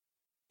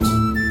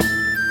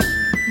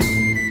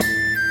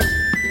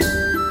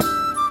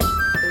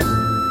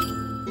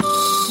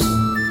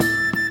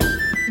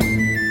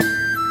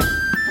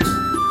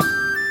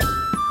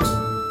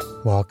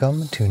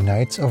Welcome to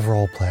Knights of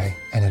Roleplay,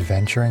 an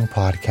adventuring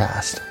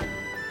podcast.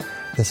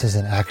 This is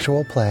an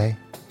actual play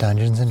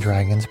Dungeons &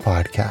 Dragons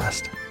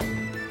podcast.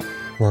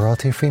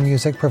 Royalty-free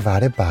music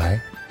provided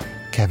by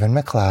Kevin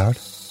MacLeod,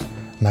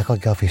 Michael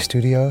Gelfie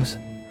Studios,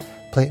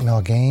 Plate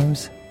Mill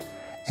Games,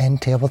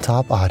 and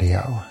Tabletop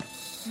Audio.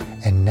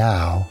 And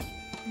now,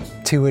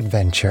 to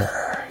adventure.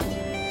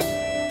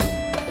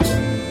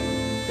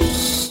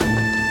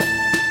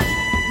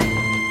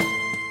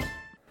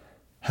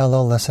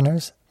 Hello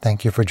listeners,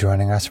 thank you for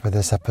joining us for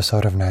this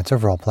episode of Knights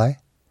of Roleplay.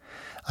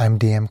 I'm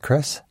DM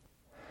Chris.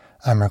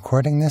 I'm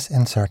recording this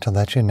insert to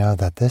let you know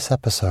that this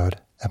episode,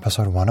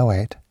 episode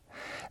 108,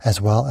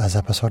 as well as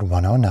episode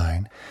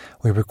 109,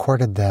 we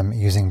recorded them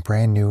using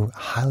brand new,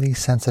 highly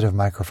sensitive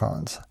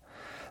microphones.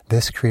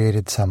 This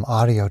created some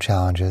audio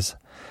challenges.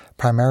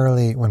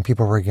 Primarily when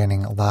people were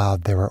getting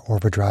loud, they were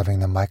overdriving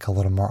the mic a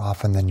little more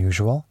often than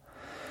usual.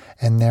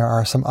 And there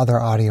are some other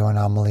audio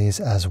anomalies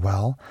as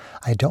well.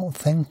 I don't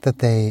think that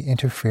they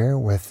interfere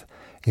with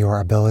your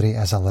ability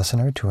as a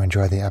listener to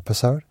enjoy the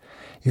episode.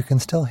 You can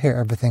still hear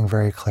everything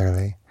very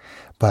clearly,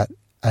 but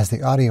as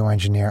the audio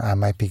engineer, I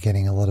might be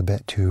getting a little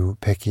bit too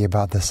picky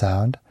about the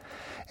sound,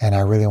 and I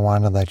really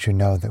wanted to let you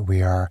know that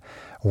we are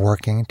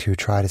working to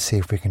try to see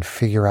if we can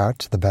figure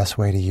out the best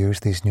way to use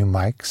these new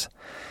mics.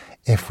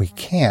 If we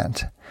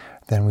can't,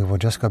 then we will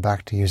just go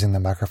back to using the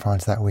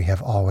microphones that we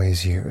have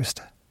always used.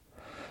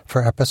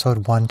 For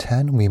episode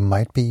 110, we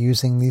might be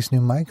using these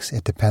new mics.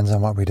 It depends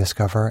on what we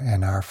discover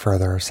in our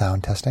further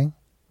sound testing.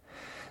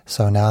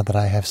 So now that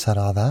I have said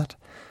all that,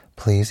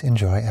 please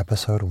enjoy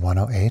episode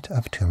 108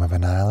 of Tomb of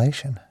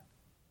Annihilation.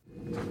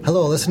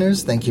 Hello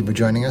listeners, thank you for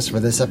joining us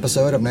for this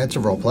episode of Knights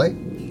of Roleplay.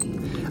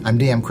 I'm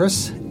DM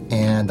Chris,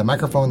 and the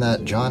microphone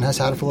that John has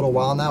had for a little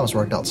while now has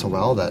worked out so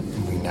well that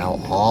we now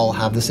all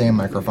have the same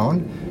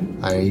microphone.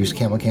 I used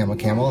Camel,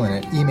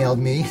 and it emailed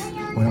me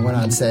when it went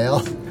on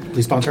sale.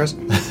 Please sponsor us.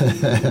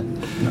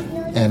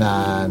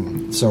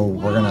 And so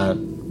we're going to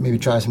maybe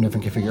try some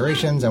different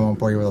configurations. I won't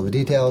bore you with all the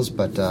details,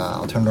 but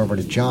I'll turn it over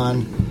to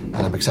John. And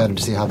I'm excited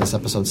to see how this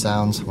episode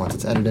sounds once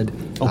it's edited.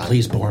 Oh,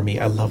 please bore me.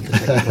 I love the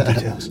technical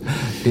details.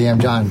 DM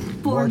John,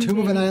 more Tomb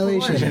of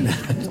Annihilation.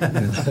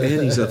 And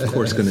he's, of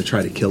course, going to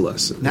try to kill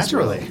us.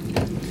 Naturally.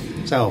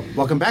 So,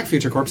 welcome back,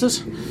 future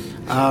corpses.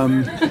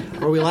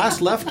 Where we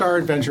last left our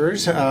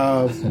adventurers,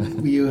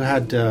 you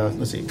had,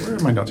 let's see, where are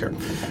my notes here?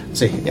 Let's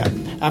see, yeah.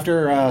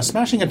 After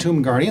smashing a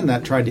tomb guardian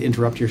that tried to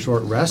interrupt your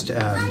short rest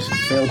and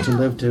failed to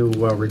live to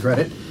regret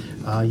it,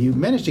 you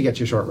managed to get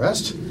your short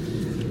rest,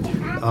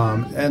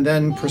 and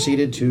then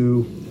proceeded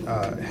to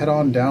head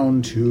on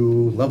down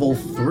to level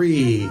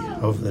 3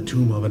 of the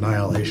Tomb of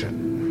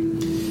Annihilation.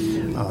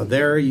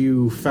 There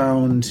you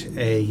found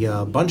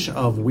a bunch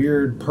of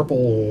weird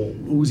purple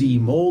oozy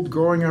mold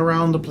growing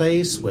around the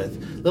place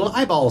with little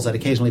eyeballs that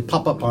occasionally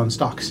pop up on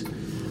stalks.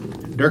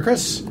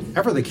 Dirkus,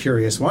 ever the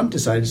curious one,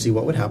 decided to see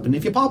what would happen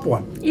if you pop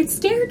one. It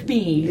scared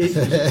me.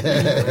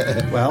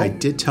 Well, I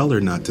did tell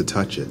her not to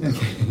touch it.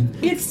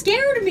 It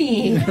scared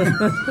me.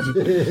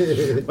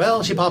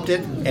 Well, she popped it,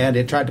 and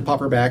it tried to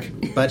pop her back,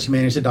 but she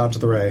managed to dodge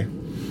the ray.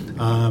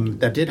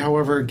 That did,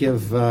 however,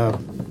 give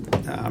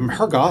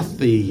Hergoth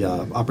the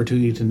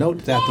opportunity to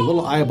note that the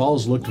little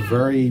eyeballs looked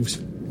very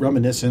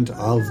reminiscent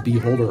of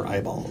Beholder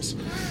eyeballs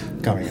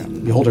coming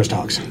out. Beholder's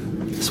talks.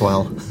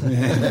 Swell.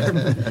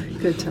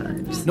 Good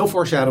times. No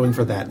foreshadowing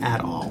for that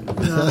at all.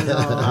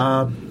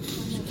 No.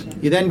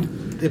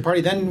 The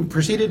party then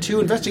proceeded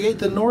to investigate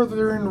the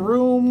northern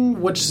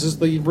room, which is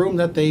the room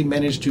that they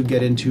managed to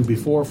get into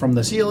before from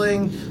the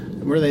ceiling,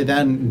 where they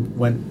then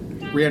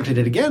re-entered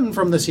it again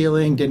from the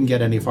ceiling, didn't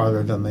get any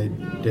farther than they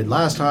did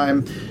last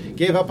time,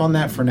 gave up on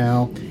that for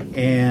now,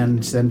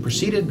 and then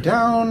proceeded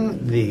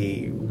down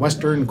the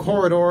western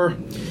corridor,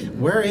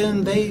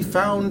 wherein they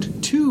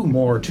found 2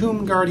 more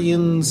tomb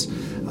guardians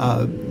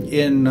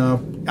in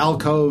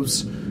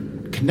alcoves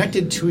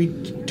connected to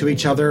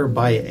each other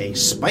by a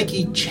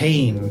spiky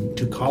chain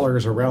to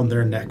collars around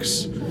their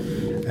necks.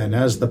 And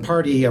as the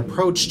party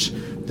approached,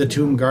 the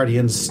tomb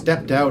guardians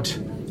stepped out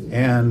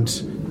and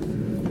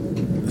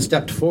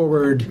stepped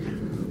forward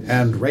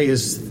and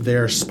raised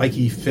their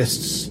spiky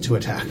fists to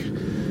attack.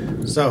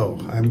 So,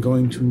 I'm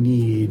going to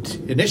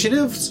need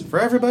initiatives for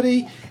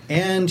everybody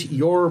and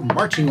your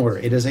marching order.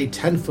 It is a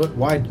 10-foot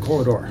wide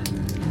corridor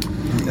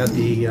that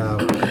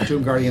the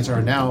Tomb Guardians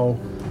are now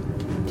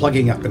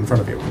plugging up in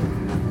front of you.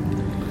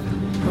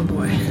 Oh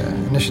boy. Okay,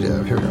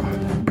 initiative, here we go.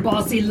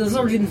 Bossy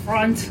lizard in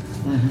front.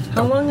 Mm-hmm.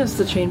 How long is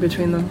the chain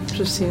between them?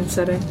 Just seeing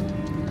setting.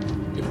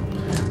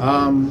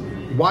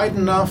 Wide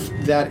enough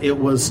that it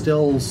was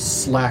still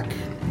slack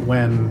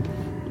when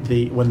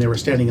they were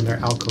standing in their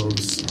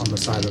alcoves on the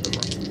side of the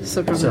room.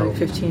 So probably like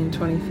 15,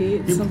 20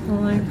 feet,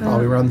 something like that?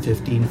 Probably around the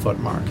 15-foot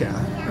mark, yeah.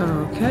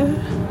 Okay.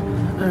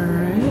 All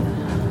right.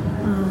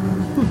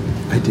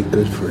 I did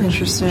good for it.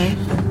 Interesting.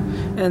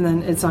 And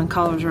then it's on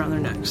collars around their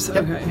necks.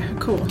 Yep. Okay,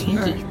 cool.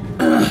 Kinky.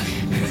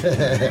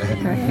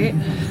 Right.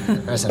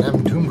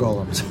 S&M tomb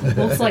golems.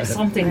 Looks like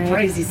something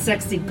crazy,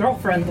 sexy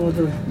girlfriend would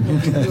do.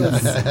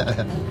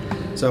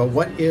 So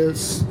what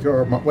is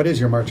your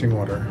marching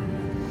order?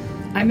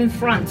 I'm in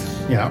front.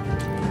 Yeah.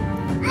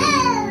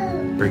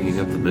 Bringing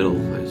up the middle,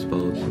 I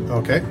suppose.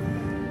 Okay.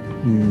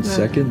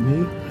 Second, me?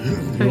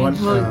 You want,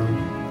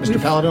 Mr.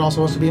 Paladin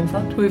also wants to be in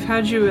front? We've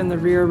had you in the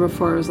rear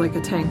before. It was like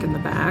a tank in the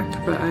back,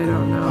 but I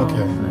don't know.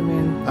 Okay.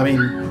 I mean,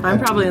 I'm I-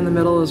 probably in the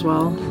middle as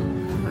well.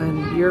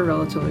 And you're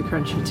relatively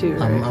crunchy too,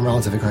 right? I'm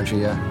relatively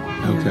crunchy, yeah.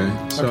 Okay.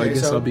 So Okay, I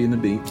guess so- I'll be in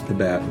the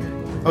back.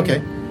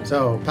 Okay.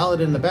 So,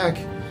 Paladin in the back.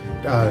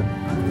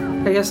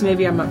 I guess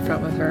maybe I'm up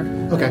front with her.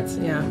 Okay.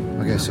 Yeah.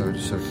 Okay, so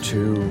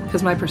 2...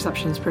 Because my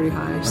perception's pretty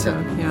high, so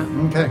Okay. yeah.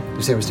 Okay.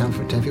 You say it was 10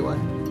 feet wide?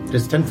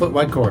 It's a 10-foot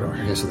wide corridor.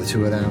 Okay, so the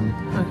two of them,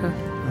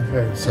 Okay.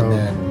 Okay. So, and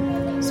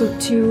then... So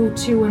 2,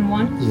 2, and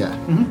 1.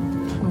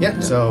 Yeah. yeah.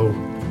 So,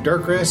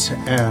 Dirkris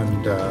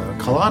and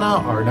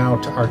Kalana are now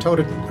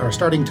are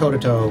starting toe to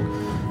toe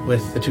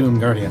with the Tomb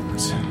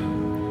Guardians.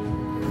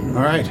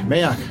 All right,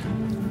 Mayak.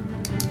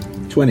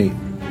 20.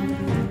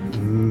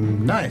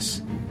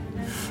 Nice.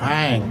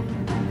 Fang.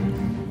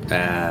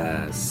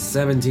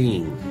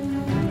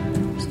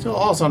 17. Still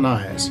also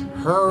nice.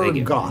 Thank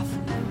you. Goth.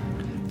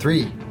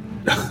 3.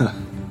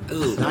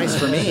 Nice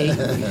for me.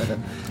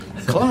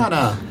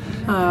 Kalana.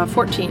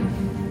 14.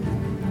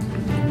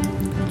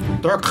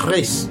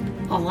 Dirkris.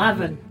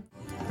 11.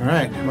 All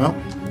right. Well,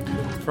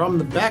 from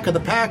the back of the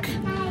pack,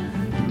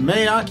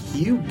 Mayak,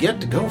 you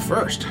get to go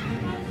first.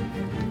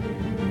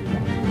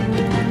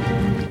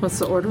 What's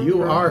the order?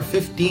 You are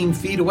 15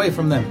 feet away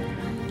from them.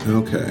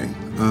 Okay.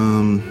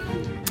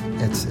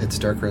 It's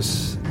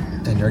Darkris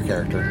and your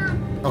character.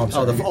 Oh, I'm Oh,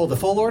 sorry. the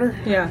full order?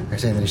 Yeah. You're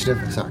saying the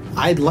initiative? Sorry.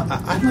 I'd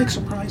like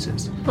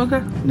surprises.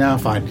 Okay. No,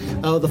 fine.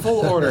 The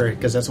full order,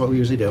 because that's what we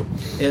usually do,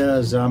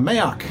 is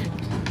Mayak,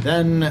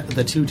 then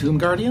the two Tomb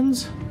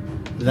Guardians,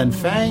 then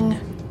Fang,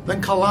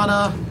 then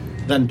Kalana,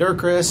 then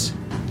Dirkris,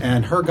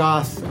 and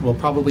Hergoth will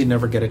probably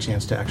never get a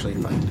chance to actually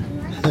fight.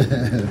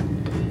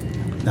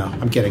 No,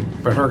 I'm kidding.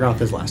 But Hergoth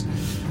is last.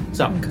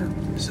 So,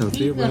 So He's gonna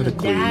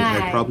theoretically, I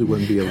die. probably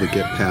wouldn't be able to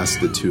get past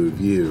the two of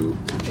you.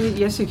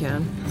 Yes, you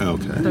can.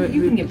 Okay.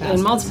 You can get past in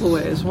this. multiple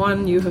ways.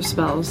 One, you have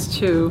spells.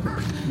 Two,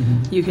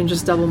 you can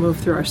just double move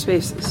through our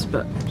spaces.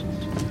 But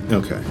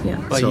Okay. yeah.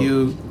 but So-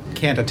 you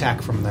can't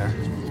attack from there.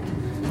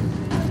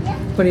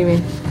 What do you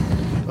mean?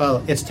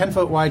 Well, it's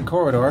 10-foot wide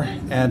corridor,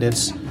 and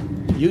it's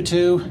you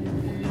two,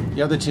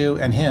 the other two,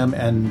 and him,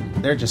 and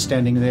they're just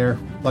standing there.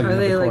 Are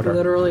they like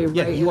literally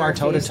Yeah, right you in are our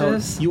toe to toe.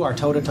 faces? You are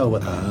toe to toe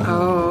with them.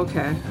 Oh,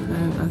 okay.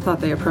 I thought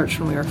they approached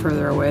when we were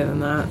further away than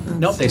that.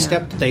 Nope, they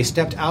Yeah.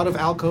 stepped out of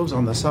alcoves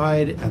on the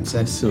side and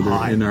said, So they're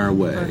 "Hi." in our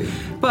way.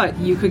 But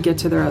you could get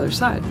to their other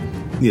side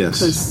Yes,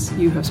 because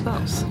you have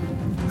spells.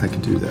 I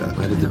can do that.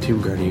 Why did the Tomb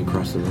Guardian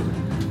cross the river?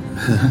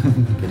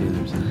 Get the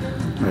other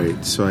side. All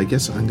right. So I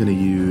guess I'm going to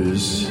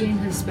use He gained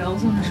his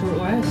spells on a short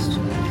rest.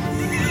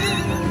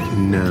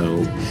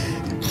 no.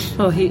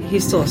 Well,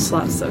 he's still a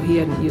slut, so he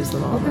hadn't used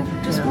them all. Okay,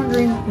 just Yeah.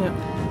 wondering. Yeah.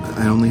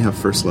 I only have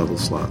first level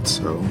slots,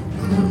 so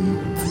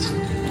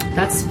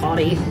That's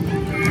spotty.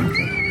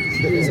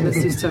 Is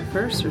Misty step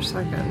first or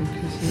second?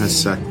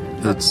 'Cause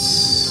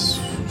that's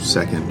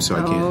second. So I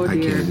Oh, can't. I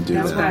dear. can't even do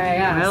That's that. why I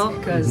asked, Well,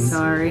 'cause-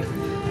 sorry.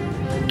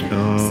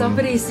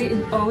 Somebody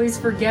always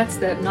forgets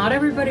that not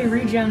everybody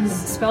regens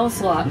spell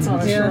slots on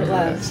a short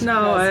rest.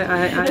 No,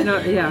 I know.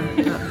 Yeah.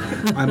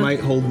 I might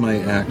hold my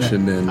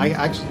action and I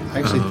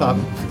actually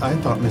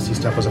thought Misty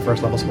Step was a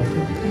first level spell.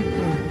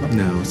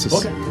 no, it's a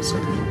Okay.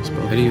 second level How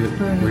spell. do you?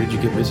 Where did you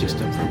get Misty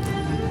Step from?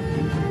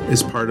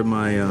 It's part of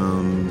my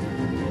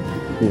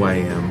who I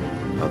am.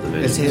 Oh, the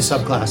It's his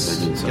subclass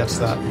Vengeance gets subclass.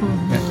 that.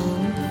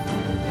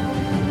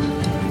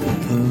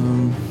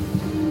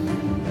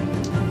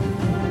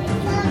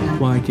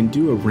 Well, I can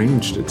do a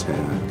ranged attack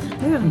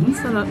Yeah.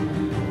 Set up.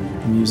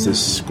 and use this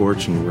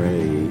scorching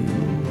ray.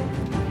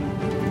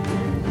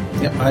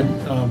 Yeah, I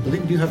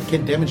believe you have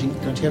damaging.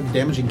 Don't you have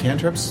damaging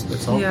cantrips?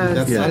 That's all. Yeah.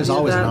 That is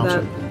always an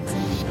option.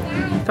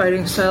 That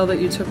fighting style that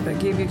you took that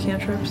gave you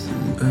cantrips.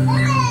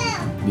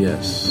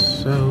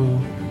 Yes. So,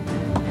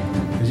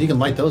 Because you can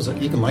light those.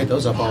 You can light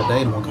those up all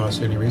day and it won't cost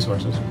you any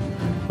resources.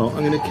 well,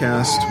 I'm going to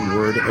cast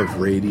Word of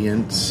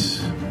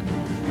Radiance.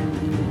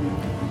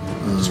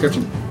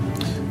 Description.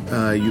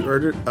 You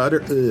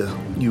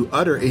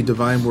utter a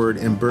divine word,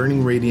 and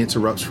burning radiance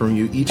erupts from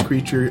you. Each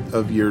creature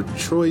of your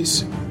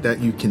choice that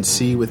you can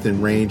see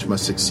within range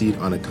must succeed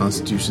on a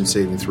Constitution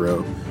saving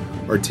throw,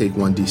 or take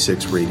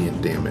 1d6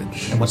 radiant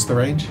damage. And what's the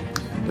range?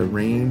 The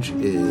range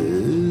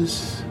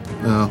is.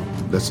 Oh,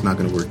 that's not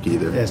going to work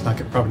either. Yeah, it's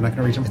probably not going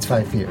to reach them. It's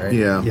 5 feet, right?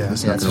 Yeah, Yeah.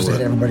 that's Yeah, not it's going just to hit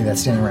work. everybody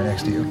that's standing right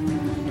next to you.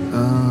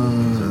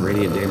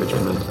 Radiant damage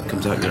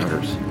comes out your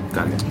udders.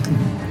 Got it.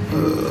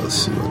 Let's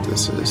see what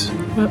this is.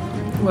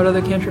 What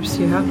other cantrips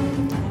do you have?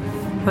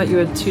 Thought you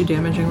had 2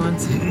 damaging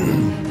ones.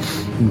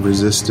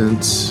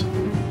 Resistance,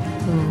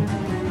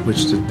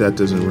 which that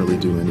doesn't really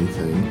do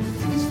anything.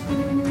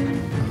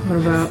 What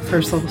about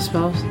first level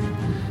spells?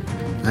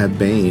 I have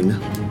Bane.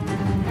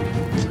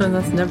 And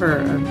that's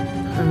never.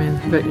 I mean,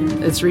 but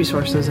it's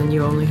resources, and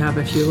you only have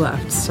a few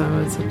left, so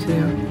it's up to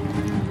you.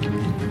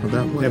 Well,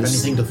 that Do you have was.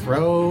 anything to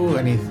throw?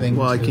 Anything?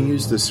 Well, I to- can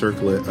use the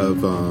circlet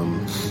of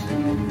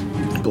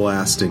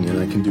blasting, and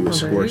I can do a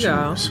there you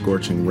go.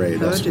 scorching ray.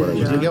 That's what I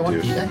You do would get one.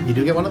 do. Yeah, you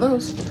do get one of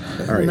those.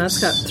 All right. And that's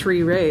got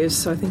 3 rays,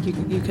 so I think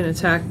you can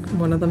attack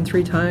one of them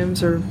 3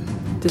 times or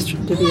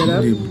divvy it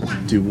up. You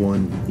do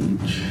one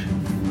each.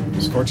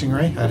 Scorching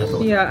ray. I'd have to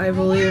look. Yeah, I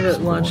believe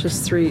it launches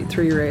three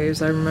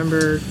rays. I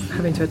remember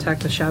having to attack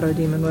the shadow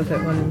demon with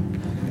it when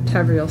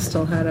Tavriel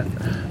still had it.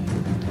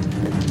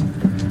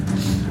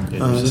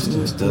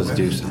 Resistance does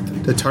do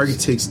something. The target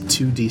takes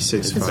 2d6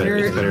 It's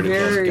fire. better to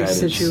cast very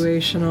guidance.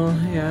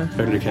 situational. Yeah.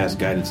 Better to cast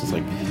guidance. It's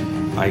like,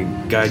 I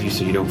guide you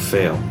so you don't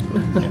fail.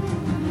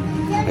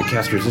 I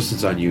cast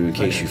resistance on you in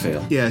case you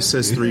fail. Yeah, it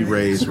says 3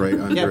 rays right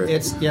Yep, under it.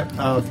 it's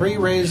 3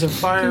 rays of Can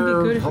be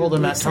fire. good if Hold it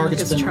them at based on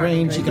targets its within chart,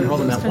 range. right? You can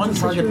hold them Those at one kinds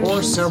of target or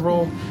situations.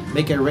 several.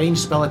 Make a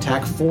ranged spell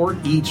attack for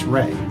each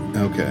ray.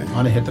 Okay.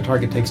 On a hit, the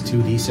target takes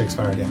 2d6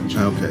 fire damage.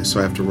 Okay, so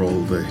I have to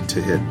roll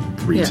to hit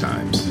 3 Yeah.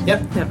 times.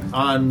 Yep. Yep.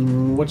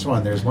 On which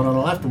one? There's one on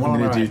the left and one I'm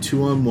on the going to do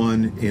right. 2 on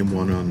one and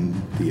 1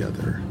 on the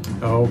other.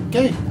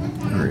 Okay.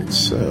 Alright,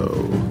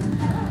 so...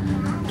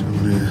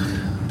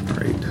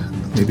 Alright,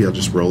 maybe I'll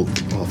just roll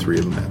all 3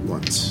 of them at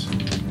once.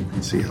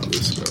 See how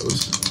this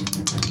goes.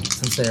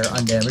 Since they are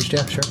undamaged,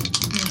 yeah, sure.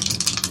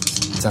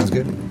 Sounds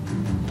good.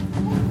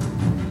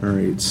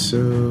 Alright,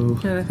 so...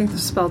 And I think the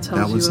spell That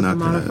tells you was what the not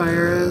gonna-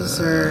 modifier is,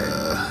 or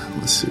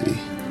Let's see.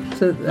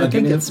 so I think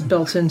give me it's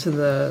built into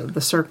the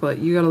circlet.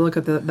 You got to look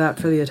at that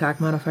for the attack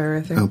modifier.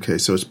 I think. Okay,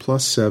 so it's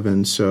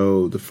 +7,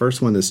 so the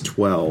first one is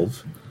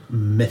 12,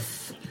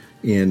 Myth.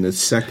 and the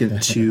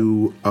second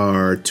 2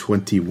 are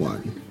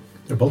 21.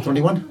 They're both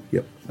 21?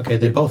 Yep. Okay,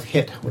 they both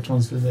hit. Which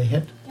ones did they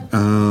hit? I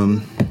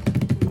mean,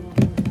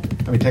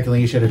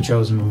 technically you should have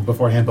chosen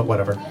beforehand, but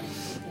whatever.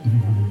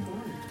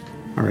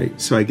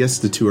 Alright, so I guess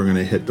the 2 are going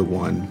to hit the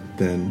 1,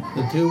 then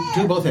The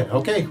two both hit.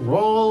 Okay,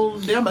 roll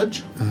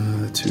damage.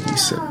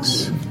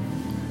 2d6.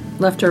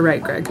 Left or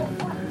right, Greg?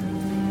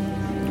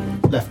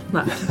 Left.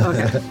 Left.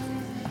 Okay.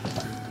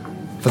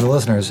 For the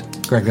listeners,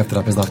 Greg lifted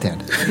up his left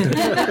hand.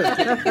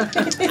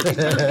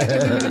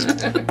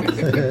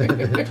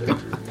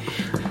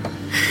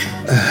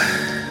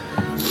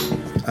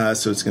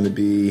 So it's going to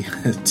be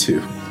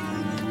 2.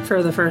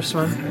 For the first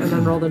one, and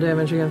then roll the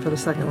damage again for the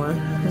second one.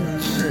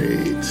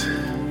 Alright.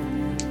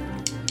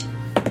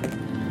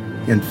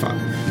 And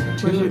 5.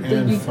 2 You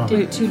and 5.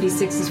 do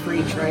 2d6s for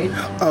each, right?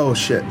 Oh,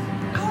 shit.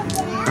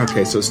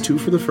 Okay, so it's 2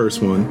 for the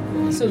first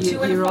one. So You-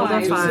 2 and you rolled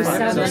a 5, five, so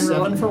and then 7,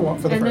 Seven for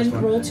the and first then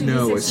one. roll 2d6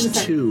 No, for it's the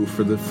second. 2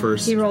 for the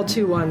first. He rolled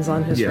 2 ones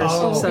on his Yes. first.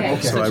 Oh, So, okay.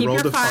 so So I keep rolled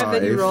your a 5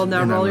 that you 5, rolled.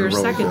 Now and roll I'm your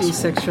gonna roll second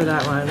this d6 for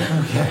that one.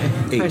 Okay.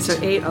 8. Alright, so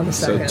 8 on the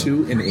So second.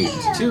 2 and 8.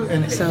 2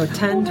 and 8. So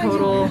 10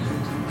 total.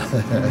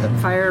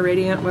 Fire,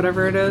 radiant,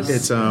 whatever it is.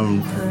 It's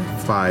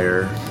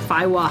fire.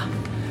 Fiwa.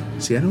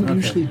 See, I don't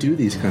usually do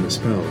these kind of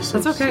spells.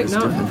 That's okay. It's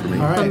No, different for me.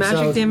 All right. the magic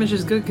so- damage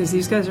is good because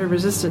these guys are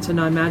resistant to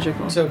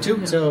non-magical. So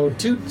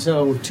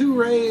two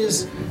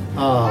rays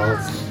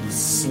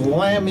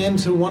slam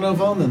into one of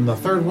them, and the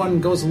third one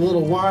goes a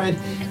little wide.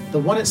 The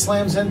one it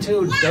slams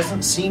into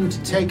doesn't seem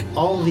to take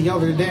all the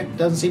other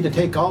doesn't seem to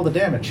take all the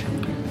damage,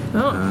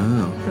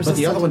 Oh, but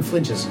the other one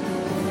flinches.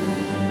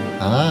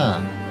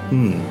 Ah,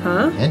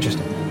 Huh?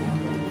 interesting.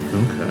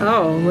 Okay.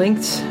 Oh,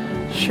 linked,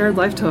 shared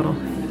life total.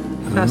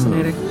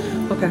 Fascinating.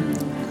 Okay.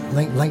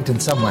 Linked in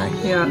some way.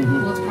 Yeah,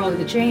 Well, it's probably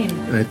the chain.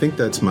 And I think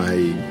that's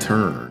my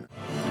turn.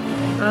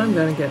 I'm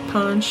gonna get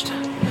punched.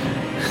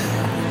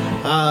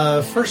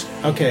 First,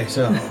 okay,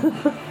 so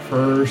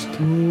first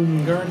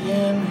Tomb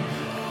Guardian.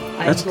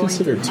 That's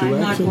considered 2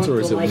 actions, or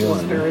is it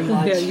 1? Very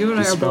much. Yeah, you and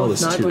I The are spell both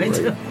is not 2, going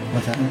to. right?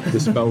 What's that? The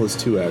spell is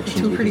 2 actions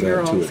Two pretty because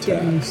I have 2 girls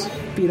getting attacks.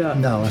 beat up.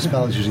 No, a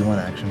spell is usually one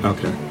action.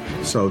 Okay.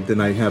 So then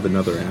I have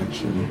another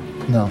action.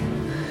 No,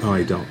 Oh,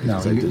 I don't. no,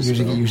 because I you did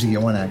usually spell.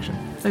 get one action.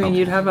 I mean,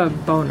 you'd have a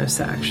bonus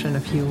action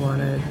if you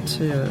wanted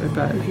to,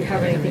 but If you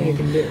have anything you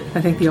can do.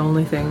 I think the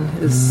only thing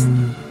is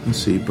Let's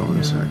see,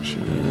 bonus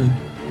action.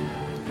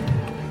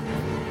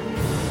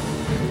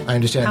 I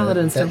understand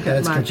paladins don't get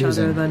that's much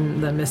confusing. other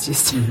than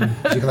Misty's. You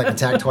can like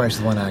attack twice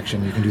with one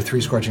action. You can do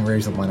 3 scorching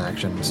rays with one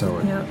action, so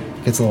it Yeah.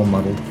 gets a little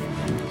muddled.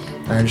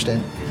 I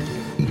understand.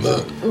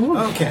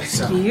 Okay,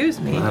 so Excuse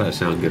me. Well, that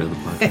sound good on the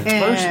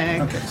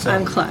podcast. okay, so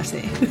I'm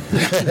classy.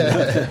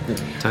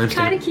 Timestamp.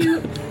 Kind of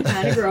cute,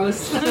 kind of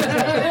gross. two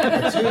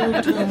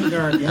Tomb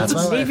Guardians. That's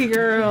my life. Baby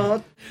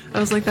girl. I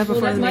was like that Well,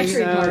 before that's the my meeting,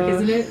 trademark, though.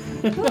 isn't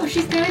it? Oh,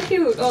 she's kind of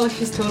cute. Oh,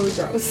 she's totally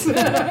gross.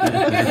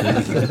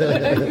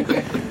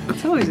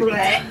 It's always,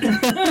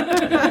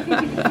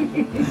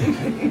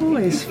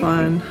 always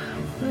fun.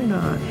 Why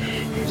not?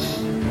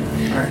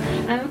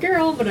 I'm a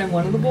girl, but I'm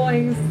one of the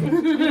boys.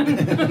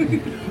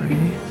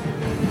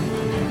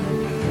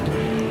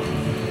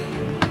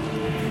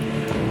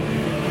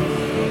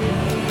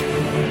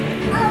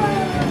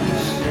 Right?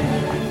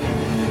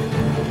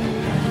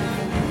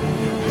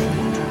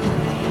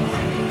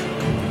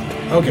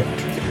 Okay,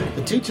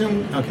 the two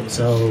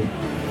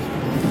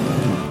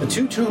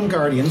Tomb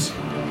Guardians.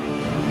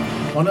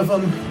 One of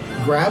them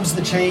grabs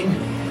the chain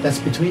that's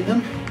between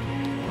them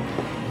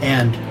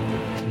and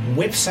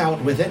whips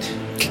out with it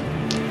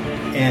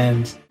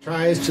and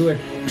tries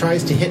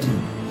to hit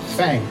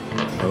Fang.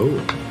 Oh.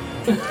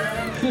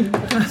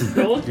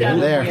 Go look down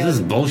there. This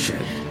is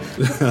bullshit.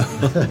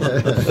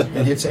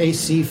 And hits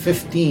AC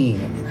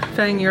 15.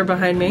 Fang, you're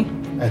behind me.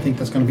 I think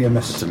that's going to be a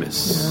miss. It's a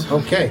miss.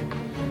 Okay.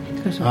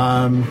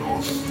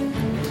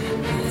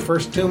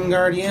 First Tomb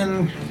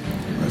Guardian.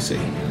 Let's see.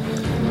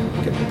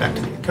 Get back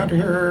to the encounter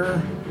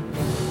here.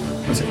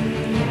 Let's see.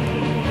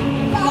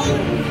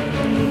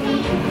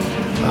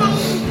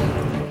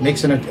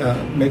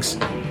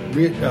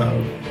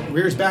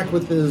 Rears back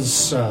with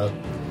his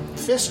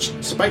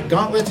fist, spiked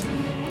gauntlet,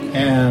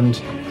 and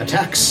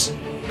attacks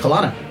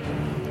Kalana.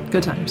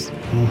 Good times.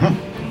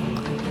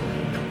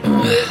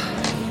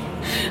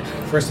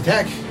 First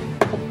attack.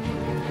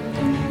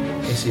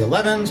 AC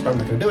 11, so I'm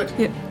not going to do it.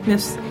 Yep,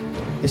 miss.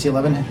 AC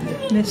 11.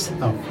 Miss.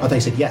 Oh, I thought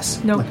you said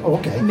yes. No. I'm like, oh,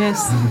 okay.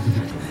 Miss.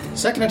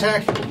 Second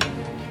attack.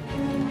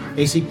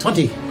 AC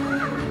 20.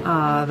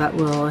 That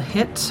will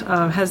hit.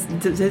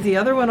 Did the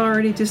other one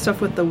already do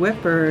stuff with the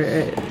whip,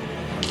 or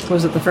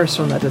was it the first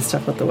one that did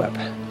stuff with the whip?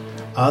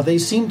 They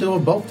seem to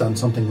have both done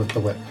something with the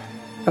whip.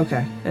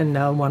 Okay, and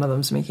now one of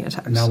them's making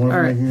attacks. Now one of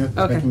All them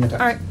right. making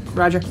attacks. All right,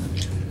 Roger.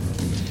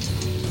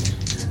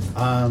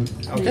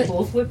 Okay. You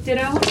both whipped it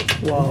out?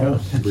 Whoa.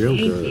 Real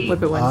good.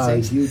 Whip it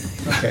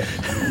Wednesdays. Okay.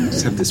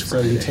 Let's have this So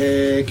you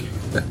Friday. take...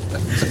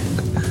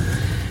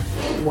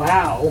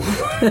 Wow.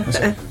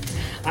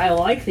 I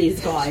like these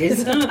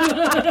guys.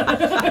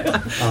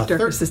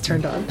 Darkness is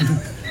turned on.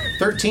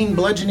 13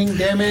 bludgeoning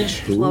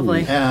damage.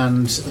 Lovely.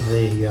 And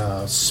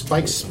the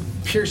spikes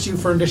pierce you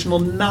for an additional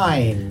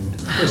 9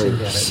 piercing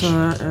damage. So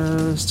that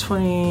is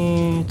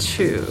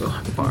 22.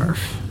 Barf.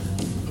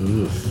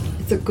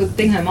 It's a good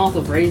thing I'm out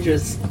of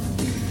rages.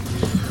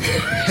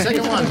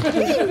 Second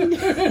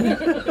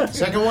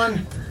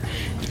one.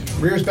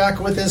 Rears back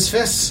with his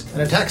fists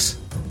and attacks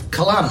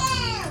Kalana.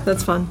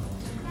 That's fun.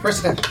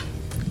 First attack.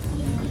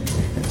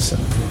 It's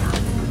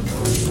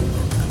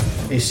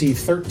AC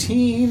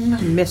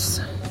 13.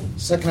 Miss.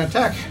 Second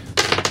attack.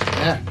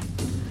 Yeah.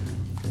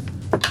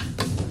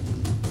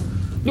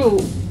 No.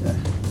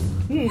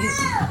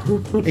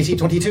 AC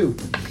 22.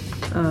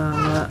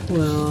 That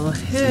will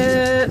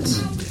hit.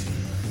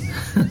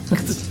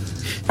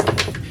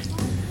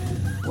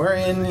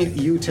 Wherein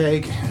you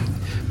take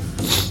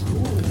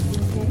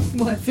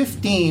What?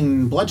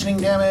 15 bludgeoning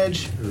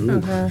damage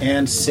Okay.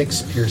 and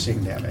 6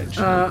 piercing damage.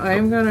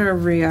 I'm going to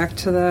react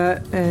to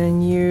that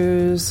and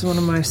use one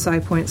of my psi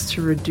points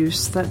to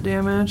reduce that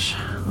damage.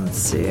 Let's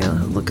see.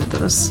 Look at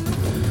this.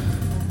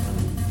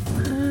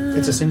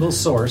 It's a single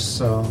source,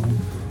 so...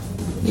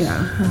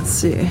 Yeah, let's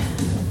see.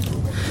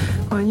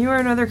 When you or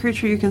another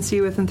creature you can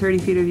see within 30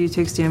 feet of you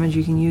takes damage,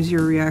 you can use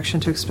your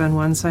reaction to expend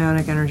 1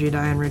 psionic energy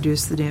die and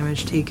reduce the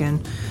damage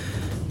taken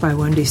by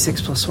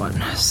 1d6 plus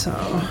 1. So...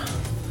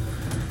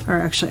 Or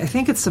actually, I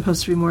think it's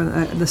supposed to be more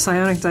than... the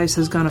psionic dice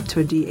has gone up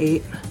to a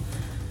d8.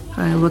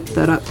 I looked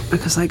that up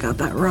because I got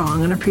that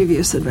wrong in a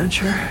previous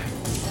adventure.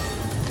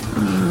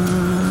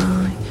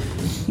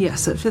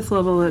 Yes, at 5th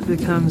level it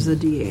becomes a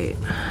d8.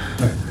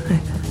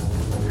 Right.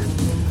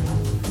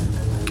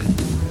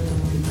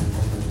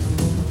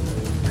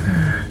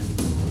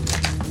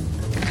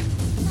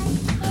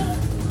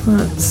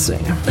 Let's see.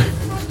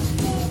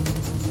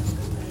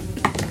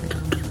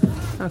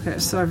 Okay,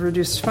 so I've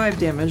reduced 5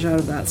 damage out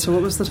of that. So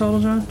what was the total,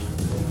 John?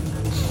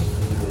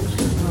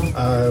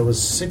 It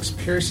was 6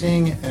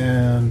 piercing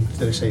and,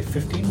 did I say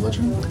 15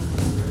 bludgeoning?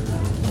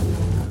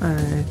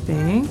 I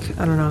think.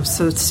 I don't know.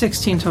 So it's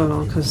 16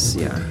 total, because,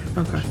 yeah.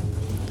 Okay.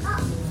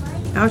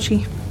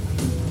 Ouchie.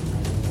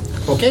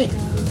 Okay.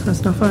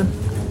 That's no fun.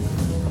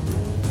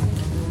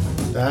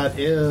 That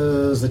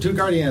is the 2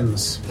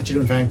 guardians. What you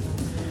doing, Fang?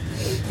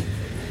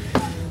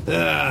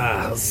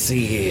 Let's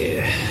see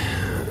here.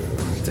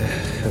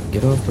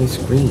 Get off my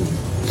screen.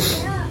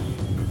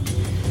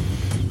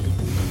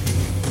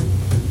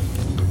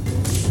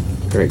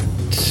 Alright.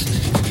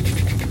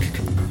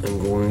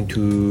 I'm going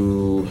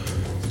to...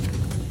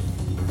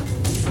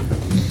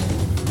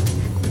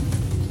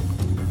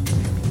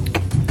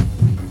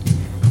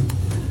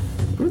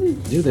 How do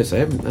they do this? I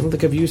don't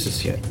think I've used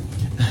this yet.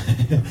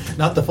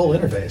 Not the full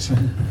interface.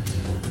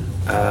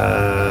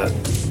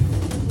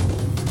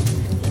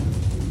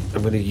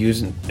 I'm going to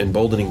use an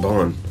emboldening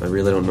bond. I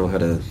really don't know how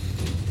to...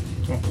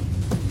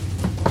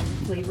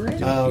 Flavor it?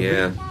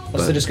 yeah.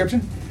 What's the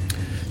description?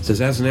 It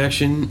says, as an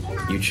action,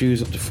 you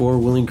choose up to 4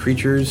 willing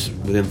creatures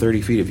within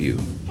 30 feet of you,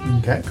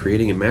 Okay.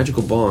 creating a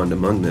magical bond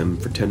among them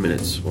for 10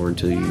 minutes or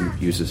until you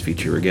use this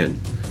feature again.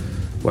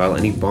 While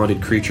any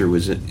bonded creature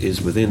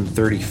is within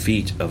 30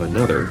 feet of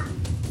another,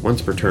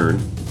 once per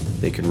turn,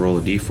 they can roll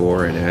a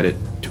d4 and add it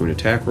to an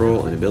attack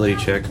roll, an ability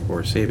check,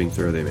 or a saving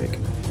throw they make.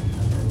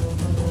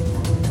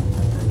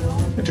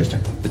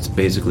 Interesting. It's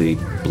basically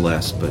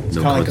blessed, but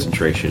no kinda like a-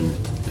 concentration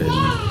and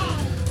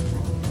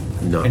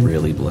not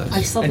really blessed.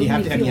 I suddenly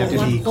And you have feel to a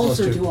lot be close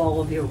closer to- to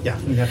all of you. Yeah,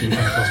 you have to be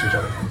kind of close to each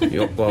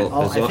other. Well,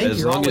 Oh, I think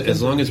you're all within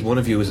as long 30 as one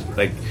of you is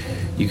like,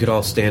 you could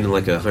all stand in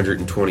like a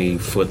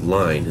 120-foot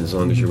line. As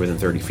long as you're within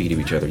 30 feet of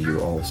each other, you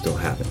all still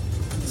have it.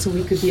 So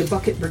we could be a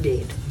bucket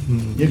brigade.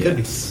 You could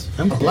be.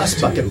 I'm a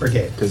blessed bucket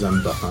brigade. Because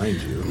I'm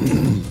behind you.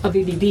 A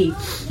BBB.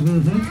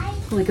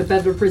 Mm-hmm. Like a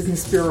better prison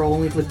bureau,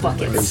 only with Is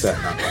buckets.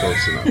 that not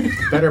close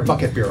enough? Better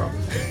bucket bureau.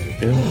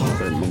 Yeah,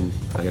 I mean,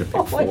 I gotta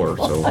pick 4,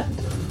 so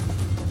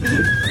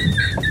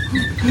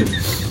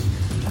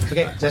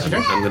Okay, is that your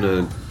turn? I'm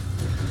gonna.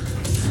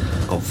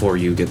 All 4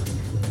 of you get.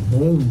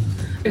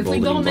 If we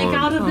don't make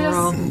out of this,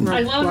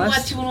 I love to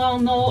let you all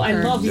know I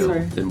love you.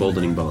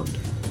 Emboldening bond.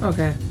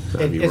 Okay.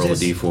 So you roll a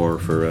d4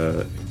 for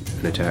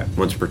an attack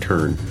once per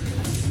turn.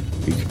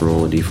 You can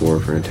roll a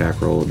d4 for an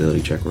attack roll,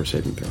 ability check, or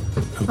saving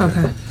throw.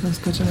 Okay, that's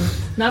good to know.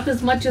 Not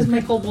as much as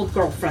my kobold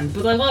girlfriend,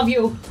 but I love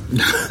you.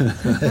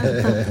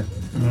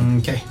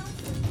 Okay.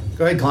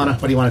 Go ahead, Kalana.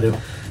 What do you want to do?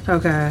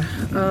 Okay.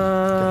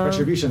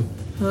 Retribution.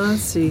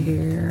 Let's see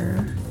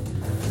here.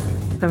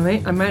 I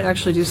might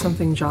actually do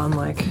something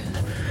John-like.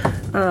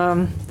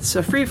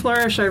 So free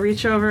flourish, I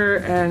reach over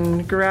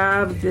and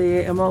grab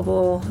the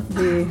immobile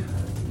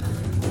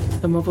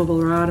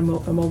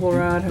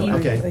rod.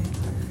 Okay.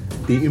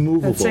 The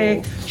immovable. And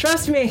say,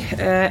 trust me,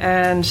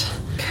 and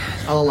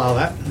I'll allow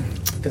that.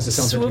 Because it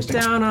sounds swoop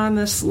interesting. down on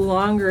this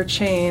longer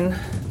chain.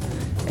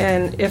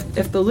 And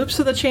if the loops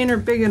of the chain are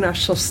big enough,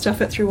 she'll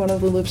stuff it through one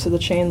of the loops of the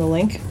chain, the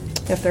link.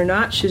 If they're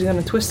not, she's going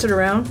to twist it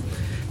around,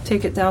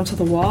 take it down to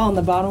the wall in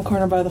the bottom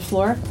corner by the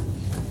floor,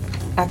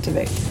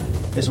 activate.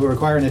 This will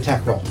require an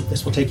attack roll.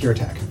 This will take your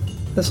attack.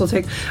 This will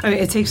take,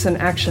 it takes an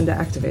action to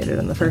activate it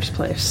in the first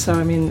place.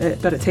 So,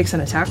 but it takes an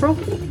attack roll?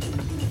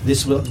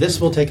 This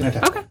will take an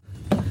attack. Okay.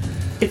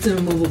 It's an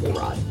immovable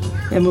rod.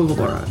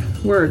 Immovable rod.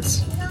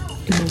 Words.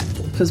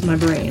 Immovable. Because my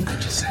brain.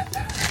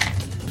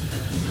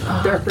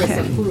 Darkness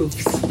Okay.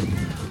 approves.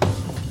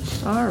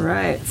 All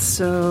right.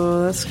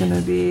 So that's going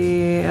to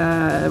be,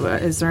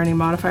 is there any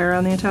modifier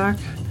on the attack?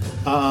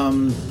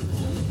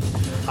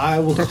 I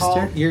will call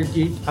Dexter?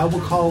 I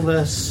will call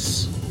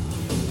this.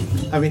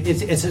 I mean,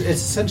 it's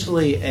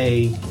essentially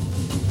a.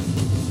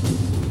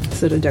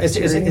 Is it a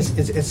dexterity?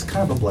 It's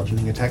kind of a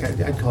bludgeoning attack.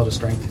 I'd call it a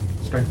strength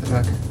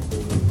attack.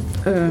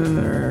 All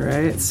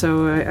right.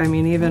 So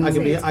even I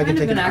could be. It's I kind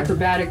could of take an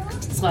acrobatic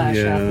 /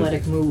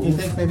 athletic move. You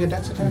think maybe a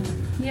dex attack?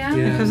 Yeah.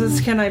 because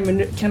it's can I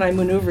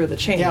maneuver the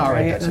chain? Yeah, all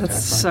right, right. that's okay,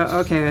 So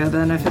okay,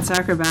 then if it's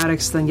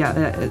acrobatics, then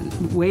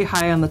way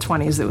high on the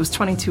 20s. It was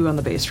 22 on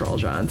the base roll,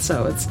 John.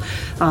 So it's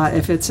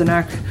if it's an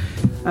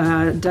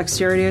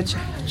dexterity,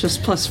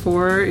 just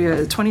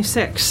 +4,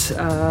 26.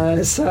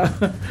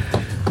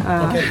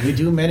 Okay, you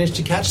do manage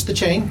to catch the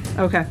chain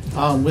Okay.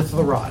 with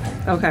the rod.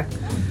 Okay.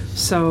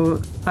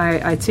 So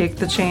I take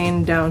the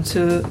chain down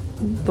to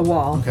the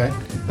wall. Okay,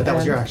 but that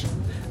was your action.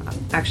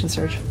 Action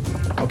surge.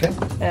 Okay.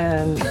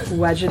 And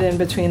wedge it in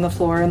between the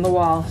floor and the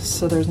wall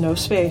so there's no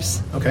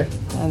space. Okay.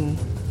 And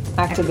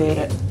activate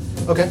it.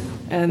 Okay.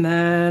 And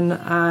then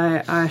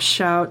I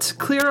shout,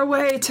 clear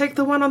away, take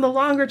the one on the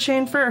longer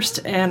chain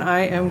first. And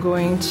I am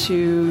going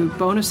to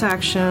bonus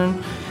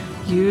action,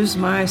 use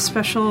my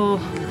special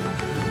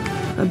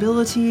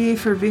ability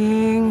for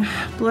being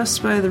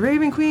blessed by the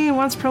Raven Queen.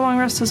 Once per long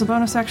rest as a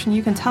bonus action,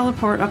 you can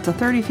teleport up to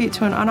 30 feet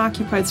to an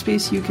unoccupied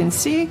space you can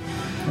see.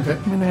 Okay.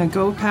 I'm going to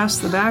go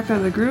past the back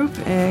of the group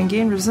and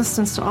gain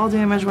resistance to all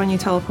damage when you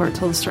teleport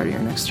till the start of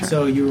your next turn.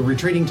 So you're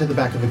retreating to the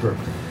back of the group.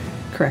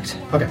 Correct.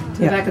 Okay. To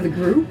the back of the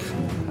group?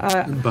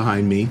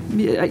 Behind me.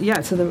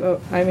 Yeah, to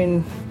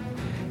the...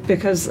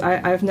 because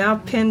I've now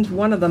pinned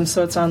one of them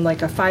so it's on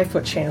like a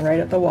 5-foot chain right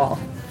at the wall.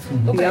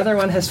 Okay. The other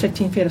one has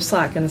 15 feet of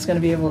slack and it's going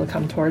to be able to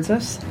come towards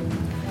us.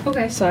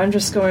 Okay. So I'm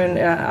just going...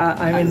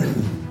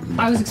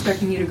 I was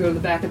expecting you to go to the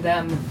back of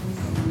them.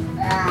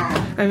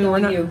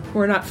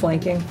 we're not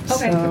flanking.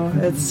 Okay. So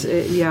it's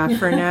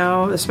for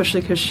now,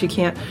 especially because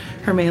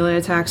her melee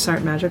attacks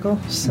aren't magical.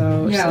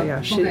 So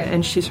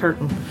and she's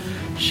hurting.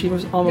 She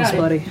was almost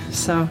bloody.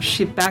 So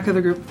she back of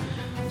the group.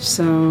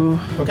 So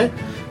Okay.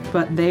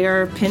 but they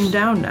are pinned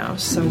down now,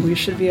 so we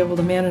should be able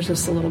to manage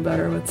this a little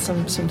better with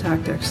some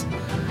tactics.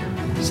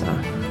 So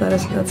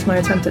that's my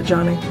attempt at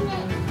Johnny.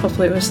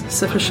 Hopefully it was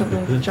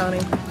sufficiently Johnny.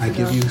 I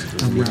give you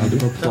a round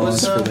of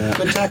applause for that.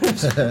 Good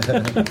tactics.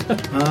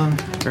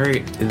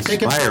 Very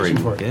Take inspiration inspiring.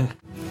 for it. Yeah.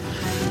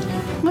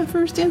 My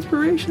first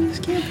inspiration this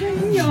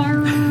campaign.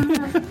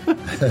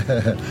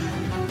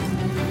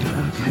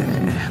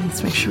 Okay,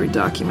 let's make sure we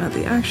document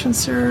the action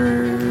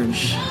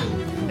surge.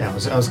 Yeah,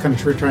 I was kind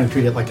of trying to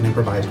treat it like an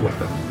improvised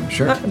weapon.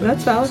 Sure.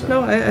 That's valid.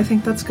 No, I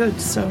think that's good.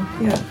 So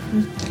yeah.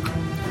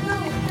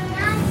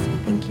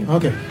 Thank you.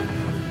 Okay.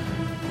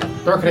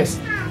 Darkness.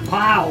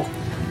 Wow.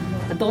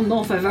 I don't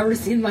know if I've ever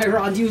seen my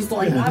rod used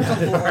like that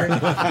before.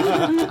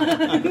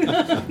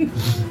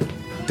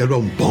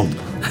 Boom.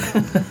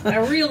 I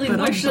really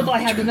wish that I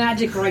had the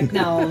magic right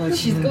now.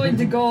 She's going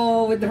to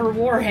go with her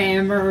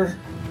warhammer.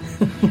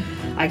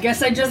 I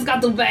guess I just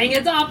got to bang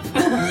it up.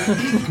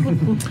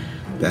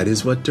 That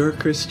is what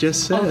Dorcas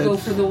just said. I'll go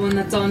for the one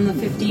that's on the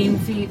 15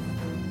 feet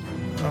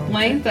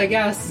length, I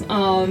guess.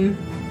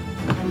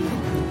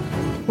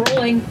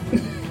 Rolling.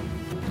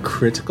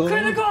 Critical?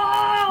 Critical!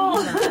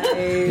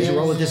 Did you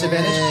roll with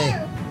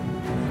disadvantage?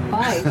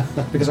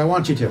 5. Because I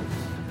want you to.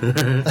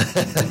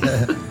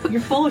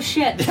 You're full of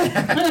shit.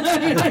 At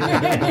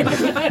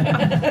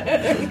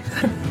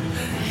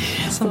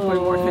some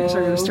point, more things are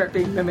going to start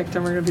being mimicked,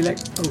 and we're going to be like,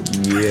 oh.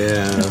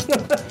 Yeah.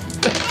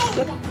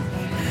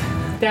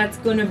 That's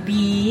going to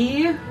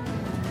be...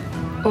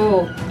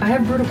 Oh, I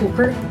have Brutical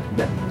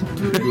Bruticals?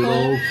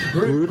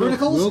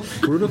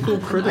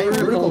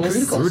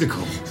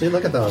 Critical. See,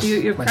 look at those.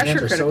 You have My pressure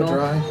hands are so critical.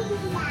 dry.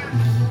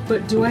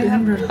 But do I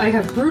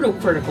have Brutal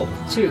Critical,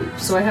 too.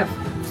 So I have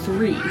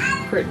 3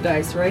 crit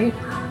dice, right?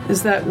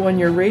 Is that when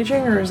you're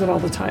raging, or is it all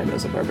the time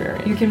as a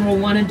barbarian? You can roll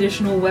 1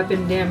 additional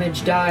weapon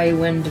damage die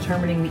when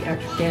determining the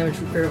extra damage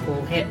from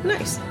critical hit.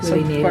 Nice. With So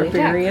a melee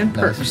barbarian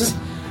attack. perks.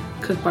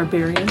 Because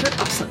barbarians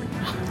are awesome.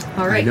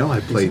 All right. I know,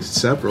 I played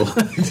several.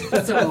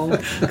 So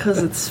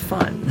Because it's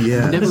fun.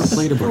 Yeah. Never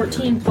played a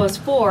 14 plus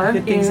 4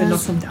 Hit things and knock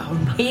is them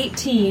down.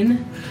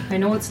 18. I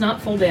know it's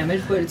not full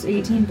damage, but it's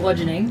 18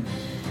 bludgeoning.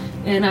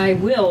 And I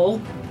will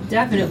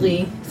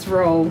definitely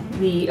throw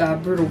the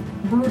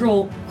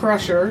brutal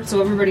crusher,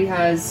 so everybody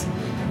has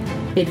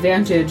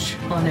advantage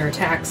on their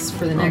attacks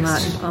for the On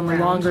next that, on the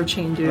round. longer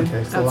chain dude.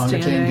 Okay, so the longer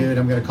chain Outstanding. dude,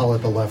 I'm going to call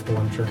it the left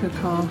one, sure. Good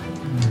call.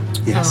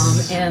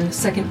 Yes. And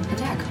second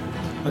attack.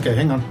 Okay,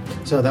 hang on.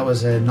 So that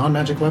was a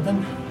non-magic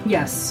weapon.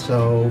 Yes,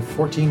 So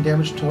 14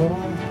 damage total.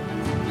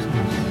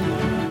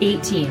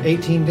 18.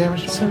 18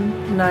 damage So total.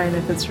 9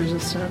 if it's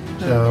resistant.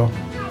 So I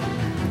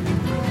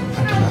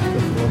have to math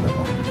this a little bit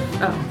more.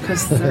 Oh,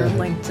 because they're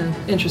linked in.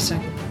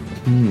 Interesting.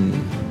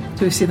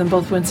 Do we see them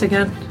both wince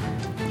again?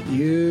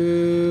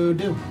 You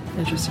do.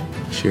 Interesting.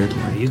 Shared Are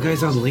life. you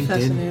guys on LinkedIn?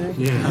 Fascinating.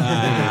 Yeah.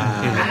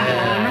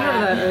 I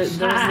remember that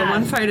there was the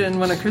one fight in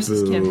one of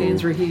Chris's Boo.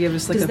 campaigns where he gave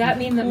us like Does a that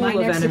mean that my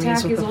pool of next enemies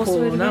attack with is the also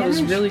pool, and that was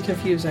advantage? really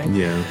confusing.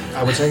 Yeah.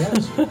 I would say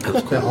yes.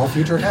 Yeah, all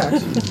future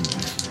attacks.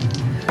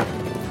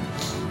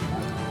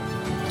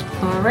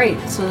 All right,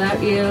 so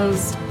that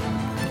is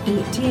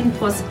 18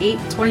 plus 8,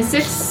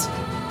 26.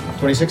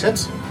 26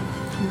 hits.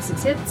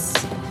 26 hits.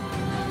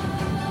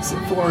 So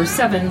for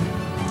 7.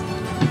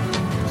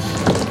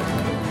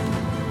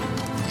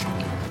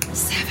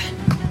 7.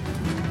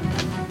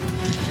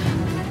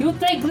 You'll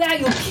take that,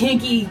 you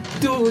kinky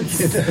dudes.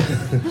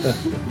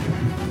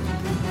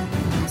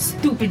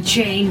 Stupid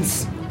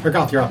chains.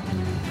 Hergoth, you're up.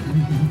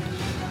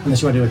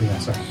 Unless you want to do anything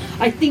else. Sorry.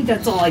 I think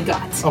that's all I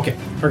got. Okay,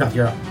 Hergoth,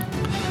 you're up.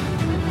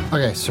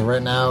 Okay, so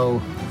right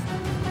now,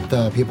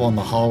 the people in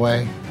the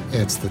hallway,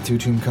 it's the 2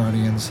 Tomb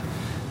Guardians,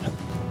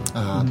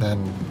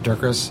 then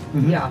Dirkus.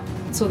 Yeah.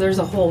 So there's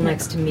a hole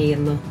next to me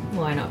in the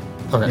lineup.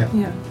 Okay. Yeah.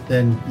 Yeah.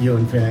 Then you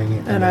and Fang.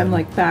 And then- I'm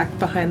like back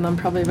behind them,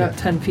 probably about Yeah.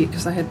 10 feet,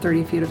 because I had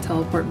 30 feet of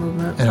teleport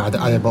movement. And are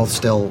they both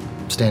still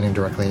standing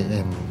directly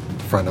in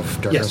front of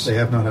Dirkus? Yes, they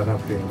have not had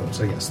enough game.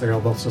 So yes, they're all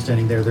both still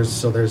standing there. There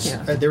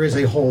is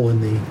a hole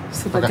in the.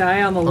 So the Okay.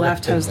 guy on the Okay.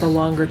 left has the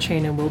longer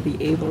chain and will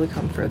be able to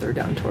come further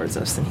down towards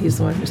us, and he's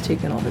the one who's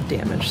taken all the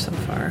damage so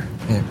far.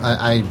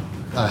 Yeah,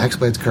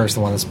 Hexblade's Curse, the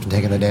one that's been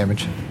taking the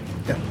damage.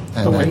 Yeah.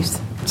 And The then- what?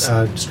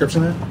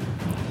 Description there.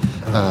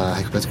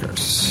 Hexblade's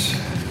Curse.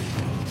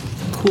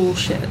 Cool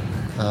shit.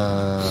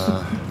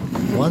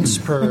 Once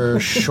per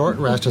short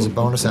rest as a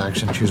bonus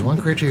action, choose one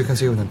creature you can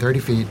see within 30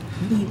 feet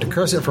to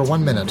curse it for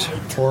 1 minute,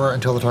 or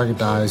until the target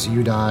dies,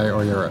 you die,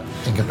 or you're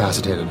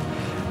incapacitated.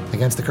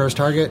 Against the cursed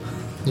target,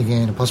 you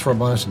gain a +4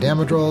 bonus to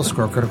damage rolls,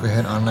 score a critical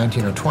hit on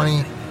 19 or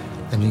 20,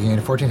 and you gain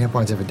 14 hit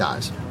points if it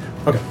dies.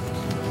 Okay.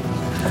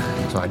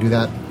 So I do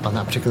that on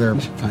that particular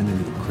Find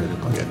any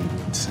critical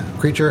sound.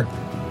 creature,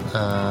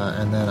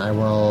 and then I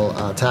will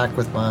attack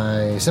with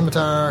my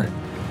scimitar.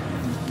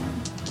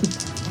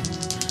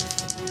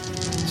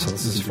 So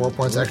this is 4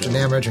 points extra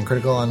damage and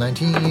critical on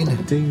 19.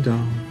 Ding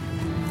dong.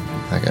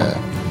 Okay.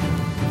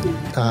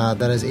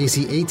 That is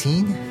AC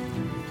 18.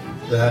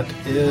 That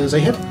is a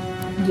hit.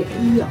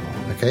 Yeah.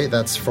 Okay,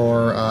 that's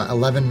for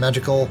 11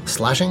 magical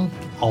slashing.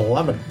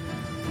 11.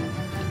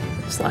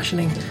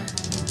 Slashing.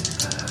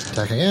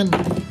 Attack again.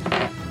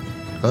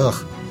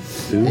 Ugh.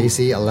 Ooh.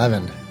 AC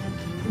 11.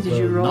 Did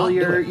you Will roll not do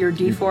your it.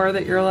 D4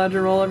 that you're allowed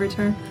to roll every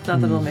turn? Not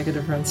that it'll make a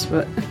difference,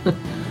 but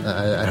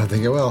I don't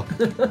think it will.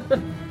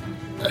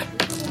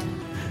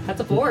 That's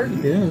a 4.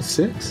 Yeah,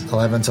 6.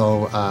 11,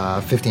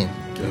 so 15.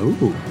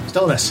 Oh.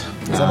 Still a miss. So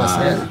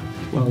that's it.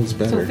 Well, it's So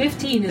better.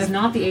 15 is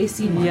not the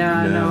AC one.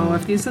 yeah, No. no.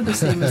 If these are the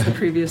same as the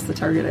previous, the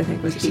target I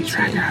think was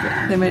 18.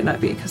 But they might not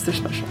be because they're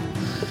special.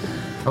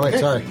 Oh, wait, Okay.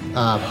 sorry.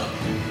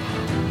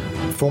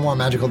 4 more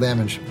magical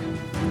damage.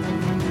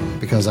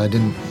 Because I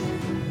didn't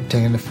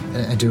take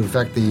into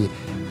effect the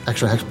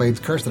extra Hexblade's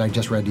Curse that I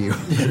just read to you.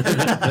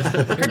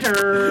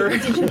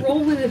 Did you roll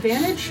with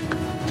advantage?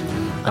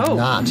 I did Oh.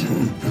 not.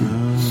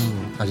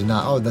 I did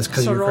not. Oh, that's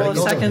because So you're roll a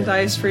critical? second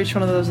dice for each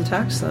one of those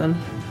attacks then.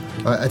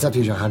 It's up to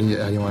you, John. How do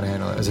you want to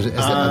handle it? Is it you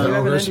the haven't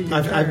ogres? ended-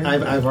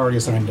 I've already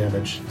assigned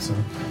damage. So.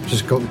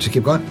 Just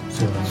keep going.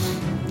 Yeah.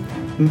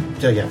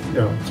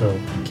 So.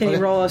 Can Okay. you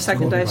roll a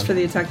second Roll dice one. for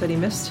the attack that he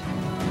missed?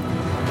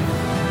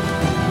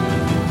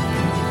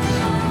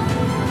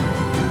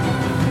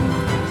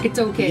 It's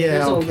okay. Yeah,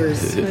 There's okay.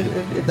 ogres.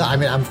 No, I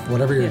mean,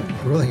 whatever your Yeah.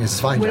 ruling is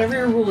fine. Whatever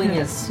your ruling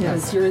is, Yeah.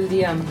 because you're the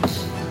DM.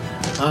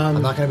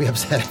 I'm not going to be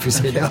upset if you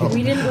say no.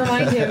 We didn't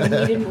remind him, and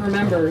he didn't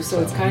remember, so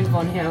it's kind of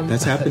on him.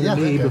 That's happened to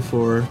me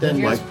before.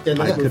 Then I let's could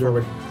move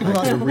forward.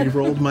 have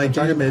re-rolled my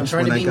damage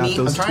when I got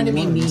those I'm trying to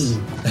be ones.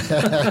 mean.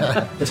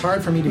 It's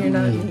hard for me to You're be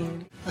not mean.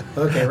 mean.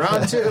 Okay,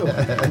 round 2.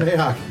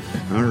 Mayhawk.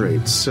 All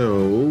right,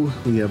 so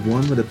we have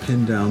one with a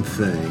pin down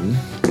thing.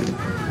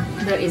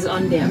 That is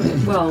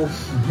undamaged. Well,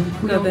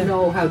 we No, don't they-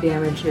 know how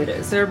damaged it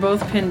is. They're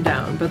both pinned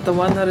down, but the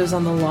one that is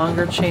on the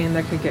longer chain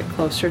that could get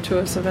closer to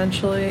us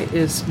eventually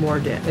is more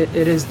it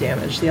is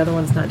damaged. The other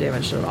one's not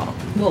damaged at all.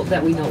 Well,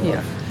 that we know Yeah.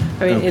 of.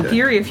 I mean, in Okay.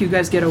 theory, if you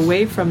guys get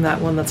away from that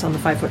one that's on the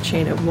 5-foot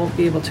chain, it won't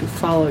be able to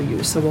follow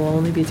you, so we'll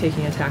only be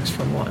taking attacks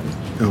from one.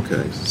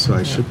 Okay, so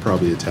I should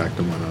probably attack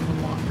the one on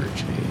the longer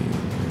chain.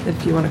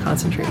 If you want to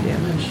concentrate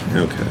damage.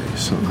 Okay,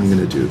 so I'm going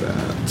to do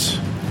that.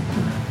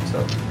 So,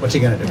 what you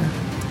gonna do?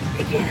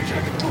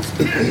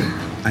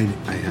 I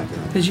have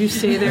it. Did you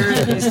stay there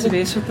face to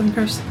base with them,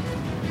 Chris?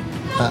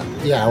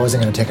 Yeah, I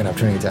wasn't going to take an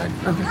opportunity attack.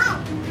 Okay.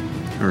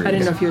 All right. I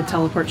didn't know if you would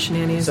teleport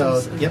shenanigans.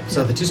 So, yep.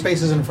 So the 2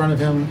 spaces in front of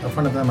them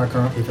are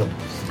currently filled.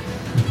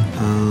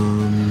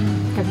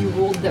 Have you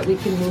ruled that we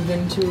can move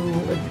into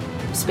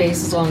a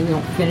space as long as we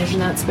don't finish in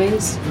that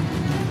space?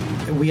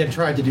 We had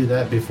tried to do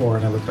that before,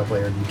 and I looked up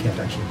later, and you can't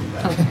actually do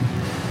that. Okay.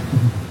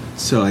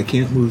 So I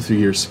can't move through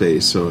your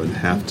space, so I'd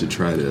have to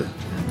try to...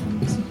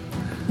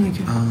 You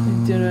could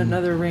do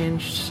another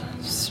ranged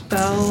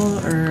spell,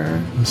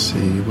 or Let's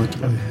see, what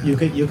do I have?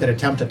 You could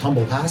attempt to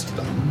tumble past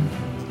them.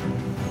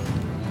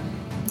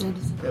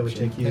 It would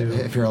take you.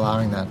 If you're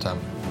allowing that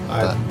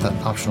that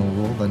optional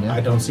rule, then yeah.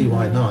 I don't see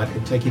why not.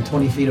 It'd take you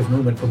 20 feet of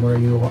movement from where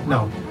you are.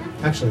 No,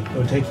 actually, it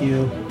would take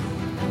you.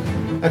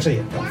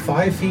 Actually,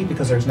 5 feet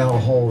because there's now a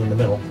hole in the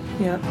middle.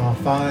 yeah.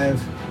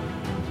 5,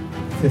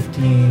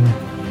 15.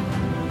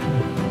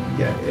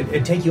 Yeah,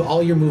 it'd take you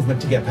all your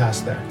movement to get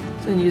past there.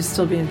 And you'd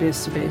still be in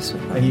base to base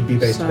with them. And you'd be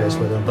base to So, base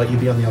with them, but you'd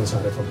be on the other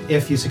side of them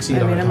if you succeed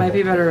I on mean, a it might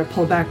be tumble. better to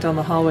pull back down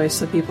the hallway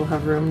so people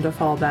have room to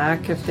fall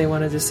back if they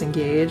want to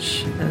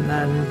disengage, and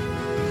then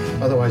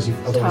Otherwise, you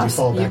toss.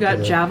 fall back. You got to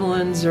the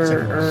javelins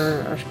second one.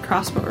 or a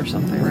crossbow or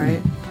something,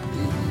 right?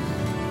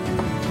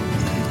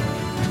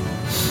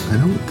 I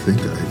don't think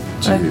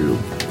I do.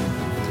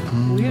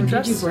 We Or did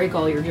addressed you break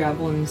all your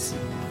javelins?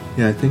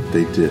 Yeah, I think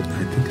they did.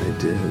 I think I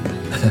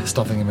did.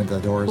 Stuffing him into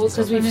the doors. Well, and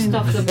because stuff. we've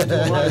stuffed them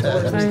into a lot of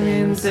doors and I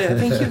mean, things. I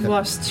think you've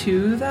lost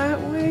 2 that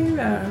way.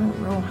 I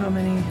don't know how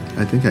many.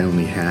 I think I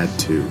only had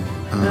 2.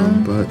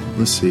 But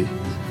let's see.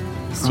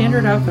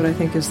 Standard outfit, I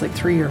think, is like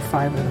 3 or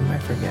 5 of them. I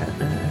forget.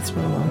 It's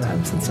been a long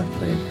time since I've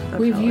played.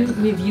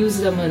 We've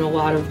used them in a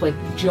lot of like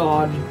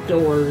jawed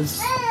doors.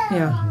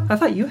 Yeah, I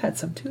thought you had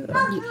some too,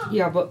 though.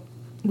 Yeah, but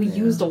we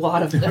used a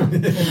lot of them.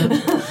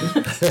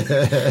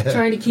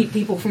 Trying to keep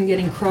people from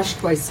getting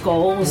crushed by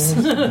skulls.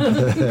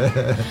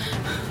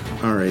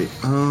 All right.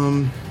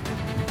 I'm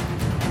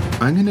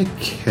going to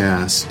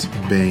cast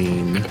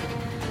Bane,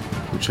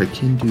 which I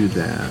can do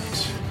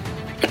that.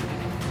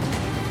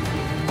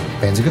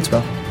 Bane's a good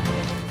spell.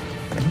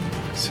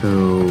 So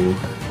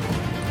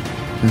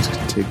I'm just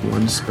going to take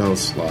 1 spell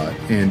slot.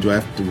 And do I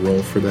have to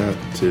roll for that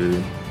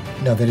to...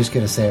 No, they just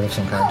get a save of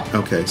some kind.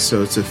 Okay,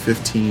 so it's a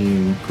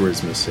 15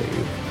 charisma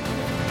save.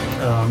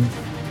 On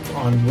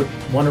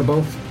one or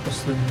both.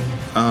 What's the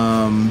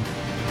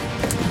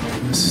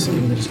Let's give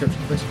me the see.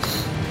 description, please?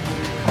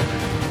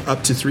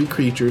 Up to 3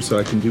 creatures, so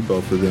I can do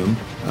both of them,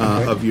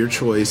 of your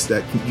choice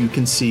that you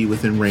can see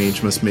within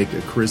range must make a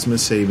charisma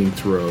saving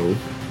throw.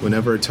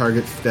 Whenever a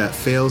target that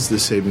fails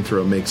this saving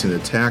throw makes an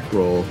attack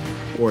roll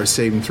or a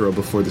saving throw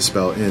before the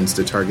spell ends,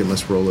 the target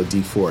must roll a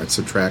d4 and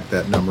subtract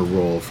that number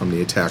roll from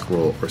the attack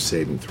roll or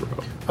saving throw.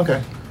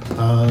 Okay.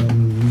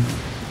 And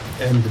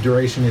the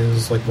duration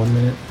is like 1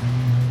 minute.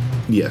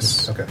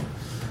 Yes. Okay.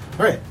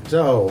 All right.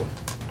 So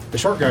the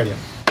short guardian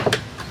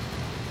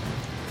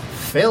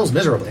fails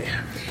miserably.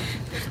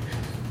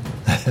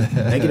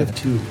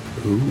 -2.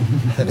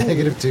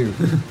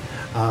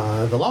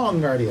 -2. The long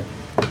guardian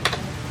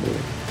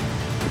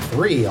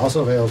 3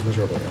 also fails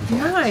miserably.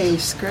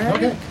 Nice, Greg.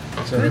 Okay.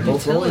 So they're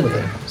both rolling with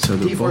it. So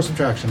they're D4 both-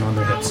 subtraction on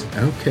their hits.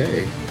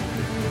 Okay.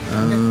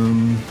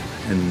 And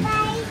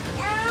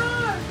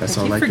that's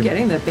I all keep I can...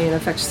 forgetting that Bane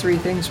affects 3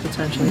 things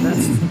potentially.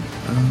 That's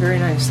very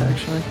nice,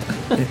 actually.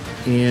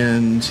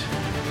 And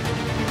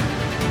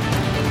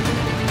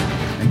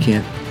I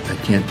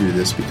can't do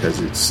this because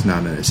it's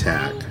not an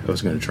attack. I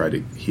was going to try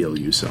to heal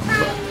you some,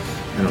 but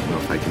I don't know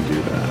if I can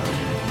do that.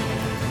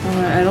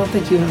 I don't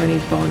think you have any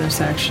bonus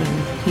action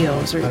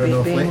heals. Or I don't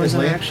know Bane was if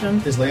an lay,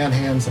 action. is lay on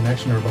hands an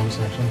action or a bonus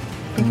action?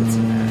 I think it's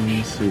an action.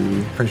 Let's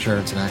see. Pretty sure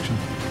it's an action.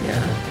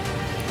 Yeah,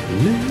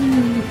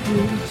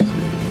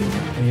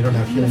 And you don't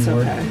have healing it's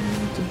word. okay.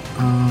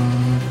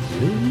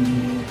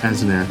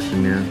 As an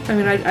action, yeah. I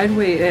mean, I'd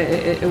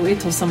wait. Wait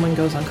till someone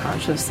goes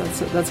unconscious.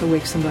 That's a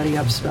wake somebody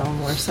up spell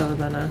more so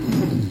than a.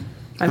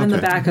 I'm in the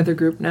Okay. back of the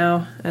group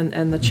now,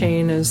 and the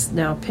chain is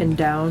now pinned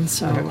down.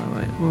 So,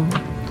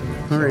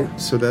 All right,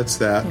 so that's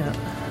that. yeah.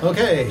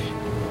 Okay.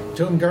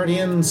 Tomb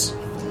Guardians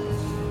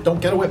don't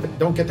get a whip.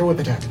 Don't get their whip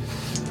attack.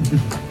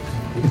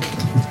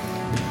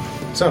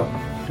 So,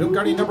 Tomb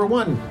Guardian number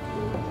 1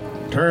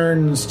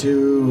 turns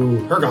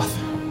to Hergoth.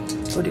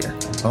 Oh dear.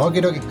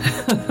 Okie dokie.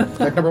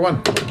 Attack number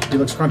 1. He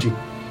looks crunchy.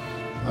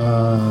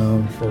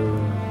 For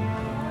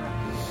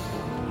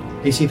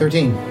AC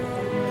 13.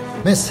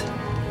 Miss.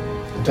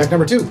 Attack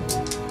number 2.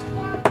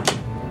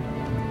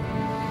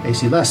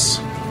 AC less.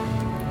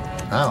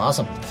 Oh,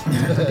 awesome.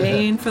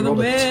 Bane for the Rolled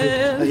a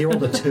win. 2. He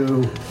rolled a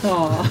 2.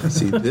 Aw.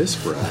 See this,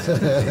 Brad.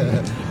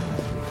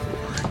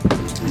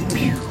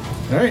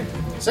 All right.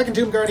 Second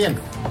Tomb Guardian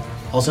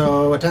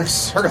also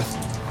attacks Hergoth.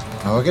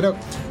 Okie doke.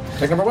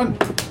 Attack number 1.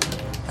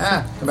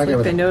 Come back here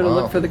with They it. know to Wow.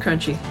 look for the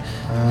crunchy.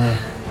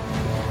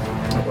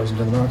 That wasn't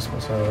in the box.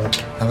 So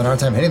Having a hard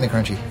time hitting the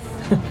crunchy.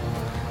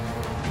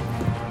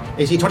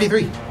 AC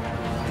 23.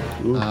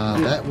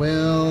 That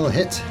will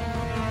hit.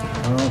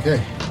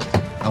 Okay.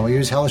 I will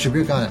use Hellish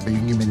Rebuke on it, but you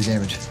can give me the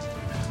damage.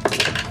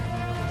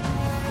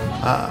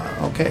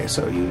 Okay,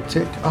 so you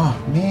take... Oh,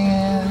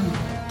 man.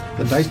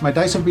 My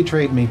dice have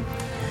betrayed me.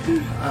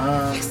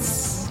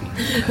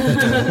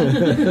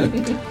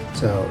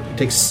 So you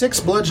take 6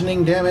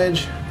 bludgeoning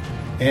damage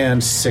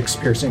and 6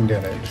 piercing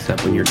damage. Is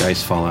that when your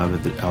dice fall out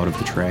of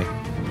the tray?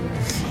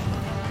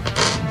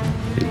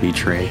 They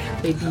betray.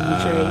 They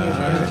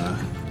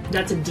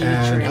That's a D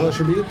And tray. Hellish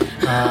Rebuke.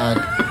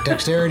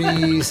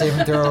 Dexterity,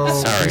 saving throw,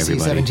 Sorry, AC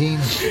everybody. 17.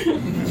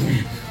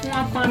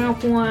 Wah, wah,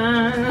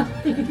 wah.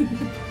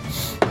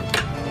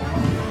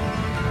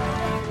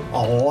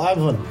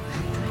 11.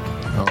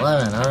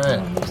 11,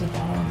 alright.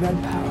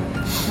 Red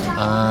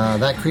power.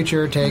 That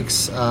creature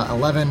takes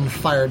 11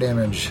 fire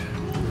damage.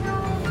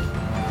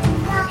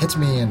 Hits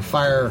me and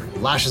fire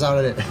lashes out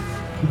at it.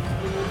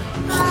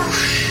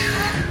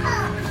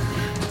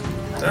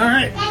 All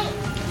right.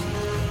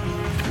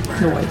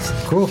 Noise.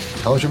 Cool.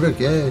 Hellish Rebuke,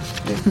 yay.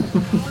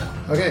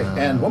 Okay,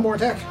 and one more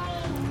attack.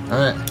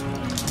 Alright.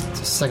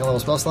 It's a second level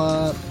spell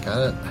slot.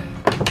 Got it.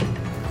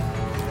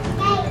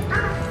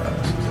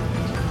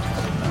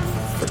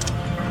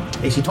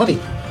 AC 20.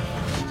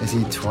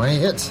 AC 20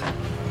 hits.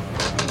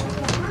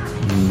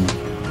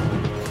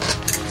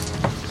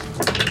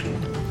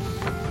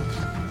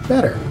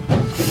 Better.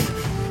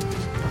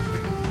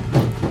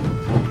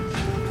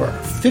 For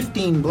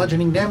 15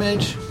 bludgeoning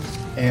damage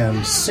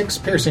and 6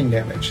 piercing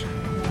damage.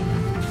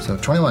 So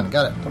 21,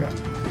 got it. Okay.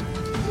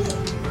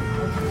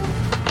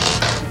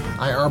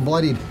 I are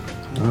bloodied.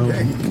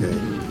 Okay.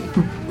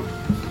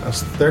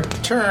 That's their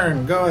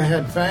turn. Go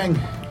ahead, Fang.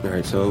 All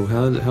right. So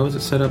how is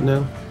it set up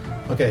now?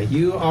 Okay,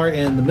 you are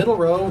in the middle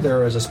row.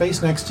 There is a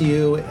space next to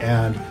you,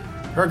 and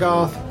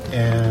Hergoth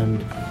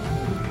and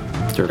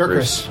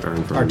Dirkris are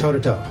in are front. toe to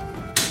toe,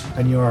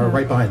 and you are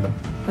right behind them.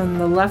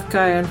 And the left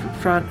guy in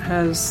front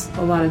has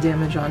a lot of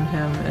damage on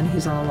him, and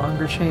he's on a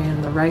longer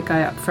chain. The right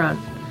guy up front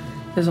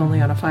is only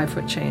on a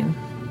 5-foot chain,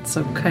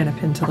 so kind of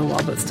pinned to the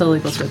wall, but still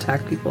able to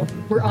attack people.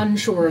 We're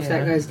unsure if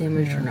that Yeah. guy's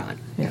damaged or not.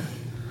 Yeah.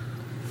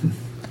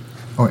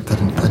 Oh wait, that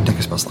didn't take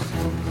a spell slot.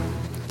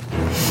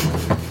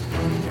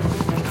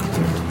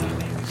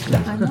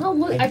 I'm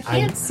not I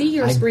can't see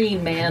your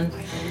screen, man.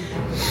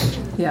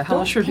 Yeah,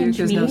 Hellish Don't Rebuke pinch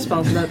is no me.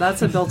 spell.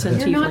 That's a built-in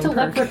You're not a tiefling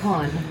perk.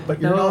 leprechaun.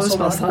 But you're No also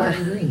spell not slot.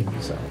 wearing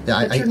green. So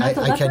Yeah, But you're not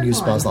the I can use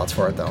spell leprechaun. slots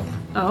for it though.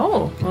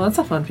 Oh, well, that's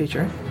a fun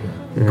feature.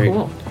 All right.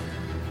 Cool.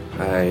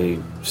 I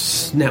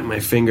snap my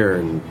finger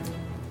and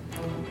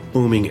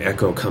booming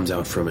echo comes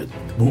out from it.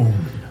 boom.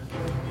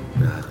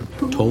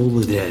 Toll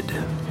the dead.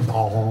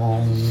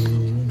 Bong.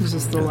 Is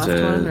this the That's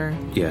left one, or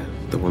yeah,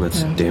 the one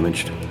that's Yeah.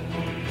 damaged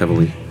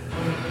heavily.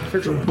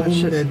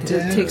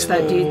 it takes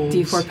that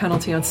D4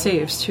 penalty on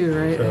saves too,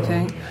 right? I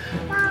think.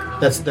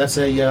 That's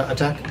a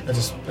attack.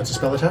 That's a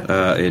spell attack.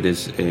 It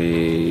is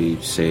a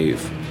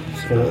save.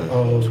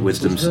 Oh,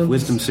 Wisdom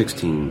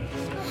 16.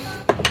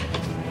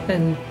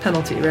 And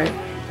penalty, right?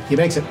 He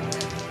makes it.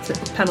 Is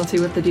it penalty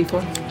with the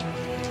D4?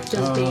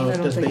 Does Bane, I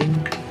don't Does think.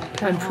 Bane?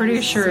 I'm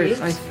pretty sure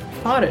Saves? I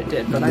thought it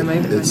did, but I may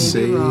be wrong.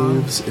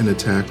 saves and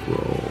attack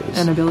rolls.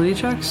 And ability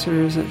checks,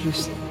 or is it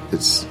just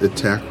It's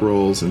attack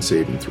rolls and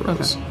saving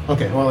throws.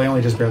 Okay. Okay, well, I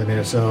only just barely made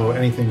it, so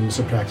anything you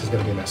subtract is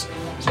going to be a miss.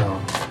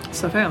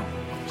 So fail?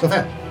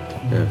 that.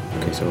 Yeah.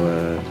 Okay, so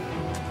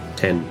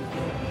 10.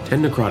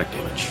 10 necrotic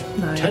damage.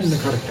 Nice. 10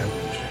 necrotic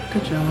damage.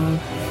 Good job.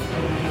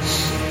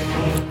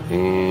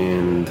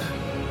 And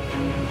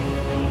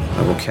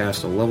I will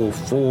cast a level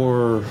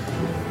 4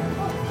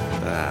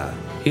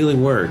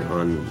 healing word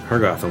on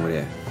Hergoth over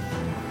there.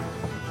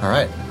 All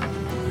right.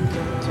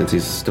 Since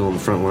he's still in the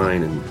front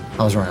line and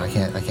I was wrong. I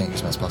can't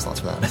use my spell slots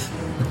for that.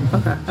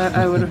 Okay,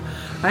 I would have.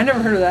 I never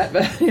heard of that,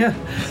 but yeah,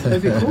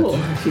 that'd be cool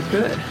if you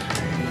could.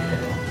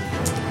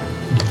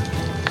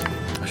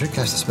 I should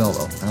cast a spell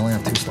though. I only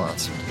have 2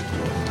 slots.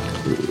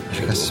 I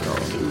should cast a spell.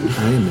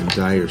 I am in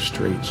dire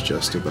straits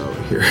just about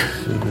here.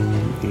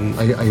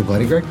 Are you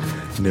bloody, Greg?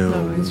 No.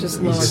 No, he's just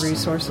low on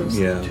resources.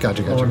 Yeah.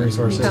 Gotcha. Lower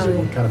resources, Probably.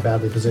 you're kind of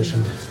badly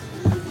positioned.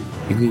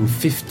 you gain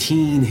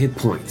 15 hit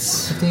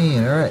points.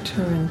 15. All right.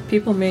 I mean,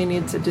 people may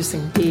need to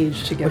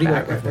disengage to What get do you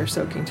back got, if they're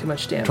soaking too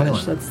much damage.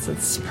 21.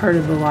 That's part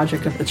of the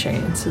logic of the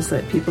chains, is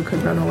that people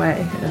could run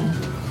away and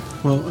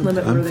Well,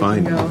 limit where I'm they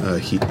fine can go.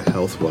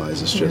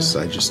 health-wise. It's just,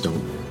 I just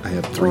don't... I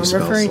have 3 I'm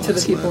spell referring to the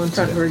slots people in left.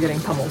 front who are getting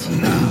pummeled.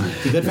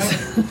 You good,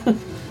 man?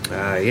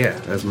 Yeah,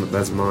 that's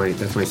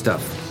my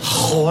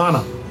stuff.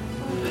 Lana.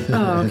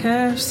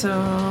 Okay,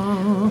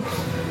 so...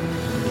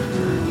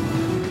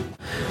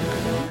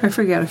 I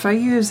forget. If I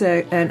use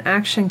an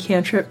action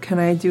cantrip, can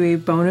I do a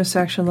bonus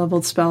action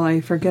leveled spell?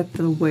 I forget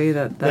the way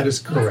that That is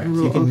correct.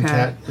 rule- You can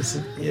okay.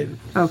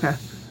 Okay.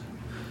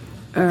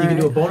 You can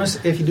do a bonus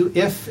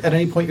if at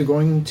any point you're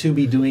going to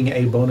be doing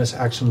a bonus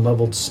action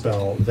leveled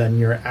spell, then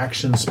your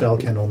action spell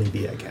can only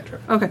be a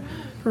cantrip. Okay.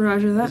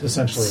 Roger that. That's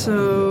essentially what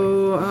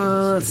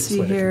So, let's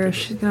see here.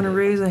 She's going to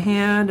raise a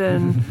hand,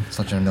 and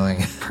Such an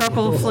annoying.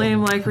 purple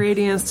flame-like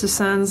radiance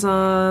descends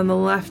on the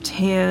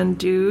left-hand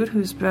dude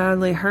who's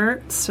badly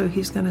hurt. So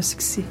he's going to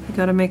succeed. You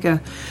got to make a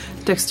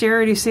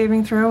dexterity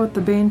saving throw with the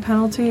Bane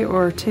penalty,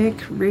 or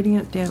take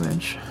radiant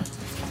damage.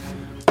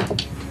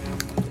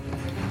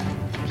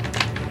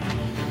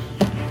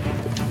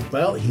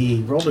 Well,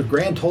 he rolled a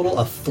grand total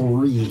of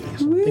 3.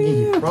 So I'm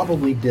thinking he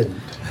probably didn't.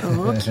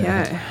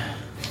 Okay.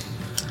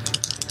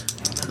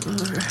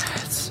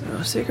 Alright,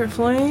 so Sacred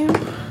Flame.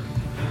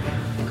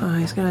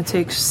 He's going to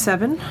take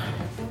 7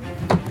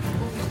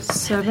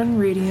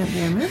 radiant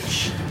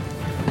damage.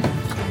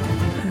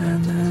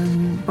 And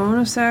then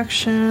bonus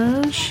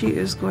action, she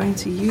is going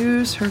to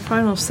use her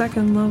final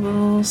 2nd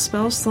level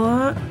spell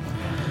slot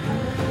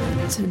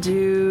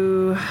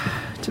to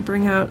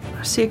bring out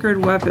a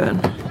Sacred Weapon.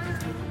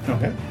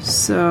 Okay.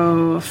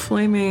 So a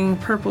flaming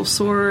purple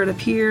sword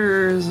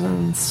appears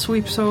and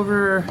sweeps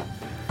over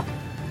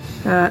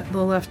at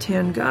the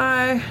left-hand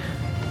guy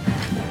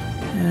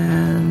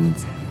and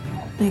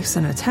makes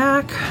an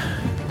attack.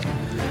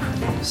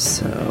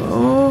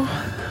 So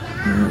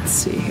let's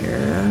see here.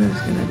 That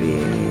is going to be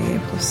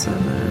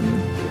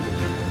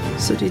 +7.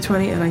 So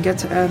D20, and I get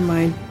to add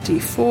my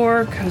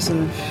D4 because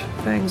of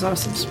Fang's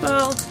awesome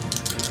spell.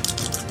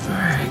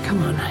 Alright,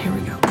 come on, here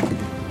we go.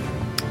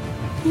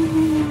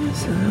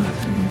 So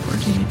 13,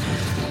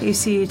 14.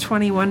 AC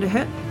 21 to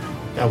hit.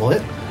 That will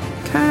hit.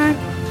 Okay.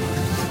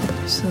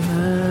 So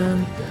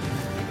then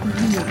we're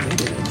gonna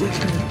get a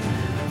different.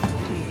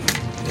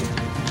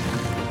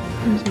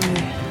 Where's my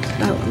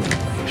that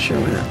one? Sure,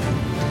 why not?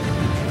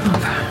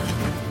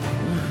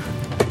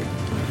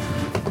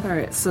 Okay.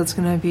 Alright, so it's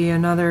gonna be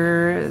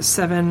another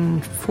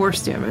 7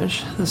 force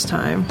damage this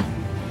time.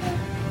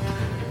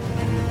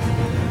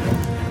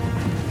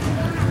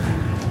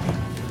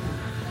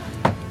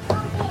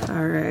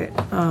 Alright,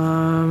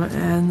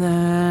 and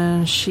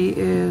then she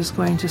is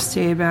going to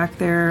stay back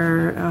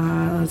there,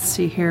 let's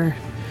see here,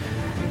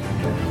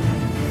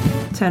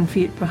 10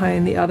 feet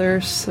behind the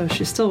others, so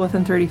she's still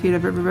within 30 feet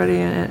of everybody,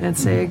 and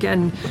say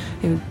again,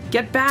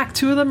 get back,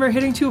 2 of them are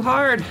hitting too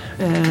hard,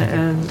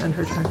 and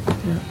her turn.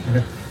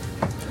 Yeah.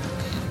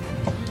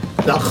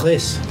 Now,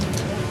 Chris.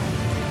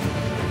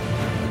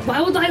 Why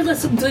would I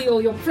listen to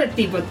you? You're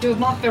pretty, but you're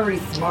not very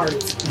smart.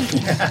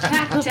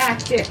 Pack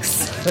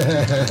tactics.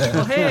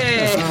 Oh,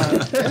 hey!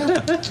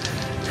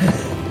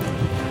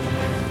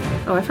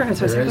 Oh, I forgot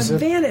to There take is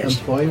advantage.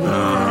 Employee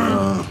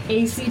with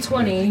AC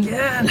 20.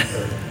 Again.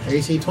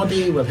 AC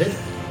 20 will hit.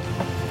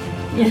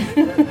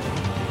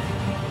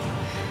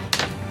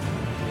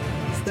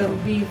 That'll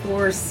be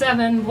for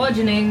 7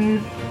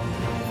 bludgeoning.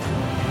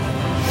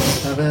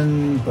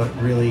 7, but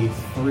really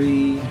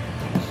 3.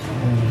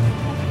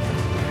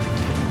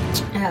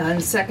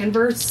 And second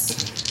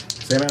burst.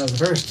 Same amount as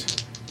the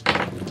first.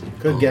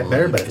 Could get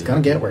better, but it's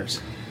gonna get worse.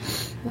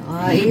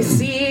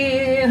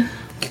 AC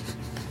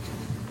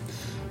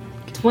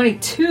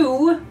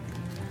 22.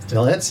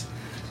 Still hits.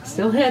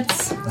 Still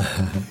hits.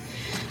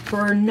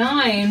 For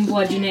 9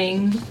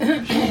 bludgeoning.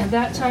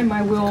 That time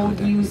I will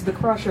use the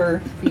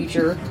Crusher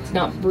feature. It's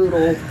not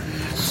brutal.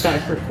 It's not a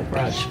critical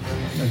crush.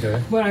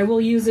 Okay. But I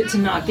will use it to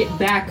not get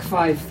back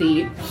 5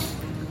 feet.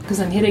 Because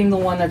I'm hitting the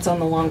one that's on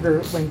the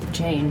longer length of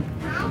chain.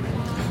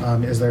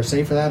 Is there a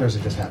save for that, or does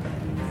it just happen?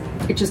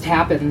 It just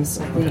happens,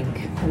 I think.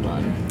 Hold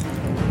on.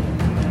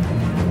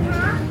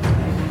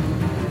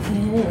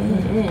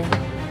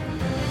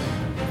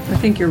 I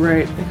think you're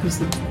right, because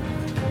the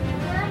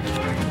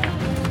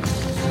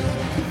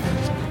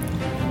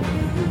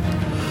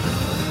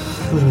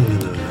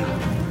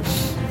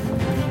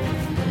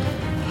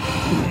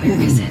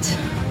Where is it?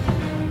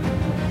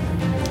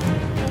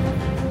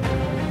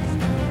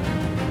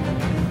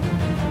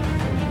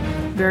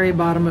 very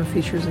bottom of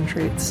features and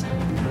traits.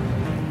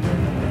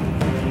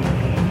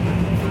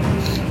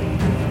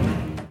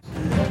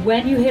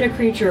 When you hit a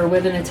creature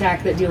with an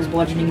attack that deals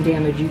bludgeoning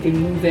damage, you can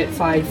move it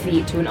 5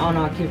 feet to an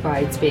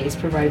unoccupied space,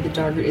 provided the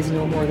target is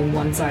no more than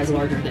 1 size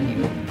larger than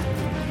you.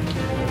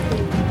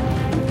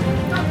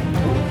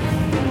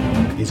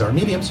 These are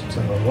mediums,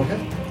 so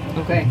okay.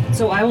 Okay,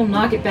 so I will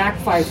knock it back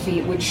 5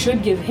 feet, which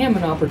should give him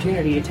an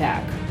opportunity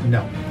attack.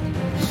 No.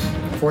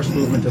 Force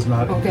movement does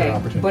not Okay,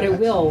 opportunity but it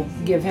attacks. will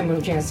give him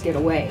a chance to get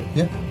away.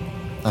 Yeah,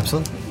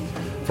 absolutely.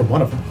 From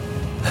one of them.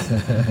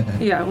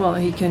 Yeah, well,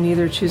 he can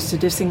either choose to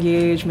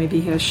disengage. Maybe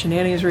he has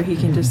shenanigans where he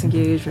can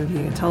disengage. Maybe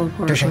he can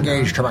teleport.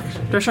 Disengage,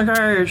 Trebek.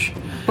 Disengage.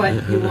 But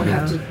you won't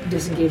have to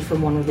disengage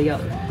from one or the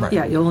other. Right.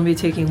 Yeah, you'll only be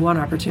taking one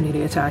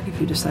opportunity attack if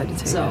you decide to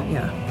take So. it.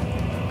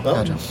 Yeah. Well,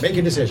 Gotcha. make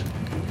your decision.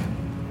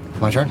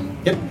 My turn?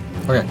 Yep.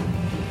 Okay.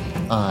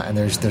 And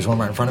there's one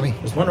right in front of me.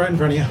 There's one right in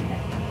front of you.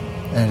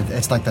 And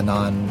it's like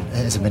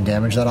has it been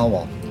damaged at all?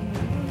 Well,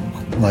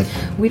 like,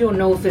 We don't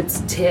know if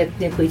it's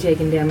technically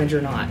taking damage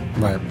or not.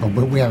 right. But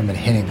we haven't been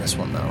hitting this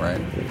one, though, right?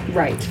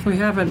 Right. We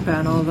haven't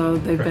been, although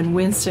they've been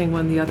wincing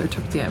when the other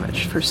took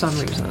damage for some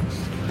reason.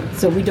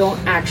 So we don't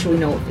actually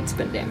know if it's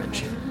been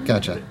damaged.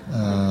 Gotcha.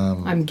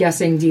 I'm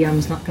guessing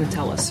DM's not going to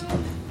tell us.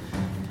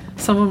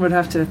 Someone would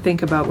have to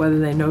think about whether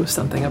they know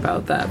something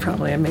about that,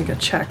 probably, and make a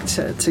check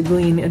to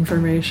glean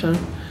information.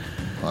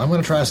 Well, I'm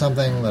going to try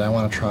something that I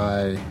want to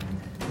try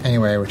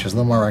anyway, which is a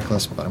little more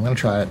reckless, but I'm going to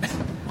try it.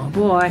 Oh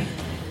boy.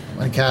 I'm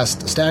going to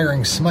cast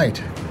Staggering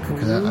Smite,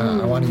 because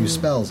I want to use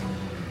spells.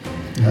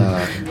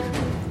 I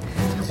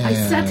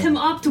set him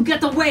up to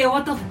get away.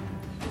 What the?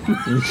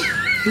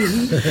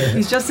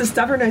 He's just as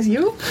stubborn as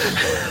you?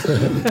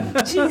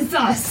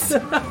 Jesus!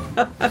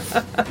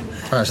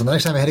 Alright, so the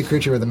next time I hit a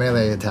creature with a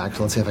melee attack,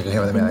 so let's see if I can hit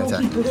with a melee No,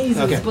 he attack. blazes,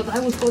 Okay. but I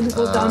was going to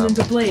go down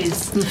into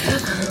blaze.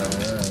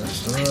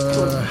 It's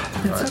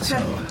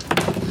okay.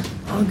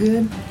 All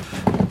good.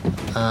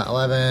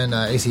 11,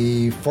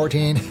 AC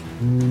 14.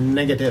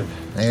 Negative.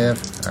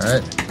 Negative.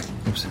 Alright.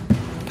 Oops.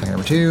 Attack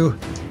number 2.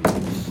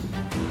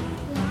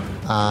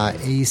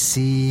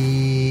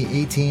 AC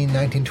 18,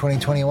 19, 20,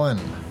 21.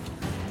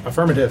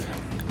 Affirmative.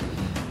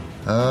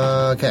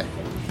 Okay.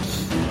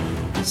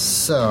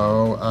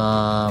 So,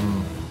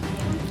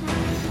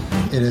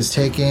 it is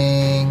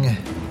taking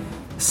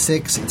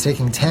 6, it's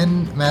taking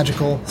 10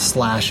 magical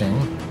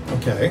slashing,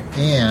 Okay.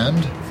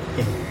 and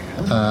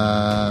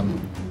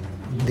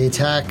the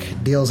attack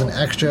deals an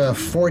extra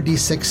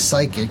 4d6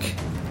 psychic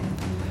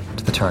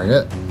to the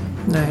target.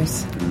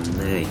 Nice.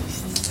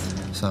 Nice.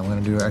 So I'm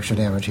going to do extra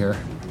damage here.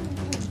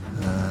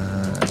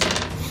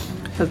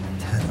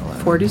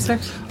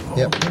 46?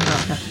 Yep. Okay.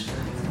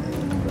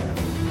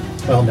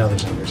 Well, now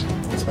there's numbers.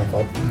 It's my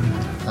fault.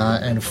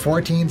 And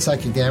 14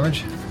 psychic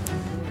damage.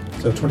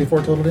 So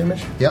 24 total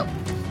damage? Yep.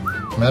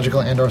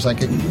 Magical and or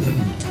psychic.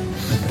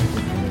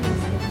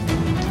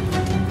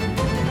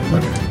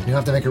 You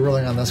have to make a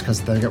ruling on this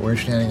because they get weird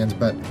shenanigans,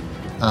 but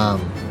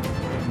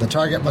the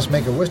target must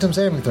make a wisdom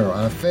saving throw.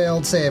 On a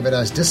failed save, it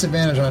has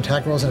disadvantage on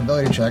attack rolls and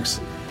ability checks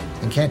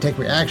and can't take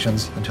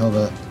reactions until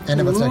the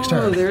end of its next Ooh,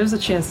 turn. there is a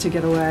chance to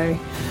get away.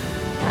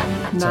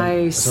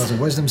 Nice. So it's a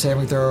wisdom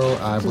saving throw.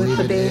 I believe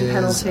the it Bane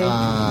is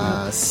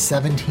penalty.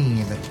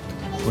 17.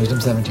 Wisdom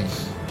 17.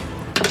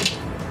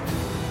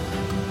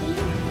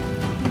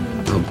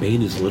 Oh,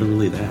 Bane is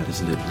literally that,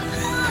 isn't it?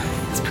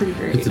 It's pretty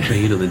great. It's a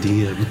Bane on the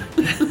DM.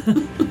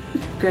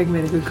 Greg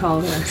made a good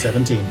call there.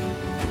 17.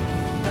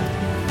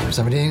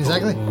 17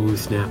 exactly? Oh,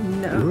 snap.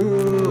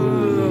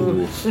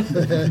 No.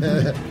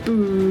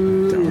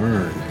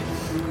 Darn.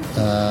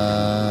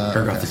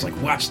 Ergoth is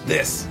like, watch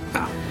this.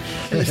 Ah.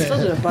 He still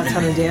did a butt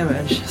ton of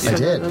damage. So I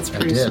did. That's I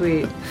pretty did.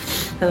 sweet.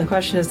 And the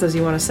question is, does he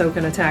want to soak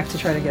an attack to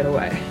try to get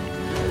away?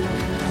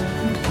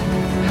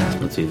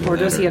 It's either Or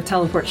that does he have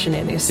teleport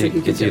shenanigans so he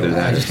could It's get either away?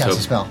 that. I just cast So-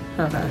 a spell.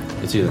 Okay.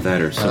 It's either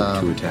that or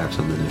soak 2 attacks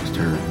on the next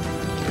turn.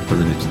 On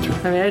the next turn.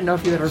 I mean, I didn't know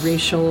if you had a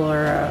racial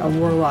or a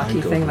warlocky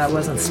I'd go thing that for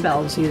wasn't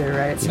spells either,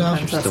 right?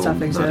 Sometimes that still stuff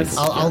not exists.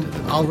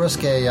 against- I'll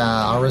risk a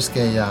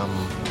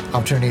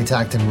opportunity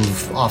attack to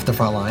move off the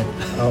front line.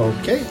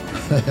 Okay.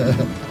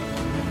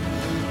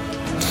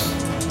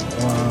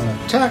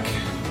 Attack.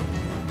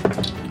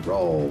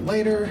 Roll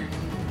later.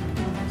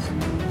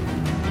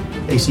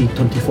 AC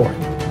 24.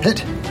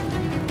 Hit.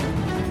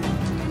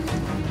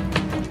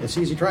 It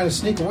sees you trying to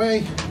sneak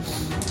away.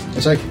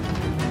 It's like,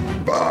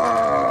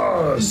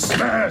 bah,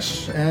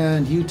 smash,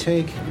 and you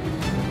take.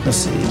 Let's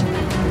see.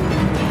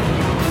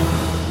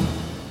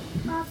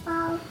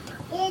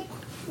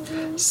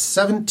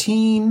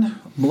 17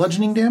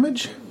 bludgeoning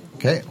damage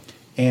Okay.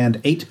 and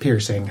 8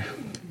 piercing.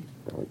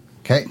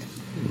 Okay.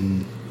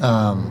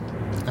 I'm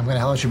going to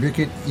Hellish Rebuke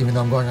it, even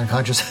though I'm going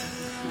unconscious.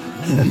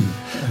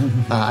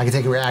 I can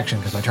take a reaction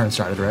because my turn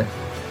started, right?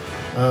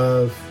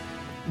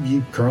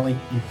 You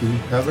do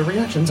have a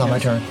reaction. It's on my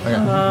turn.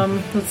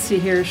 Okay. Let's see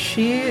here.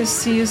 She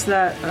sees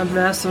that a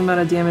massive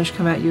amount of damage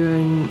come at you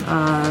and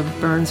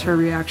burns her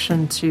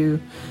reaction to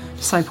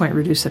side point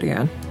reduce it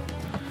again.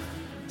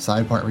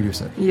 Side point,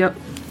 reduce it. Yep.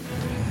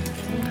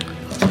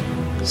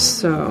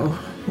 So,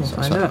 we'll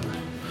find out.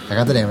 I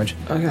got the damage.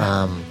 Okay.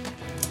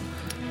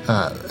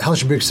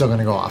 Hellish Rebuke's still going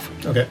to go off.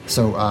 Okay.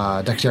 So,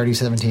 Dexterity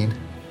 17.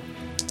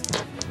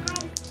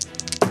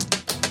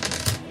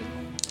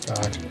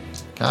 God.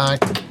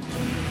 God.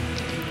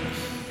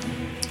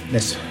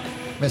 Miss.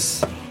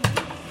 Miss.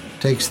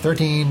 Takes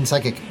 13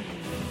 psychic.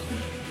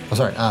 Oh,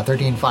 sorry.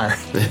 13 fire.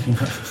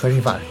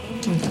 13 fire.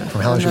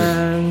 From Hellish Rebuke.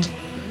 And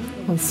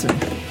then, let's see.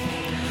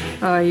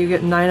 You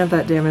get 9 of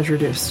that damage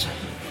reduced.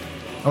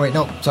 Oh, wait.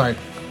 No. Sorry.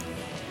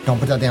 Don't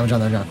put that damage on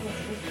there, John.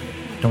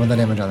 Don't put that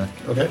damage on there.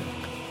 Okay.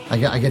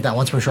 I get that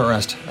once per short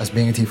rest as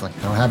being a tiefling.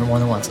 I don't have it more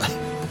than once.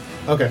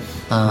 Okay.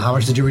 How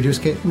much did you reduce,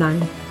 Kate? 9.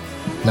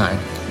 9.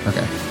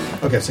 Okay.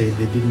 Okay, so you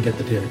didn't get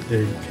the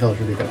Hellish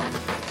Rebuke.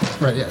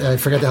 Right, yeah, I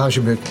forget the Hellish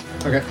Rebuke.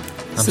 Okay.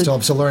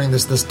 I'm still learning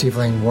this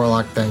tiefling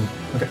warlock thing.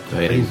 Okay. Oh,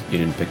 yeah, you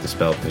didn't pick the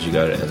spell because you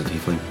got it as a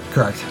tiefling.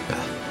 Correct.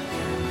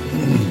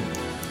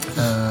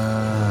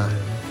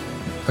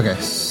 Okay,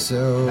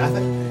 so...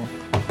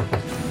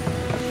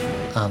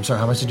 sorry,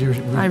 how much did you...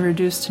 I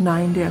reduced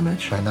 9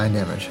 damage. By 9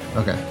 damage.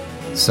 Okay.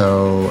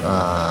 So,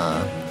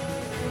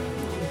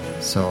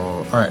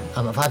 all right,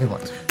 I'm at 5 hit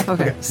points.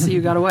 Okay, so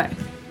you got away.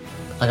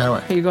 I got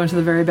away. Are you going to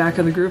the very back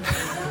of the group?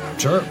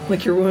 Sure.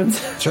 Lick your wounds.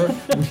 Sure. Go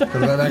to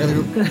the back of the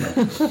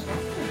group.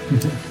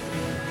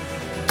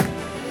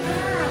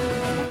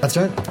 That's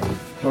right.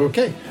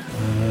 Okay.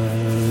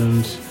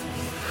 And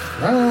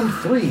round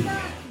 3.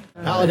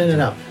 Paladin it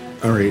up.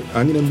 All right,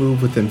 I'm going to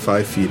move within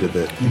 5 feet of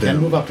it. You can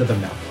move up to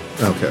them now.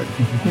 Okay.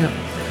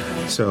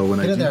 Yeah. So when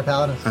Get I in there,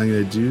 Paladin. I'm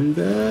going to do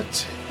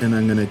that, and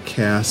I'm going to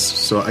cast.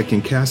 So I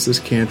can cast this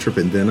cantrip,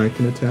 and then I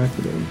can attack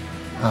them.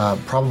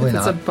 Probably If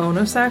it's not. a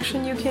bonus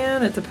action, you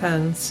can. It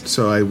depends.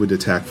 So I would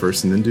attack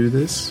first, and then do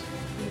this.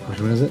 Which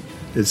one is it?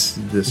 It's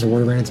this The one.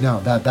 Word of Radiance? No,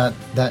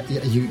 that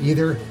you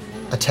either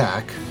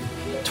attack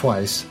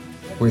twice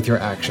with your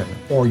action,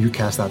 or you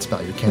cast that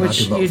spell. You cannot Which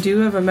do both. you do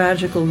have a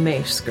magical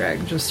mace,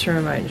 Greg, just to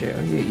remind you.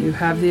 You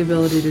have the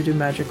ability to do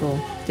magical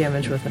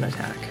damage with an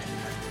attack.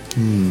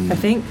 I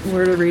think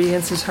Word of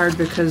Radiance is hard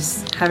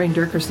because having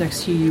Dirkers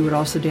next to you, you would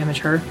also damage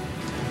her.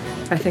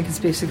 I think it's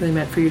basically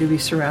meant for you to be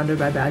surrounded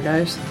by bad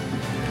guys.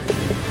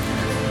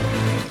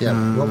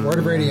 Yeah, Word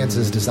of Radiance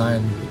is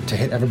designed to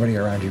hit everybody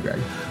around you, Greg.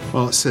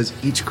 Well, it says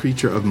each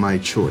creature of my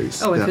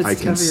choice Oh, if that it's I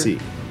can heavier. see.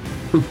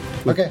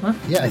 Okay,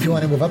 yeah, if you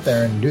want to move up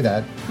there and do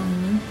that,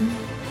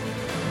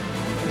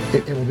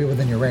 it will be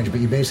within your range, but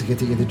you basically get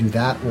to either do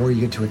that or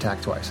you get to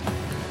attack twice.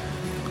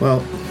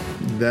 Well,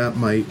 that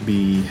might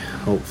be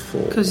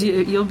helpful. Because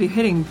you'll be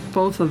hitting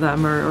both of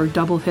them or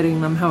double hitting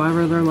them,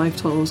 however their life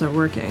totals are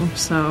working.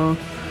 So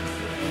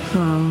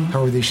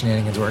How are these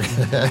shenanigans work?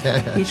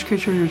 each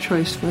creature of your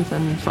choice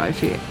within 5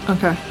 feet.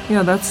 Okay,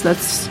 yeah,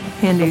 that's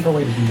handy.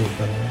 Way to move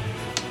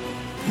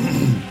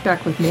that.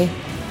 Back with me.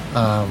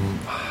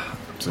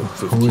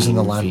 Who was in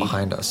the line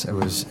behind us? It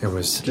was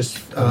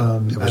Just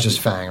just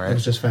Fang, right? It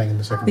was just Fang in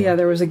the second. Yeah, one.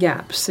 there was a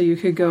gap, so you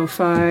could go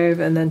 5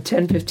 and then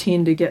 10,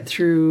 15 to get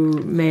through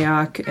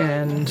Mayak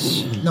and...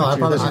 No, I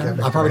There's a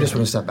probably gap. just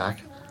would have stepped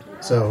back.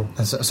 So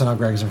So now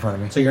Greg's in front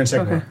of me. so you're in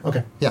second Okay. round.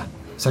 Okay. Yeah,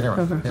 second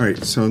round. Okay. Yeah. All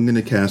right, so I'm going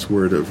to cast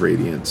Word of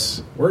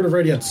Radiance, Word of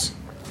Radiance.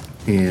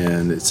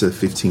 and it's a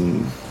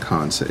 15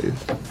 con save.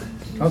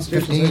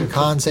 15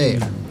 con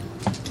save.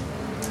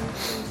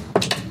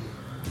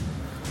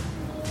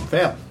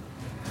 Fail.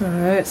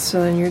 Alright,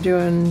 so then you're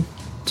doing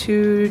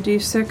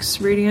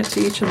 2d6 radiant to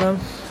each of them.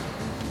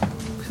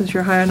 Because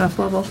you're high enough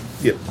level.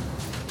 Yep.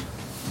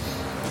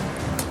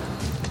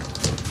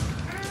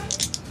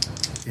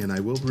 And I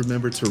will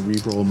remember to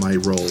re-roll my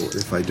roll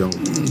if I don't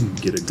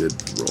get a good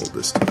roll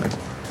this time.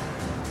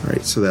 All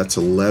right, so that's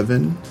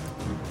 11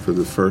 for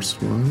the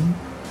first one.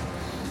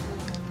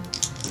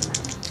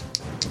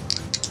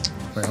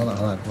 Wait, hold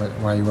on.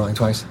 Why are you rolling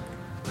twice?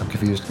 I'm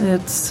confused.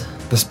 It's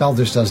The spell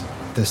just does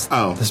this.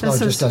 Oh. The spell This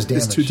just is- does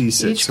damage. It's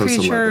 2d6, each so it's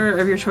 11. creature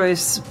of your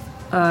choice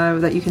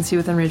that you can see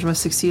within range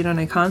must succeed on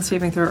a con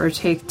saving throw or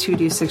take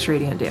 2d6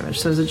 radiant damage.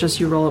 So is it just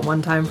you roll it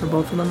one time for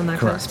both of them in that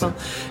Correct. kind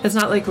of spell? It's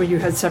not like when you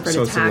had separate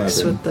So it's attacks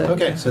 11. with the...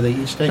 Okay, so they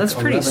each take. That's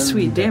pretty 11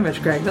 sweet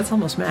damage, Greg. That's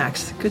almost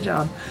max. Good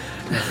job.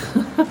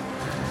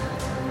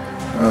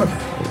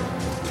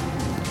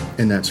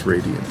 And that's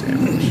radiant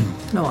damage.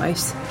 No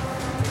ice.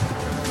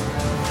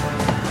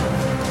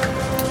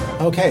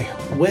 Okay,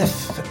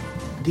 with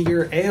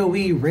your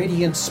AoE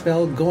Radiant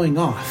spell going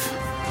off,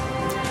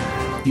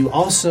 you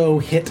also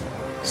hit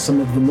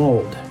some of the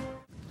mold,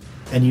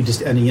 and you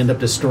end up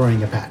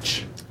destroying a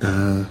patch.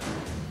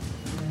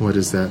 What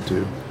does that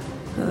do?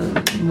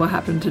 What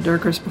happened to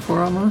Dirkers before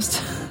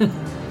almost?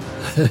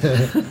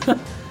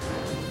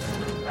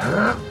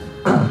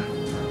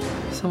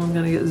 Someone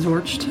gonna get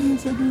zorched?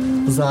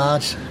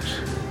 Zach.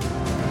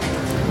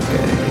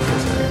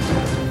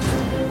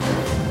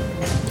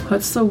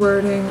 What's the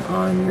wording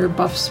on your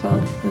buff spell?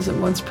 Is it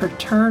once per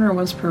turn or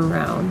once per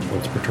round?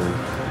 Once per turn.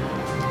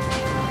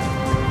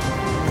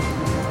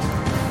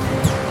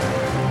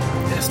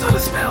 It's not a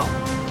spell.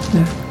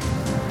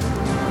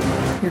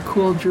 Your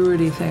cool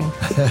druidy thing.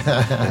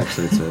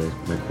 Actually, it's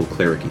my cool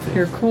cleric-y thing.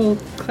 Your cool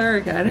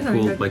cleric. I didn't know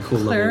you had My cool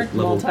cleric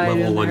level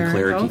multi in 1 there.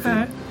 cleric-y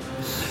Okay.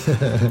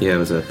 thing. Yeah, it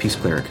was a peace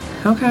cleric.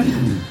 Okay.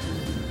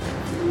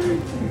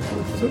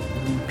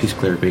 Peace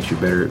cleric makes you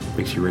better,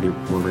 makes you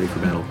more ready for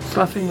battle.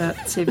 Buffing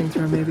that saving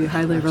throw may be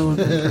highly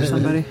relevant for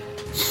somebody.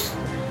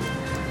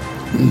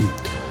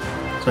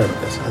 Sorry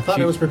about this. I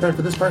thought I was prepared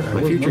for this part.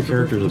 My future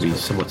characters will be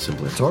somewhat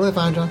simpler. Totally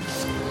fine, John.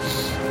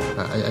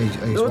 I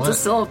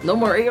used No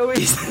more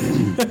AoEs.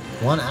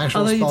 one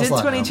actual Although you spell did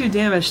slot 22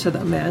 damage to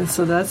them, man,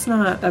 so that's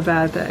not a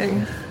bad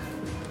thing.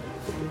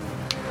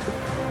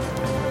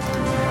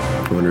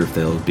 I wonder wonder if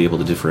they'll be able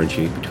to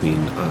differentiate between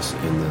us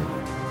and the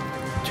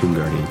Tomb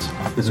Guardians.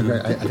 So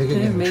Greg, I think It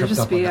again, may tripped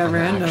just up be on a the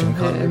random action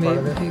hit. economy part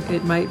of it.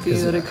 It might be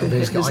that it could hit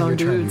Basically, his on own your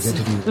turn, dudes. you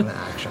get to do one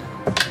action.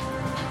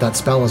 That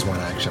spell is one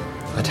action.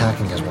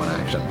 Attacking is one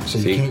action. So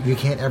See? you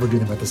can't ever do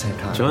them at the same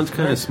time. John's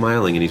kind of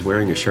smiling, and he's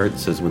wearing a shirt that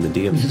says, "When the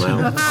DM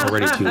smiles, it's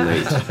already too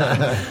late."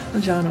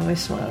 John always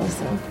smiles,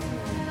 though.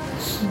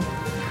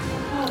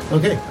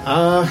 Okay.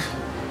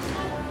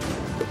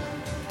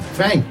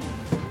 Fang,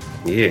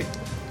 Yeah.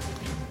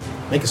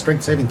 make a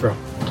strength saving throw.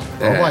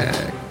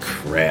 Ah,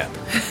 crap.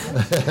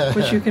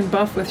 Which you can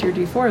buff with your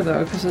D4,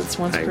 though, because it's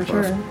once per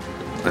turn.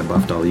 I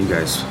buffed all you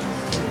guys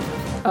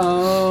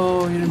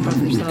Oh, you didn't buff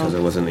because yourself. I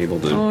wasn't able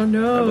to. Oh,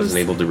 no. I wasn't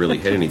able to really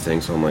hit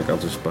anything, so I'm like, I'll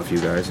just buff you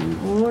guys and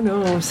Oh,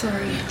 no,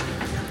 sorry.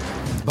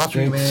 Buffy,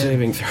 strength man.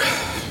 saving throw.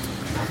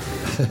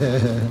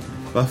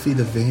 Buffy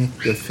the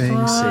Fang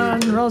Come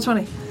save. on, roll a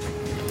 20.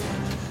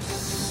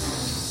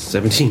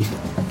 17.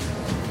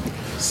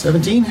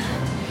 17.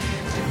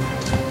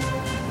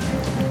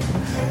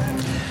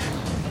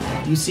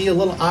 You see a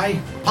little eye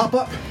pop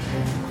up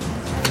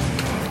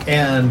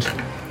and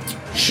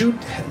shoot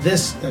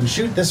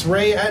this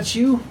ray at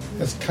you.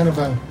 That's kind of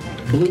a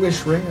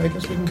bluish ray, I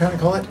guess we can kind of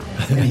call it,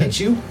 and hit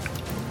you.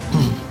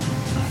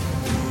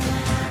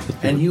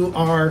 And you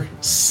are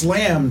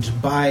slammed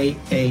by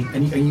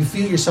and you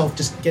feel yourself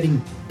just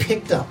getting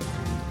picked up,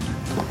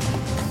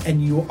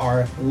 and you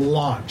are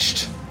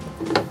launched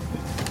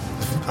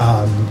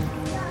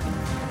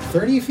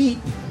 30 feet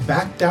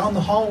back down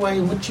the hallway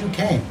in which you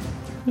came.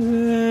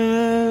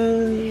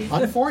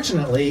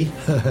 Unfortunately,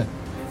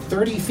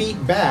 30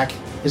 feet back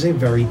is a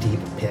very deep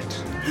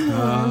pit.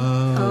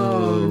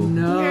 Oh,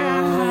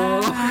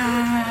 no.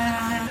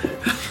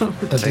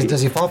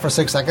 Does he fall for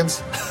 6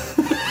 seconds?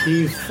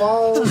 He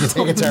falls. You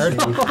take a turn.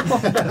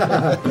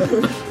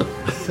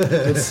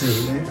 Let's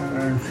see.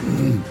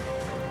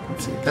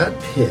 That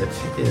pit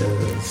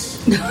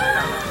is.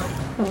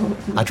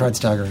 I tried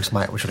staggering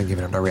smite, which would have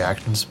given him no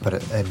reactions, but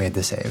it made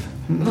the save.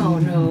 Oh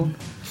no.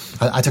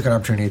 I took an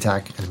opportunity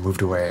attack and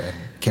moved away and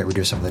can't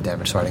reduce some of the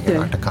damage, so I didn't get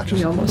knocked unconscious.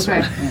 He almost Okay.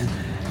 went.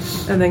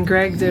 And then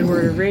Greg did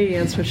Word of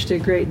Radiance, which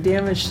did great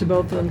damage to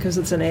both of them because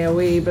it's an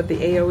AoE, but the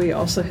AoE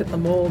also hit the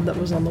mold that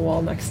was on the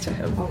wall next to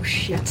him. Oh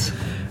shit.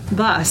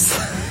 Thus,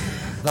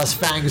 Thus,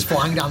 fangs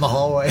flying down the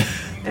hallway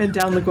and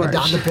down the gorge. and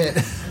down the pit.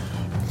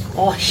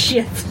 Oh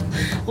shit.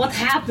 What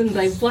happened?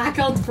 I black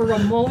out for a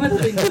moment.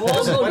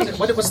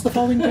 What's the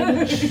falling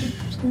damage?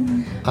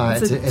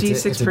 It's a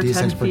D6 it's a per 10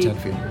 D6 per 10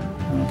 feet.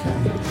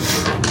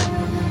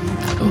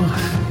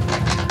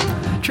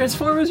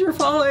 Transform as you're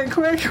falling,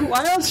 quick!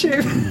 Wild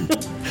shape!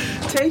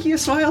 Take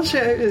use wild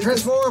shape.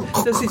 Transform!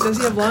 Does he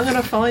have long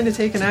enough falling to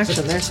take an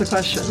action? There's the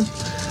question.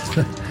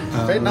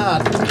 Afraid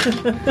not.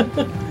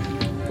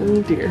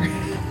 Oh dear.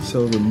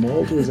 So the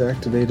mold was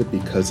activated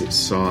because it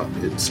saw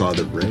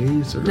the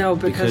rays, or No,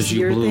 Because because you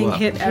your blew thing up.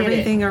 hit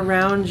everything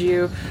around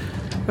you.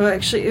 Well,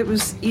 actually, it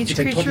was each You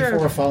take 24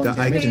 creature. falling That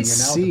I damage, can and you're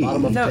now at see. the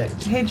bottom of No, the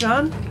pit. hey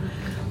John.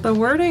 The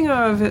wording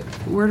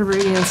of Word of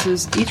Radiance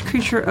is each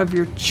creature of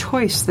your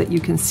choice that you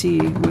can see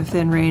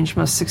within range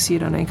must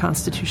succeed on a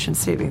Constitution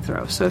saving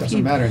throw. So if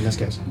Doesn't matter in this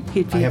case.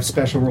 he'd I be- have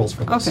special rules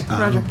for this. Okay,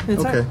 Roger.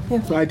 It's okay.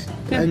 that.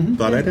 Yeah. I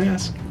thought I'd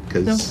ask No,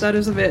 because that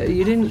is a bit.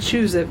 You didn't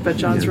choose it, but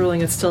John's Yeah.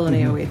 ruling it's still an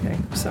AoE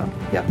thing. So,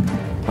 yeah.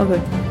 All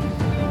good.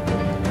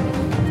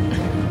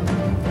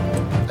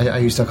 Are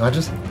you still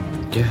conscious?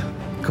 Yeah.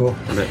 Cool.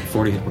 I'm at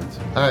 40 hit points.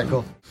 Alright,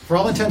 cool. For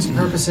all intents and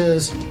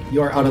purposes,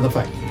 you are out of the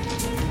fight.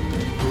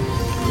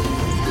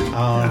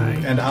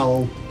 And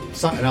I'll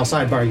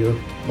sidebar you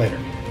later.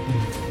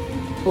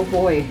 Oh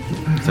boy.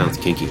 Sounds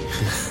kinky.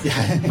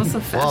 What's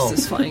the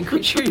fastest flying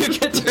creature you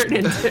can turn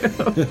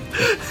into?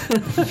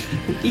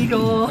 An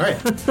eagle. All right.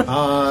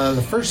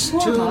 The first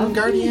Tomb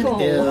Guardian eagle.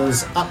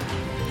 is up.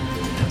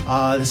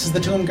 This is the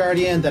Tomb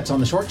Guardian that's on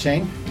the short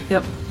chain.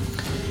 Yep.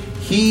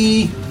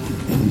 He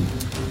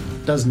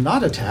does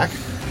not attack.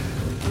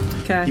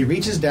 He Okay.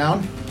 reaches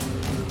down.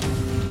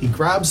 He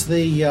grabs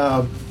the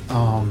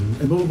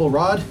immovable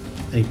rod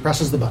and he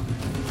presses the button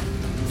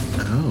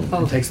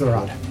and takes the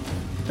rod.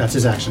 That's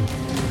his action.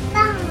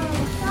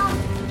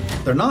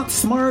 They're not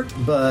smart,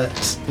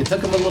 but it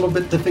took them a little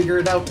bit to figure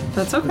it out.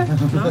 That's okay.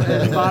 No,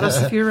 it bought us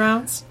a few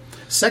rounds.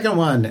 Second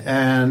one,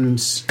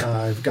 and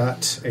I've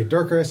got a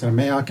Durkris and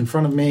a Mayock in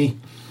front of me.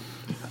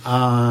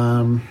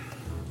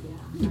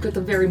 You've got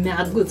the very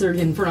mad lizard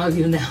in front of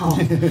you now.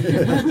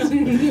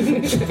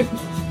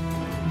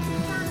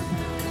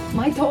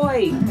 My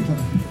toy.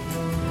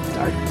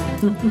 Start.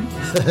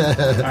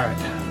 All right.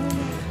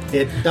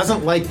 It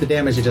doesn't like the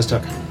damage it just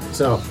took,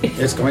 so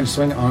it's going to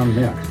swing on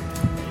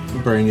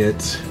Mayock. bring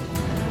it.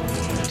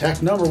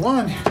 Attack number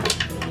 1.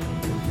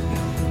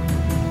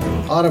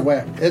 Auto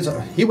whip.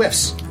 He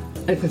whiffs.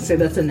 I could say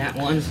that's a nat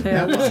one.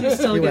 Yeah, but you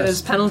still He get was.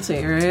 his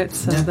penalty, right?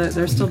 So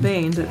they're still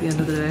baned at the end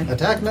of the day.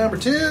 Attack number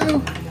 2.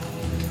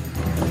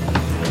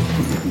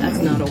 That's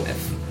not a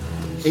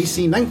whiff.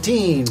 AC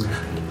 19.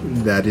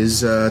 That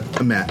is a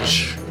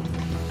match.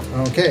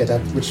 Okay,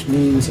 which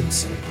means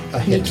it's a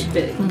hit. Needs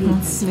bit.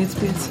 Needs. Needs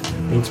beats.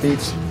 Meets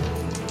beats.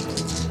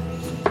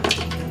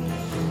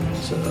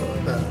 So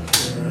that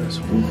is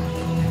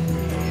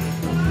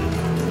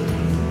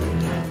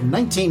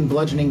 19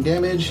 bludgeoning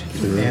damage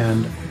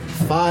and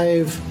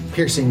 5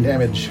 piercing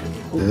damage.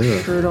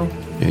 Brutal.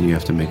 And you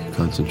have to make a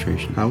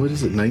concentration. How much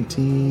is it?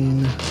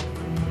 19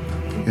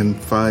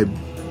 and 5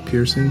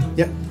 piercing?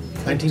 Yep.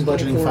 19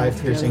 bludgeoning,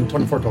 5 piercing,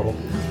 24 total.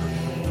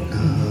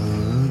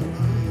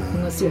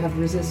 Unless you have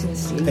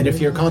resistance to And if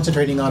you're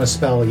concentrating on a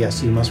spell,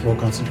 yes, you must roll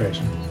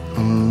concentration.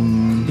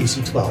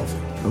 DC 12.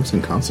 I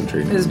wasn't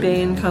concentrating. Is on it.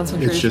 Bane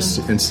concentration? It's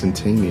just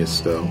instantaneous,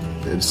 though.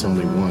 It's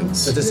only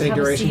once. Does it say have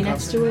a duration? C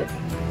next to it?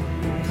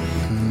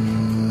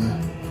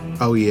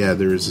 Oh, yeah,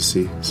 there is a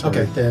C. Sorry.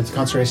 Okay, then it's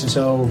concentration.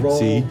 So roll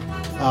C.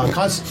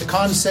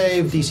 Con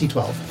save DC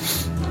 12.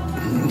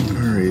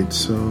 All right,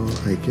 so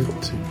I get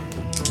to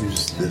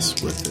use this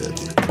with it.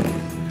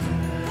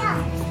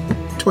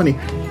 20.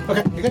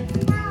 Okay, you're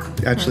good.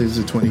 Actually, it's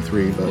a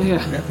 23, but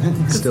Yeah.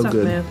 Good still stuff,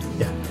 good. man.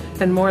 Yeah.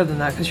 And more than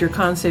that, because your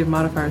con save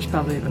modifier is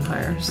probably even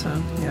higher. So,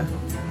 yeah.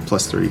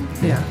 +3.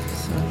 Yeah.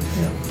 So,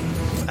 yeah.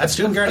 That's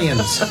Toon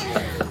Guardians.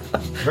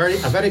 I'm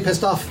very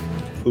pissed off.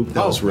 Oop,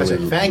 that was that's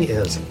really... it. Fang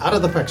is out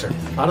of the picture.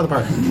 Out of the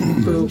party.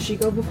 Didn't she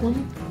go before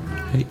me?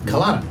 Hey,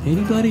 Kalana.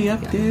 anybody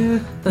up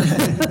there?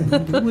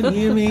 Anyone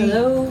hear me?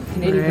 Hello?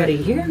 Can anybody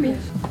hear me?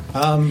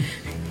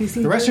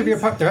 The rest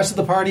of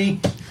the party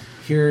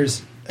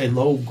hears a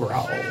low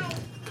growl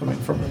coming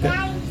from the pit.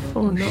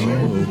 Oh,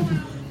 no.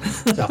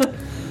 So,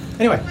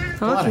 anyway,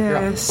 Kalana, you're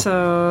Okay, up.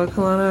 so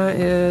Kalana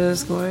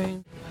is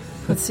going...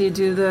 Let's see,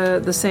 do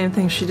the same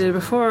thing she did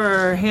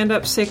before. Hand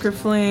up Sacred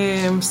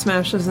Flame,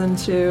 smashes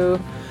into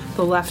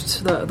the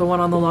left, the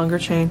one on the longer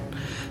chain.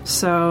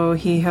 So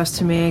he has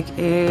to make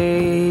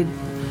a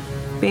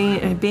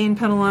Bane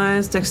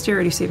penalized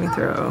dexterity saving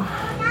throw.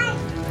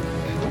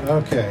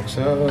 Okay,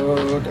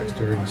 so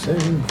dexterity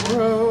saving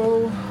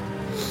throw.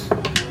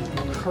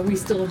 Are we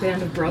still a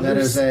band of brothers? That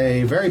is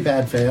a very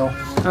bad fail.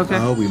 Okay.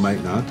 Oh, we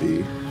might not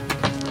be.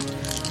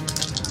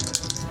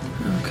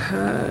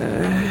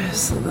 Okay,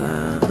 so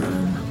then...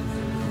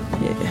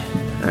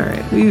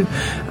 Yeah.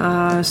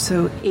 Alright,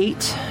 so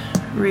 8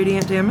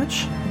 radiant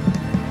damage.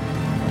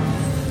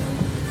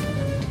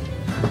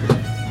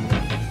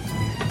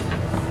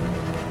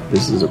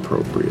 This is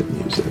appropriate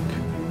music.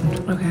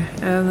 Okay,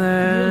 and I'm really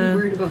then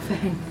worried about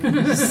Fang.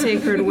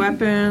 Sacred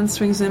Weapon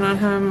swings in on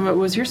him. What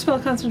was your spell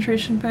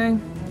concentration, Pang?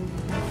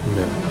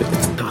 No,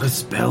 it's not a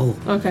spell.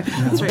 Okay,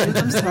 that's right.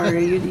 I'm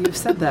sorry, you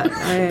said that.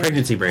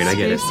 Pregnancy brain, I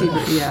get it.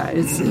 Yeah,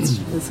 it's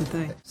a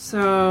thing.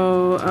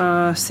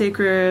 So,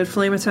 Sacred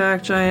Flame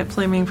Attack, giant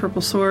flaming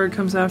purple sword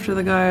comes after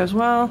the guy as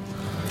well.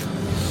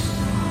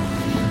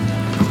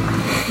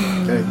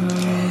 Okay.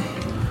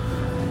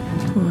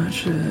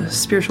 Which is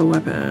Spiritual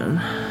Weapon.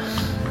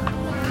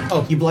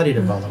 Oh, you bloodied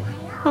him, by the way.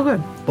 Oh,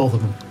 good. Both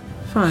of them.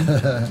 Fine.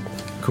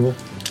 Cool.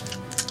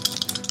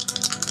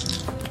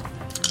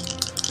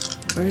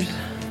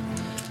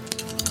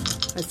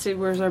 I'd say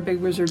where's our big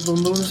wizard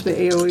boom booms, but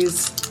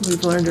AoEs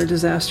we've learned are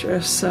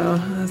disastrous, so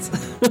that's...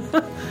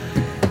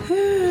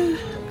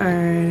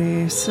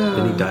 Alrighty, so...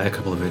 Did he die a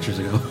couple of inches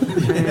ago?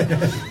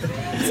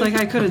 It's like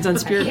I could have done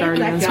Spirit hate that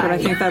Guardians, but I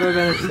guy. think that would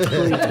have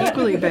been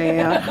equally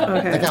bad.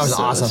 Okay, That guy was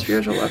so awesome.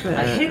 Spiritual Weapon.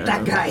 I hate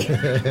that guy.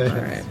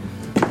 Alright.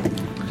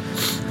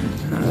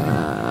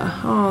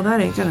 Oh, that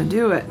ain't gonna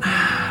do it.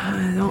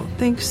 I don't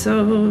think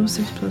so.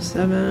 6 plus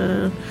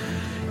 7.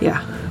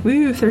 Yeah.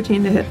 Woo,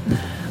 13 to hit.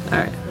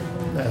 Alright.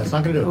 That's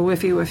not going to A do it.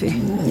 whiffy.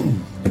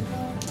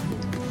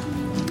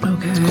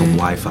 Okay.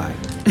 Wi-Fi.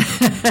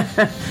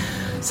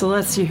 So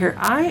let's see here.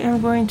 I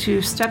am going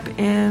to step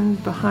in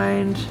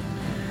behind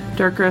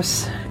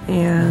Darkris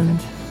and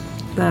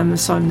them,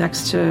 so I'm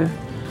next to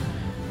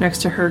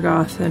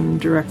Hergoth and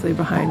directly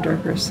behind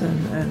Darkris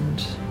and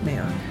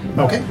Mayon.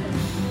 Okay.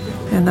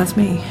 And that's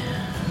me.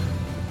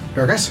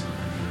 Durgus.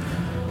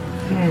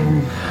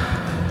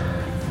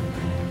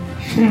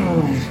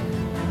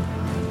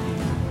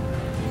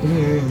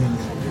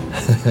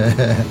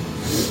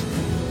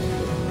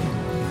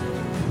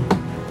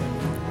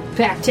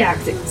 Pack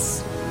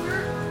tactics.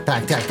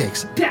 Pack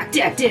tactics. Pack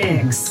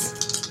tactics.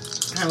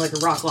 Kind of like a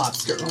rock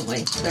lobster,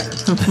 only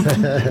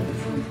better.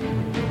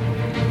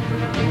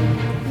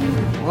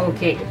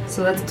 Okay,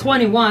 so that's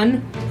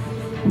 21.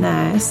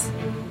 Nice.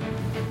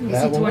 You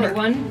That see will work.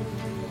 21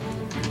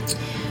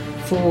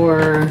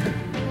 for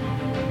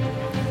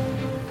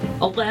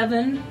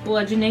 11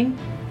 bludgeoning.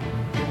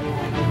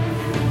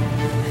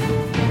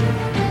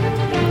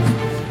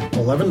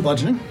 11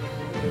 bludgeoning.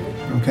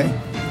 Okay.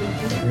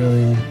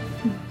 Really.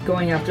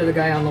 Going after the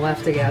guy on the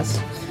left, I guess.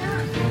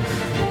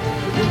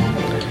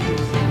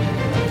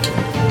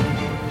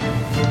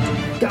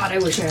 God, I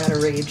wish I had a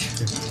rage.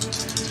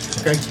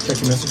 Okay, check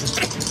your messages.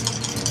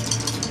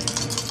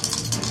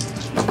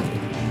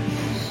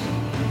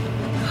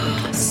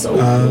 So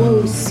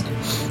close.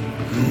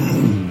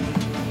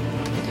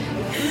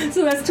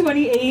 So that's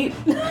 28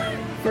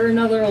 for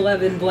another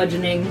 11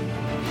 bludgeoning.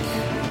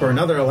 For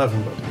another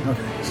 11 bludgeoning.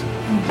 Okay. So.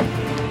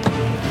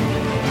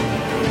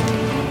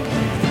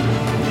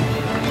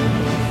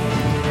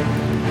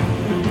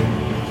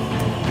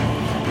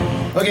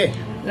 Okay.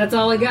 That's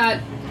all I got.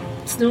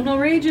 Still no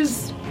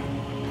rages.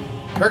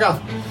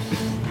 Hergoth.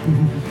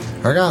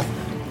 Hergoth.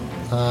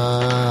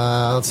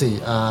 Let's see.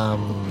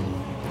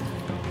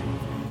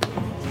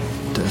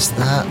 Does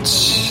that?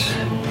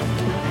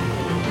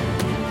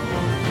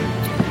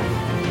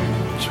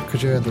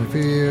 Could you add the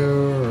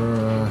review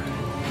or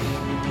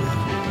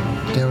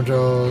damage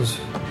rolls?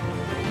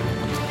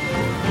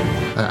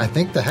 I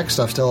think the hex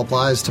stuff still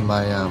applies to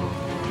my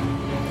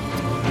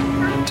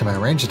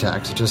range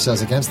attacks. It just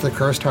says against the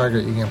cursed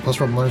target, you can plus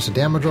roll bonus to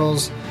damage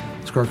rolls.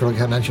 Score could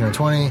have 19 or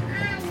 20.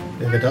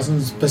 If it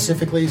doesn't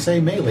specifically say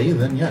melee,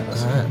 then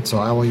yes. All right, so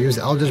I will use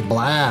Eldritch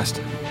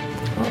Blast.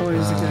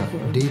 Always a good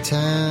one.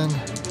 D10.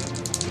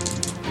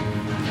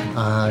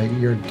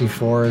 Your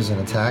D4 is an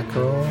attack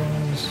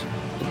rolls.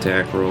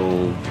 Attack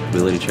roll,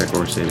 ability check,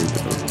 or saving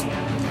throw.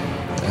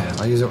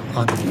 I'll use it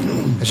on.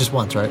 It's just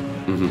once, right?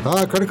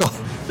 Mm-hmm. Critical.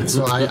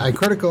 So I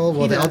critical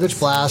with the Eldritch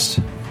Blast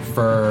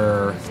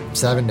for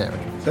 7 damage.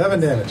 7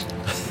 damage.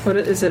 What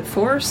is it?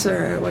 Force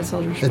or what's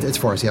Eldritch? It's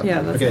force. Yep.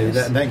 Yeah. That's Okay,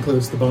 nice. that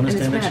includes the bonus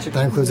And it's damage. magic.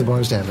 That includes the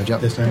bonus damage. Yep.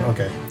 This time,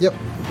 okay. Yep.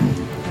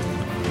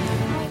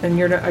 And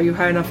are you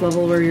high enough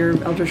level where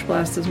your Eldritch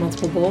Blast is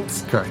multiple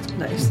bolts? Correct.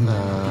 Nice.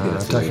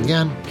 Attack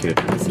again. Okay.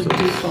 It's a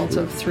default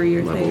of 3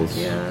 or Levels.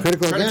 things. Yeah.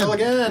 Critical Critical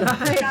again.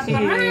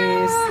 again.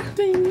 Nice.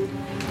 Ding.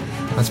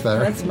 That's better.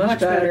 That's much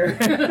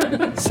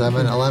better.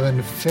 7,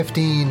 11,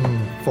 15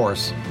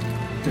 force.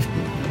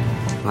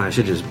 Well, I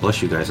should just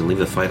blush you guys and leave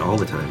the fight all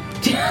the time.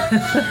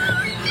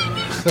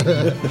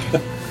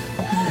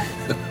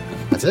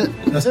 That's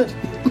it. That's it.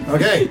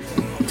 Okay.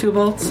 2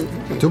 bolts.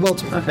 2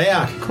 bolts.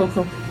 Mayak, Cool.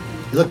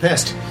 you look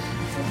pissed.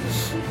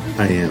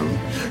 I am.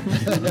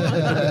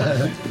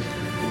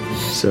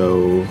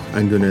 So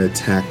I'm going to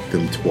attack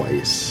them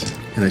twice.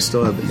 And I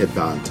still have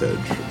advantage,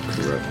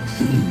 correct?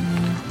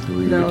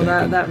 No,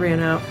 that ran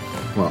out.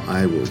 Well,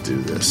 I will do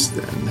this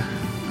then.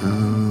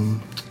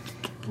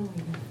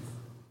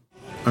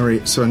 All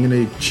right, so I'm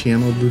going to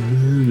channel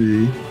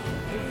divinity.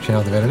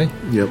 Channel divinity.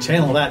 Yep.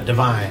 Channel that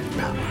divine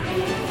power.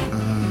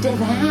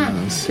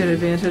 Get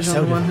advantage on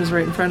the one who's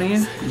right in front of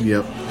you.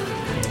 Yep.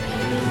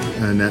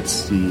 And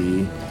that's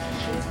the...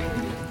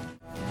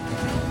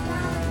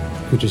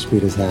 Creature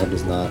speed is halved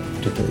is not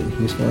particularly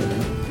useful right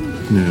now.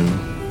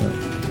 No.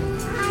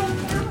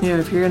 Yeah,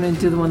 if you're going to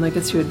do the one that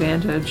gets you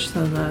advantage,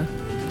 then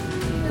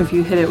if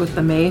you hit it with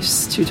the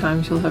mace 2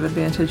 times, you'll have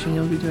advantage and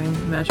you'll be doing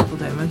magical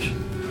damage.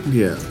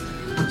 Yeah.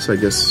 So I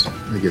guess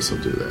I'll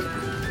do that.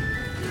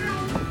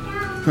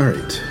 All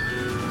right.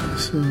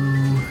 So...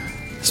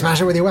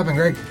 Smash it with your weapon,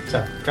 Greg.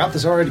 So, drop the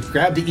sword,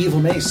 grab the evil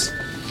mace.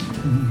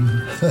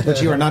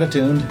 Which you are not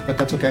attuned, but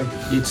that's okay.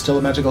 It's still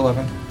a magical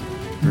weapon.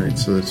 All right,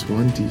 so that's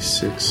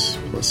 1d6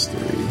 plus 3.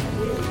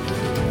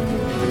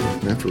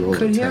 I have to roll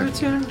Could an you have attack.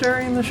 attuned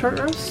during the short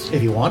rest?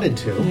 If you wanted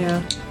to.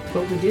 Yeah.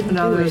 But we didn't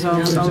Now do there's it. all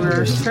Now there's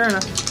ogres. Fair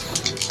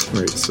enough. All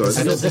right, so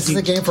This is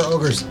a game for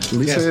ogres. at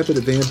least Yes. I have an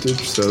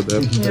advantage, so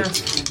that, Yeah.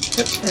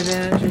 that's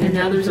Advantage. And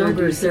now there's Third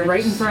ogres. They're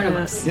right in D6. front of Yeah.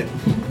 us. Yep.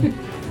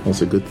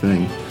 also a good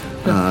thing.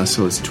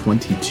 So it's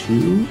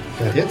 22.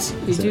 That hits.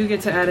 You do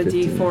get to add a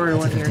 15. D4 to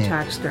one of your 15.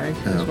 attacks, Greg,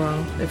 as Oh.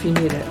 well, if you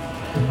need it.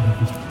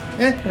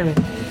 Eh. I mean,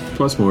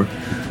 Plus more.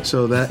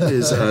 So that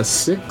is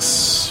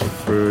 6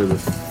 for the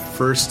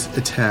first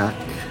attack.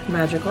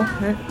 magical,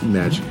 right?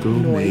 Magical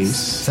Nice. mace.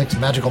 6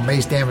 magical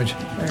mace damage.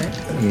 All right.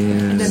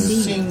 And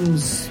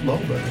Seems low,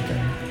 but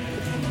okay.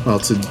 well,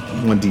 it's a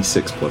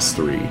 1d6 plus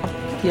 3.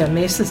 Yeah,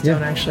 maces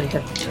don't actually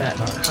hit that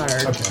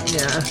hard. Okay.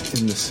 Yeah.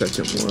 In the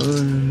second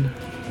one,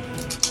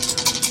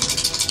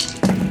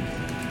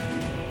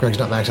 Greg's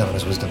not maxed out on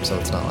his wisdom, so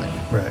it's not like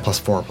Right. plus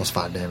 4, plus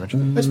 5 damage.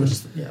 I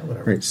suppose, yeah,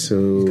 whatever. right?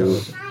 So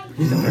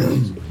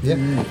Yep.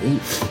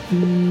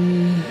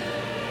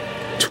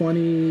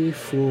 20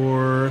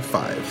 for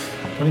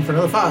 5. 20 for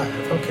another 5.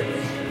 Okay.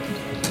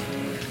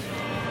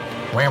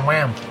 Wham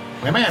wham.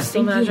 Wham, man.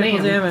 Still Thank you, magical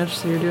ma'am. damage,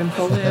 so you're doing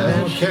full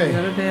damage. Okay. You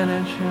got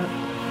advantage, yeah.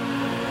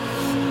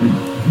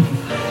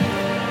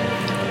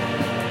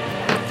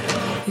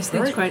 These things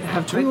Alright. quite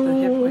have quite the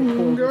hit point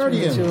pool between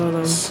the 2 of them.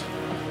 Guardians.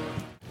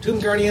 Tomb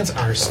Guardians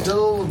are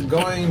still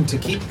going to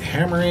keep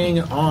hammering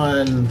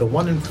on the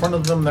one in front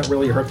of them that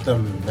really hurt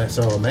them.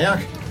 So,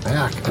 Mayak,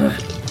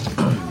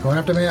 Mayak. Going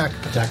after Mayak.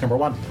 attack number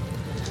 1.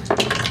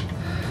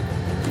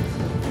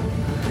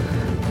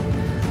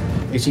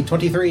 AC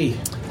 23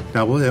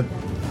 Now we'll hit.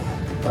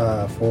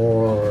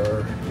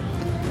 for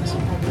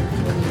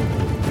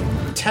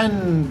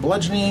 10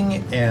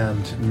 bludgeoning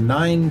and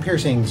 9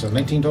 piercing, so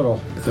 19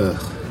 total.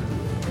 Ugh.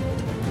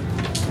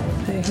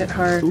 They hit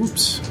hard.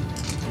 Oops.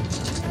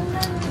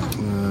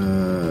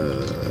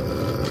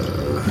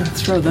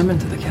 Throw them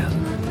into the chasm.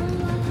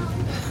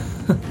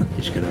 You're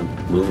just gonna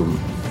move them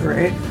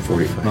Right.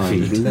 45 I'm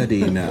feet.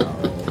 bloody now.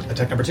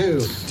 Attack number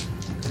 2.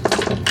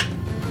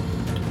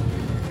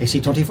 AC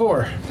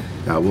 24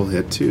 That will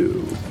hit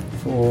too.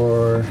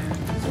 for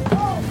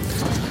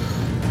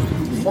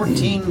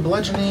 14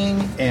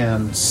 bludgeoning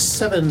and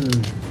 7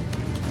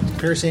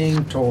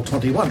 piercing, total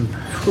 21.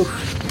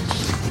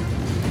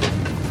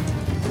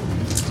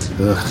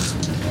 Ugh.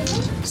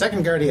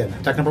 Second Guardian,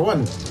 attack number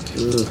 1. Ugh.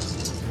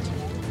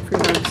 For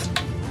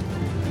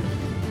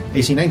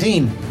AC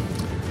 19.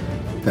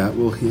 That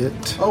will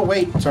hit. Oh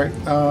wait, sorry.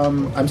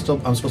 I'm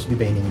supposed to be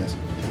baning this.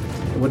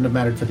 It wouldn't have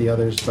mattered for the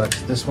others, but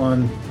this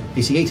one,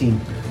 AC 18.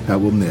 That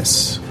will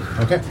miss.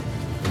 Okay.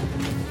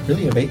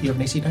 Really? You have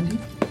an AC 19?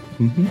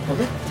 Mm-hmm.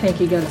 Okay.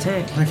 Tanky got a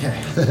tank. Okay.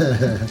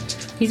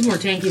 He's more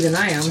tanky than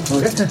I am.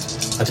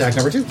 Okay. Attack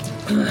number 2.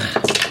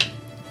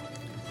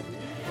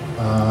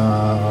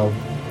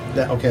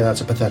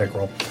 That's a pathetic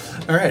roll.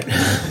 All right.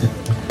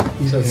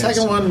 So the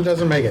second one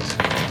doesn't make it.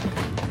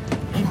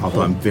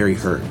 Although I'm very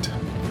hurt.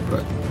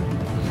 But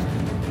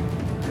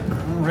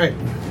All right.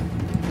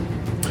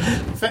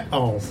 See,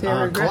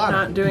 I regret Kalana.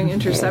 not doing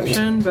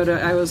interception, but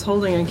I was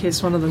holding in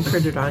case one of them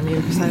critted on you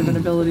because I have an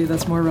ability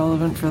that's more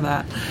relevant for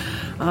that.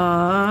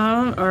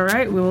 All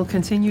right, we will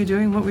continue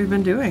doing what we've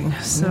been doing.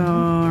 So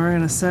we're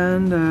going to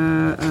send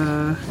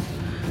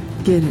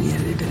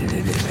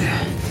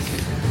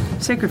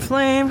Sacred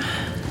Flame.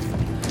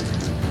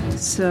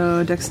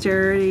 So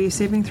dexterity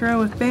saving throw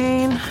with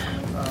Bane.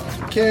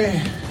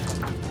 Okay.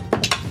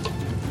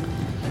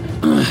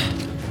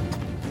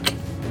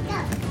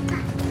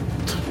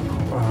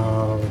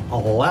 Uh,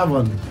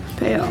 11.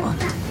 Fail.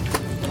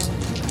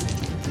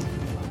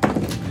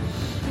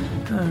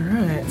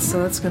 Alright,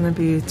 so that's going to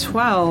be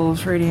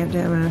 12 radiant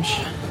damage.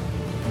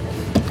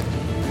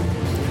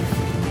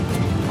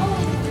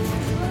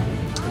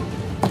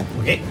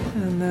 Okay.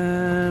 And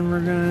then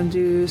we're going to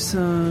do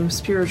some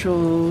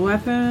spiritual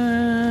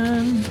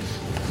weapon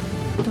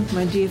with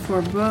my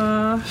D4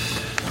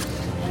 buff.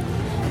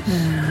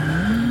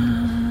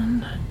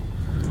 And I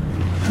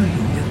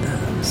can get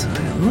them so I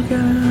can look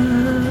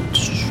at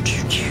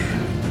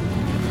it.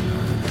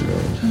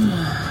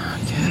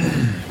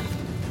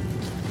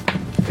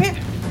 Okay.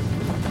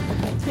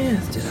 Yeah,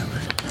 let's do that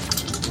one.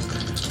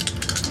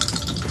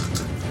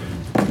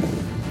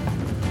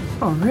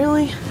 Oh,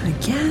 really?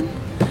 Again?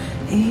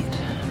 8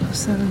 plus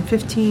 7,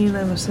 15.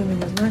 I'm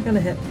assuming is not going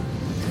to hit.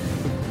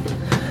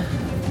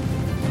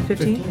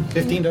 15?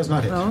 15 does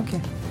not hit. Oh,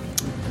 okay.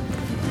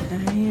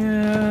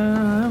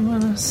 Yeah, I'm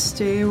going to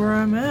stay where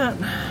I'm at.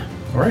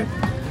 All right.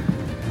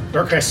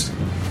 Darkness.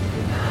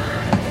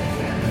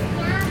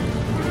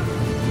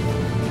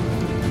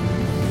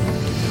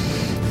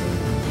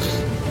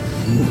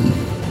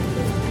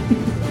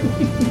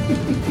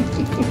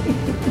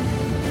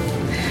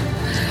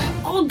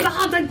 Oh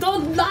God, I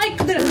don't like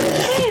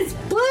this!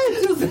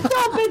 Please, you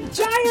stop it,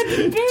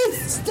 giant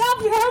beast! Stop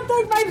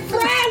hurting my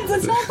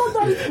friends! I don't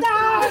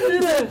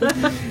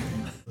understand!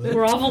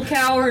 Grovel,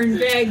 cower, and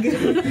beg.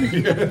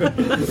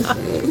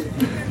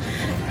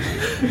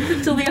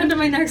 Till the end of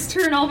my next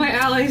turn, all my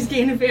allies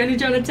gain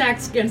advantage on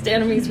attacks against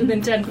enemies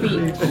within 10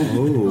 feet.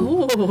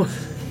 oh,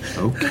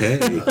 okay. I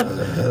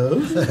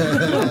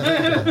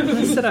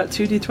set out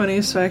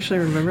 2d20s so I actually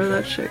remember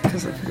that shit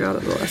because I forgot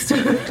it the last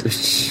time.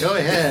 Go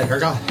ahead,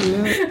 Hergal.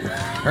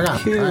 Hergal.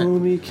 Kill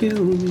me,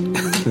 kill me.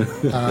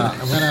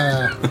 I'm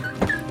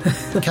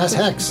gonna cast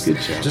Hex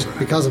just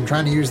because I'm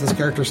trying to use this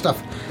character's stuff.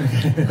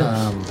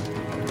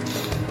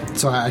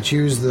 So I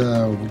choose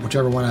the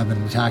whichever one I've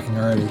been attacking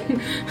already.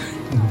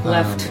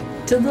 Left.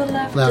 To the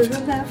left, left. to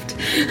the left.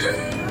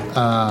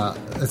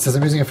 It says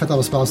I'm using a 5th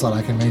level spell slot.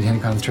 I can maintain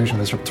concentration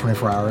with this for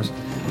 24 hours.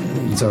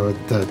 So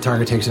the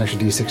target takes an extra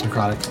d6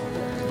 necrotic.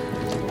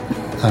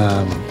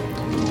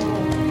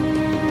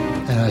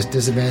 And has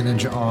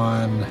disadvantage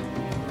on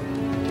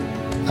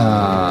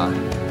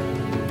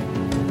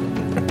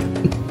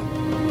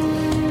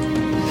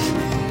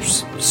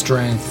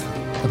strength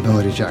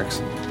ability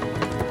checks.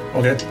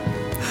 Okay.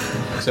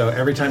 So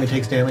every time he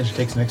takes damage, he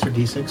takes an extra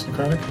d6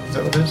 necrotic? Is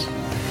that what it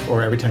is?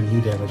 Or every time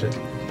you damage it?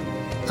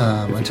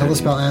 Until the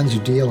spell ends,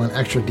 you deal an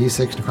extra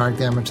d6 necrotic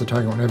damage to the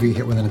target whenever you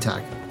hit with an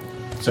attack.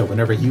 So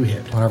whenever you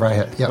hit. Whenever I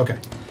hit, yep. Okay.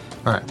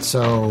 All right,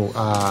 so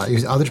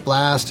use Eldritch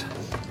Blast,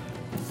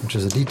 which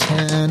is a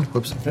d10,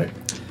 whoops, Okay.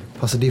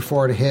 plus a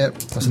d4 to hit,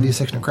 plus a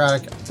d6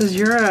 necrotic. Does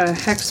your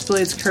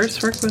Hexblade's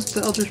Curse work with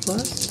the Eldritch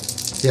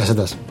Blast? Yes, it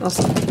does.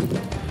 Awesome.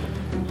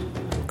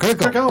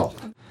 Critical.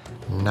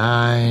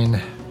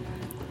 9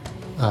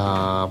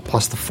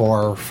 plus the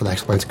 4 for the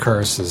Hexblade's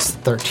Curse is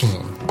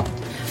 13.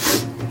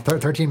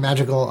 13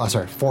 magical,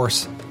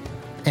 force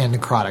and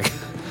necrotic.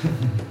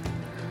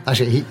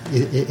 Actually,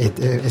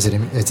 does it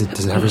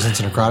have resistance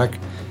to necrotic?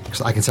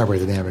 Because I can separate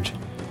the damage.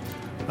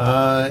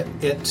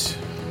 It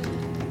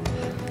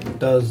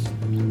does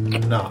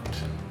not.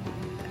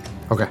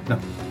 Okay. No.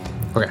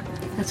 Okay.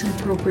 That's an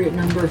appropriate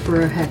number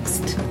for a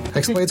hexed.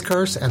 Hexblade's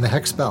Curse and the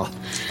Hex spell.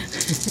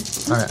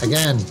 All right,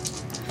 again.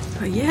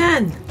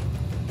 Again!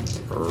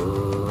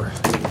 Are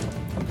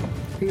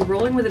you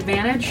rolling with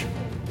advantage?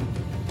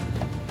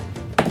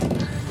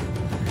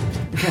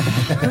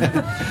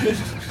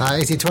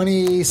 AC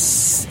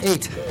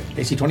 28.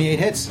 AC 28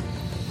 hits.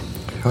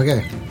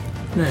 Okay.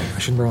 No. I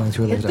shouldn't be rolling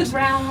 2 of Hit those the dice.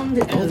 ground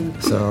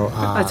and So,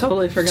 I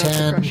totally forgot to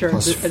 10 crush your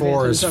plus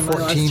 4 is advantages on my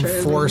last 14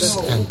 turn. force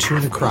and 2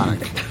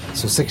 necrotic.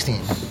 So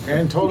 16.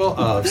 Grand total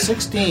of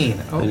 16.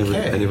 I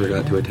Okay. never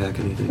got to attack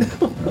anything.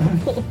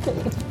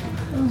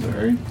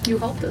 Sorry. you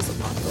helped us a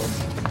lot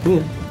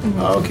though.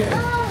 Okay.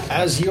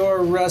 As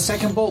your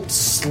second bolt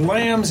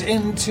slams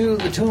into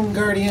the Tomb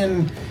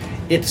Guardian,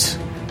 it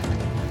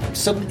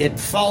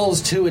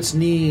falls to its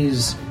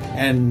knees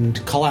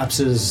and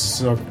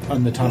collapses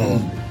on the tunnel.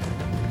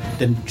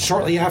 Then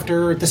shortly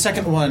after, the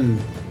second one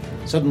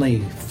suddenly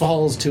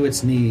falls to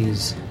its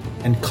knees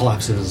and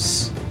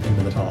collapses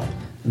into the tunnel.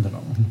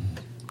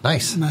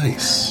 Nice.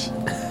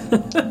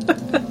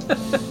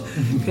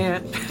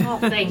 Can't. Oh,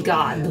 thank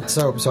God.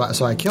 So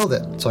I killed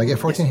it. So I get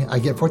 14. I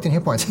get 14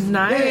 hit points.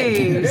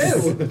 Nice.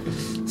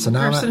 So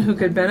now The person who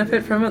could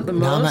benefit from it the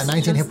most. Now I'm at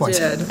 19 hit just points.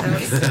 Did.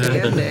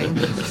 Outstanding.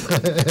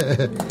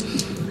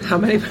 How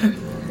many?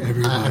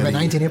 I'm at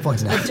 19 hit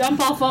points now. I jump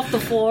off the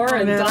floor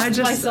and dust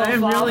myself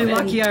I'm really off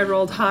lucky I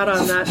rolled hot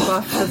on that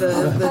buff for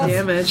the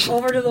damage.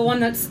 over to the one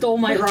that stole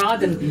my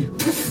rod and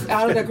poof,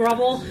 out of the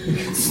grubble.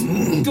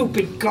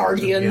 Stupid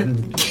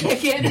guardian. Kick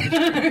it.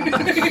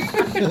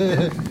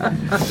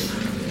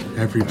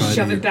 Everybody.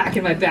 Shove it back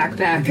in my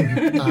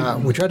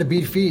backpack. We tried to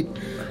beat feet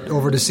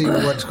over to see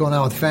what's going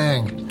on with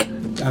Fang.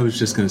 I was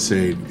just going to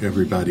say,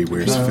 everybody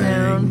wears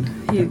Fang.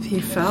 He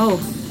fell.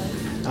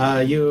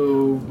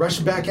 You rush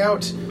back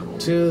out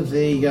to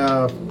the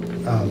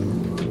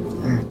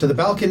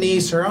balcony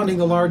surrounding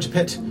the large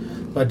pit,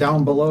 but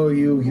down below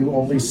you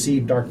only see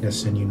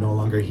darkness and you no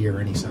longer hear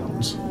any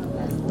sounds.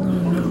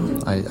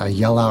 I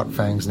yell out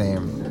Fang's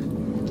name.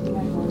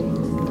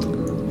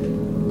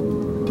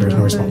 There's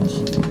no response.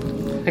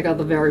 I got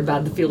the very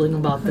bad feeling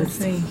about I this.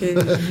 think he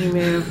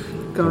may have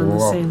gone the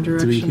same Do we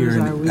direction hear as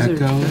our an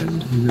wizard echo?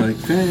 friend. You'd be like,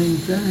 Fang,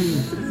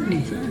 Fang,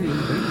 Fang, Fang,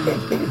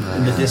 Fang.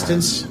 In the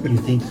distance, you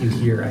think you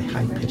hear a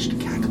high-pitched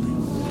cackling.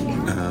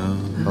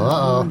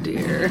 Oh Uh-oh.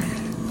 dear.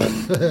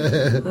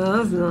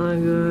 That's not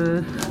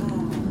good.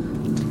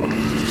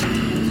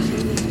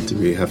 Do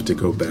we have to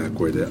go back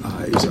where the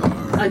eyes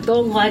are? I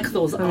don't like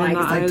those The eyes.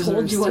 I eyes told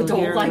are you I still don't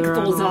here. like They're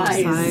on those all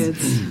eyes. sides.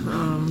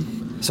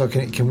 So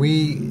can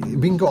we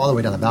can go all the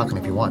way down the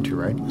balcony if you want to,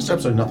 right? There's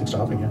absolutely nothing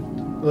stopping you.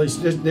 Well,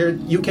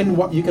 you can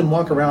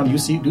walk around. You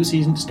do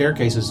see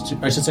staircases.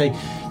 I should say,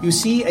 you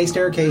see a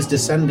staircase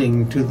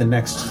descending to the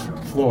next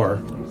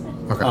floor.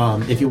 Okay.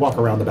 If you walk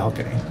around the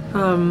balcony.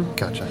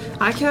 Gotcha.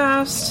 I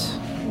cast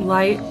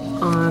light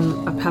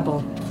on a pebble.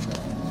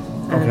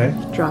 And Okay.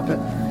 drop it.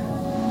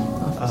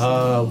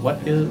 What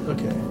is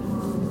okay?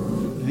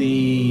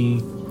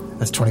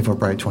 That's 20 foot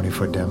bright, 20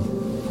 foot dim.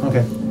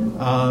 Okay.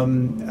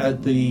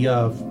 The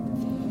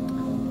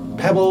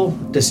pebble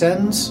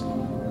descends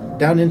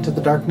down into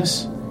the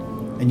darkness,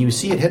 and you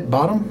see it hit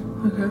bottom.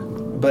 Okay.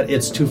 But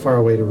it's too far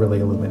away to really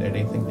illuminate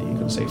anything that you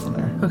can see from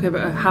there. Okay,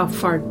 but how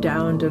far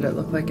down did it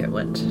look like it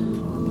went?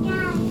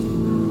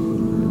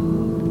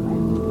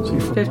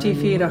 50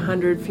 feet,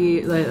 100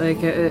 feet,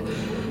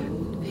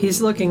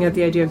 he's looking at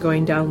the idea of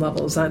going down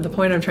levels. The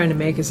point I'm trying to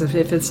make is if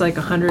it's like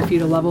 100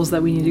 feet of levels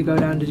that we need to go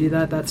down to do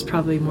that, that's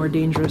probably more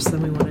dangerous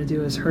than we want to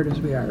do as hurt as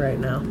we are right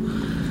now.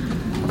 I'm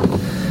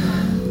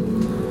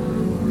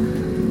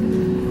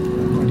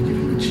going to give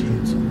you a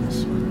chance on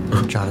this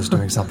one. John is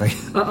doing something.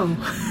 Uh-oh.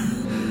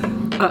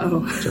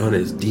 John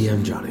is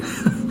DM Johnny.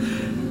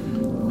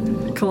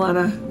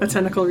 Kalana, a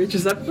tentacle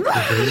reaches up.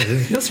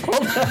 Just fall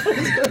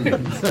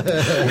down.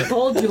 I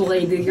told you,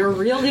 lady, you're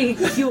really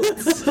cute.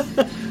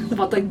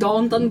 But I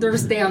don't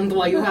understand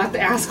why you have to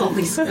ask all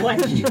these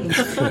questions.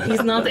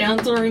 He's not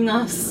answering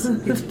us.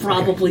 He's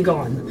probably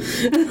gone.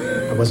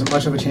 It wasn't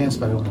much of a chance,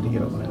 but I wanted to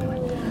get it anyway.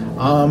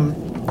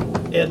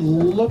 It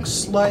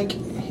looks like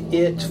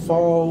it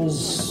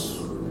falls.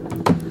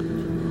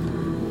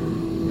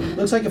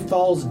 Looks like it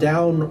falls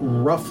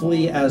down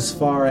roughly as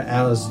far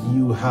as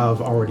you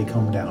have already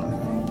come down.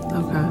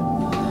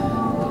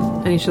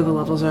 Okay. And each of the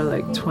levels are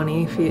like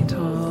 20 feet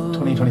tall.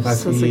 20, 25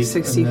 so it's like feet,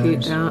 60 and feet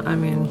there's- down. I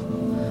mean,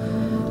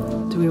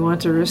 do we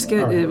want to risk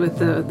it, All right. with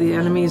the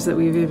enemies that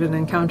we've even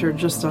encountered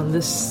just on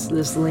this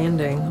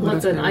landing? What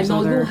if Listen, I there's know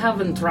other- you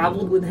haven't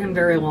traveled with him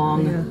very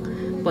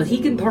long, but he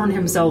can turn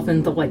himself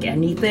into like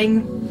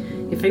anything.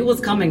 If he was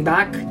coming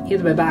back,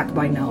 he'd be back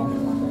by now.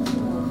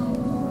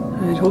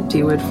 I'd hoped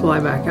he would fly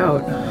back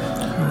out.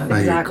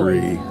 Exactly.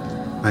 I agree.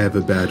 I have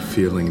a bad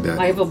feeling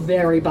I have a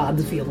very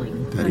bad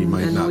feeling. that he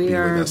might and not we be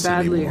are with us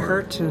badly anymore.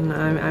 hurt, and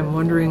I'm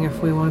wondering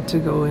if we want to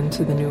go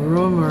into the new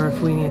room or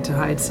if we need to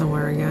hide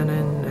somewhere again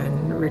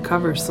and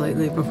recover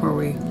slightly before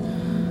we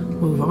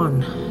move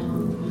on.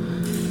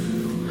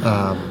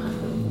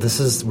 This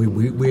is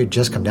we had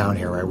just come down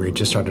here, right? We had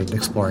just started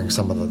exploring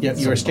some of the. Yeah,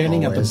 you are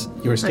standing at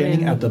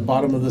mean- the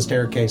bottom of the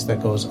staircase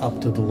that goes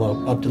up to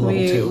level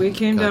 2. We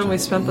came down, we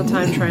spent the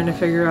time trying to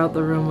figure out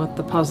the room with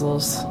the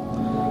puzzles.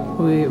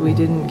 We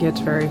didn't get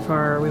very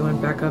far. We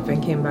went back up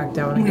and came back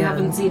down again. We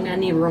haven't seen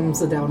any rooms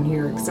down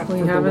here except We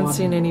for the haven't one.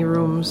 seen any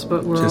rooms,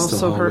 but we're Just the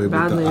also hallway hurt with the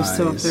badly,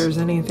 so if eyes. there's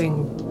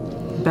anything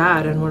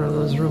bad in one of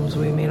those rooms,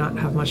 we may not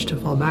have much to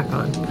fall back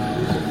on.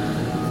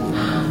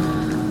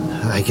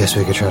 I guess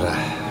we could try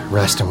to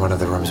rest in one of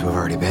the rooms we've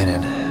already been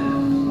in.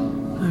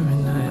 I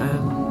mean,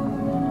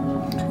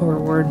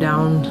 we're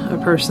down a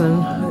person.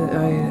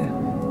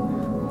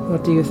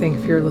 What do you think,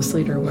 fearless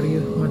leader? What do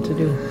you want to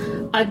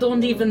do? I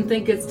don't even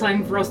think it's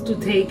time for us to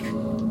take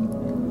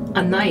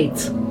a night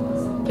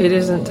It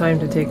isn't time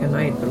to take a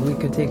night, but we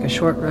could take a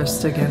short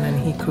rest again, and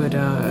he could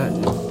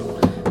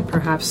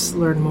perhaps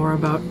learn more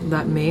about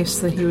that mace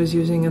that he was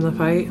using in the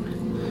fight.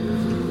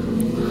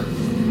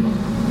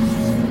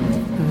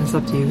 And it's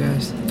up to you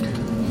guys.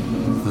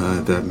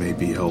 That may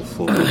be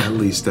helpful. At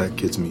least that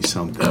gives me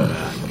something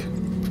back.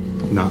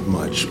 Not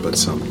much, but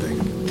something.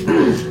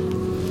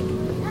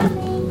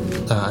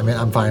 I mean,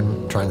 I'm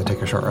fine trying to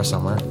take a short rest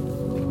somewhere.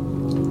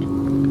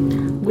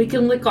 We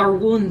can lick our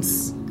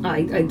wounds.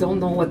 I don't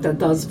know what that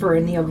does for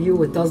any of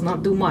you. It does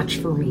not do much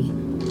for me.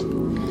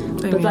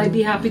 But I'd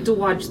be happy to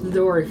watch the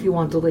door if you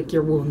want to lick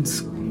your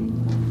wounds.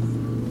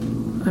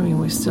 I mean,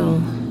 we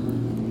still...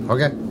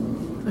 Okay.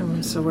 I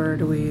mean, so where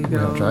do we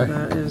go? Try?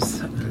 That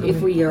is...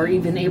 If we are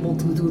even able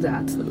to do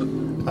that.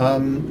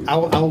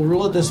 I'll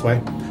rule it this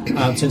way.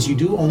 Since you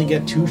do only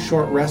get 2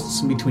 short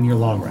rests in between your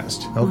long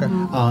rest. Okay.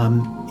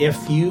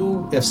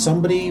 If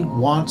somebody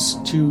wants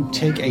to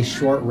take a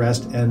short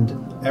rest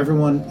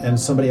and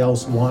somebody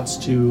else wants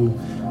to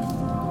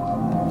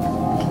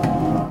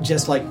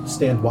just like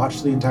stand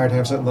watch the entire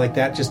time, something like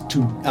that, just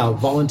to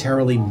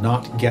voluntarily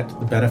not get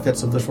the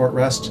benefits of the short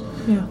rest,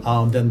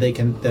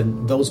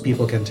 then those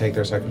people can take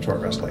their second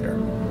short rest later.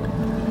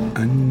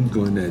 I'm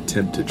going to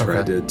attempt to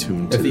try to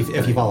attune to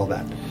if you follow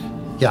that.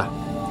 Yeah.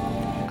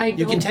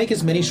 You can take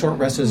as many short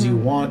rests as you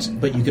want,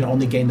 but you can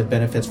only gain the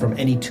benefits from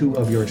any 2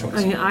 of your choice.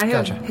 I mean, I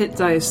have hit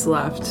dice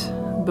left,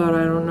 but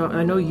I don't know.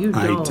 I know you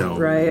don't,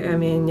 right? I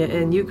mean,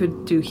 and you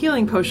could do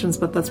healing potions,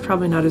 but that's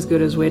probably not as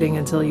good as waiting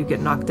until you get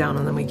knocked down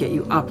and then we get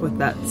you up with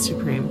that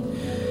supreme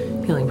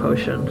healing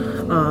potion.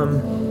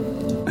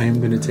 I am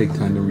going to take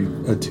time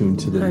to attune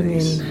to the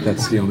mace.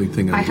 That's the only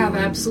thing I have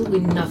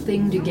absolutely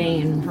nothing to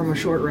gain from a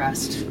short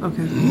rest.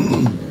 Okay.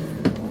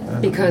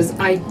 Because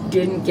I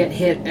didn't get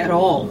hit at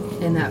all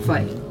in that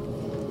fight.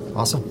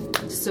 Awesome.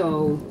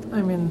 So...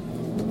 I mean...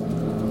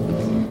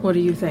 What do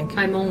you think?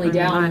 I'm only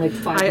down like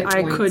 5 hit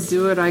I points. could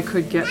do it. I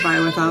could get by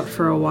without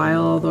for a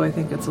while, although I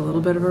think it's a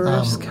little bit of a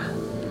risk.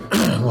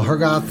 Well,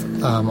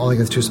 Hergoth only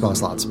gets 2 spell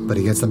slots, but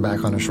he gets them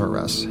back on a short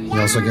rest. He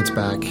also gets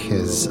back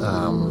his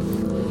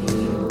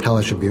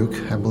Hellish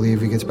Rebuke, I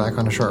believe he gets back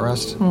on a short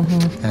rest.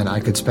 Mm-hmm. And I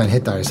could spend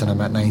hit dice, and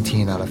I'm at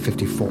 19 out of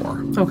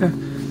 54. Okay.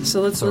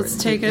 So let's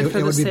take it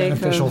for the sake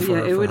of...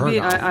 it would be...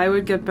 I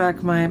would get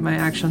back my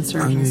action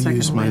surge I'm in going to second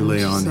use my wind,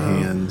 lay on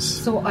hands.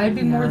 So I'd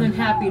be more than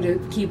happy to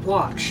keep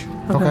watch.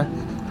 Okay.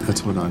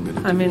 That's what I'm going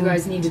to do. I mean, you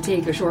guys need to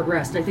take a short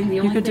rest. I think the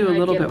only you could thing do a I'd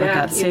little get bit with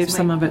back that. Save is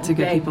some my of it to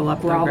get bag people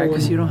up, though, grovel Greg,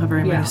 because you don't have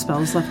very many yeah.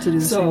 spells left to do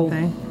the same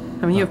thing.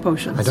 I mean, you have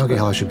potions. I don't get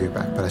Hellish Rebuke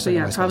back, but I still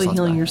get my spell probably slots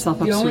healing back.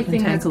 yourself up The so only you can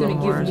thing tank that's a going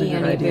little to more give is a me good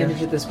any idea.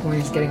 advantage at this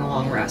point is getting a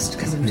long rest,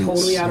 because I'm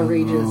totally out of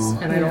rages,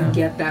 and I don't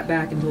get that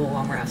back into a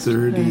long rest.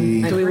 30.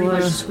 I'm Do we pretty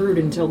much wanna- screwed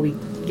until we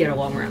get a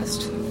long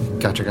rest.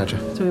 Gotcha.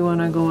 Do we want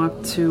to go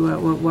up to...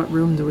 what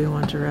room do we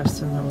want to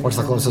rest in? What's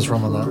the closest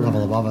room on the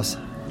level above us?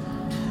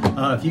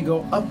 If you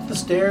go up the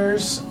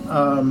stairs,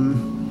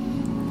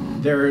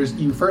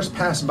 you first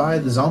pass by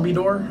the zombie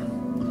door.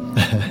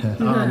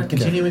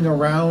 Continuing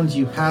around,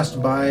 you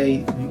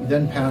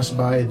then pass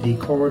by the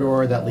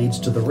corridor that leads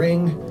to the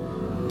ring,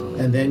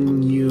 and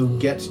then you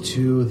get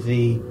to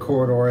the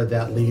corridor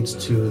that leads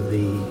to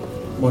the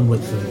one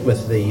with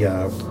the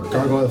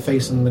gargoyle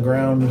face in the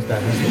ground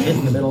that has the pit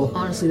in the middle.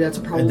 Honestly, that's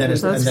probably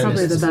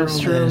probably the best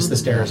And then room. it's the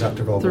stairs up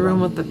to go. The room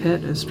with the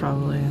pit is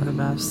probably the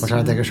best. We're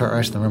trying to take a short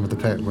rest in the room with the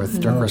pit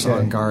with Dirkris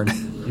on guard.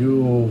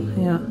 You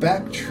Yeah.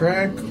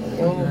 backtrack a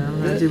little I'm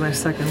going to bit. do my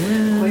second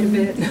win. quite a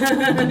bit.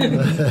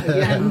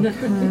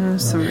 Again.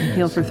 So we're gonna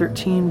heal for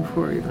 13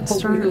 before we even Hopefully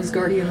start. those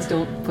guardians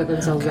don't put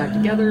themselves back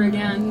together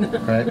again.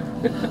 Right?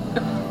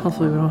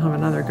 Hopefully we don't have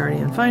another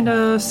guardian find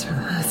us.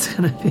 That's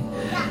going to be...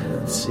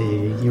 Let's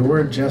see. You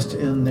were just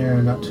in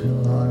there not too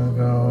long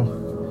ago,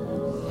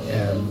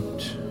 and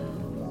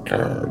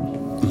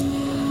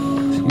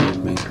Excuse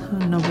me.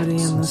 Nobody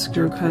in this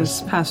group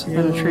has passed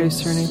without a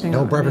trace or anything.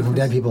 No burping from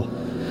dead people.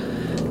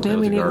 Man,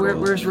 we need...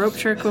 Where's Rope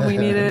Trick when we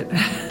need it?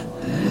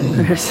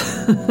 Where's...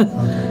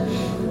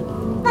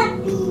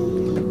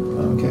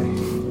 okay.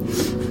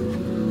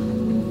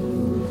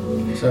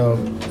 So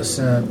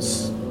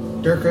since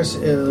Dirkris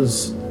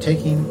is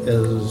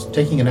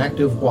taking an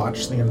active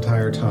watch the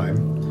entire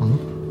time,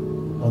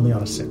 only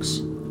on a 6.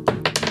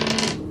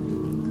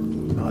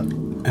 Not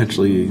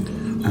Actually,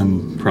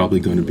 I'm probably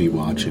going to be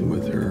watching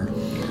with her.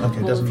 okay.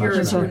 Well, Doesn't if you're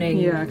matter. tuning,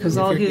 Yeah, because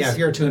all his... If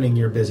you're tuning,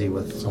 you're busy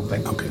with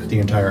something. Okay. The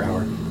entire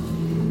hour.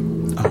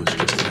 Oh, it's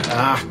just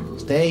that.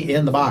 Stay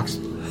in the box.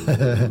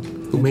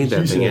 Who made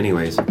that thing,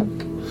 anyways?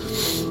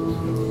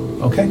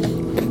 Okay.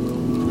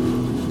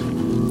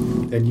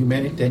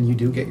 Then you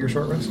do get your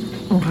short rest.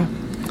 Okay. All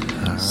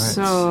right.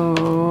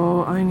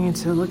 So I need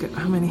to look at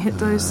how many hit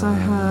dice I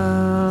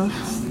have.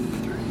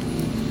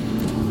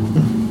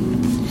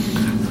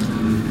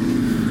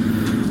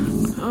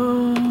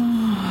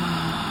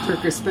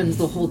 Turker spends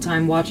the whole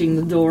time watching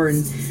the door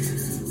and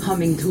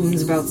humming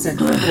tunes about sex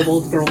with his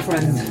old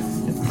girlfriend.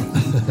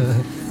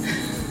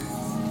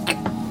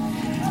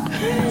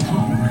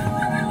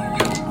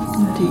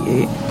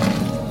 D8.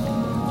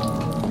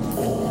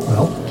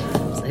 Well,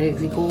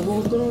 sexy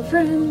gold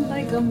girlfriend,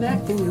 I come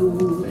back to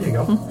you. There you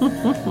go.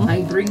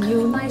 I bring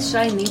you my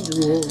shiny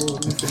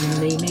jewels,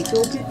 and they make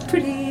you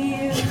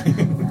pretty.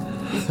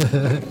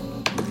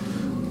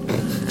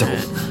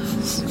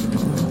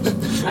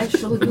 I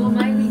show you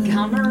my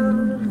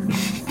encounter,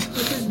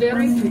 which is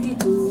very pretty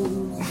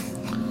too.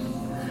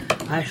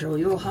 I show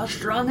you how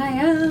strong I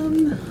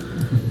am.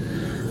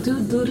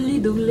 Do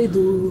doodly doodly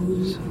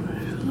doo.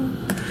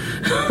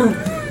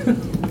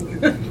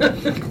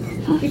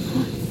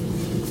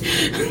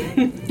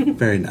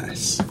 Very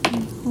nice.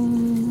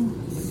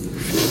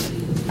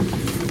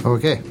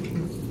 Okay.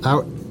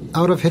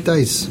 Out of hit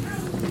dice.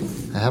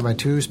 I have my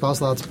 2 spell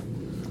slots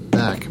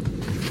back.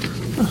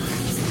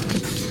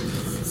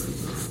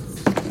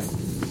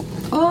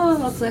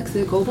 Oh,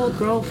 sexy kobold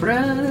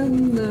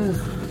girlfriend.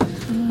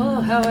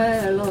 Oh, how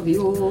I love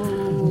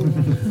you.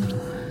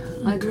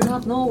 I do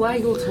not know why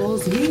you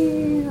chose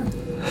me.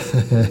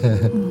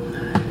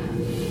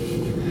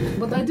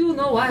 But I do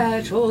know why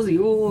I chose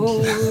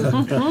you.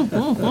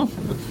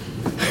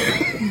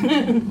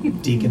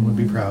 Deacon would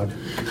be proud.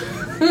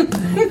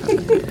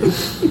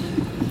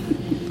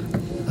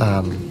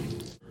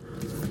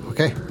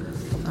 Okay.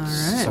 All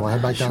right. So I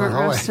head back down the Short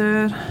hallway.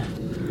 rested.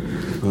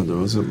 Well, there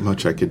wasn't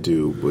much I could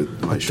do with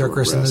my short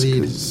Dirk in the rest.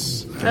 lead.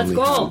 'Cause I Let's only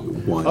go.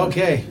 had one.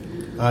 Okay.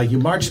 You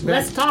march back.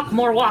 Let's talk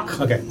more walk.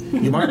 Okay.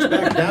 You march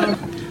back down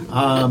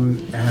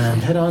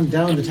and head on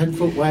down the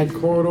 10-foot wide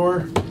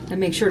corridor. And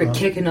make sure to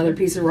kick another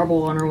piece of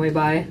rubble on our way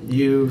by.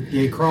 You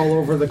crawl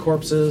over the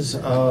corpses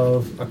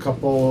of a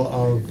couple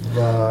of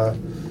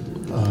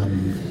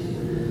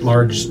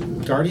large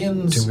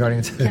guardians. Tomb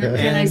Guardians.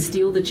 Can I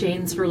steal the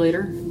chains for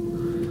later?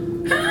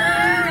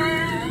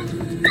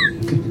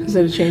 Is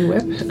it a chain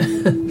whip?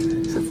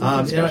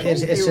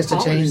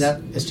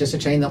 It's just a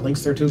chain that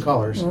links their 2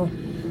 collars. Oh.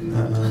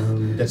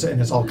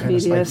 It's all kind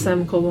of spiky.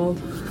 BDSM kobold.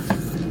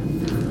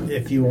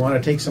 If you want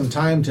to take some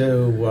time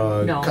to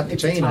No, cut the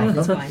it's chain fine. off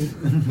It's them, fine.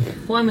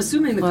 Well, I'm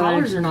assuming the Well,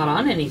 collars are not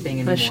on anything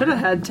anymore. I should have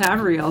had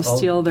Tavriel Oh,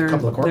 steal their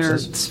couple of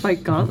corpses.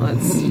 spike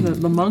gauntlets.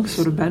 the monks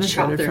would have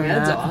chop benefited their from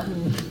heads that. off.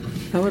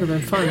 That would have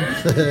been fun.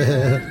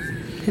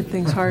 Hit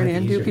things hard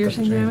and do Easier to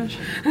piercing cut damage.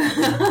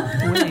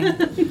 Winning.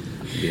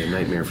 It'd be a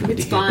nightmare for the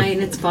It's DM. fine.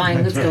 It's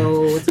fine. Let's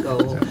go. Let's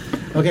go.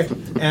 okay.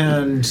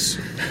 And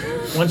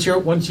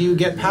once you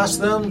get past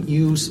them,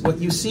 what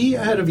you see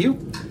ahead of you,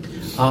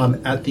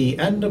 at the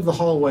end of the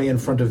hallway in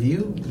front of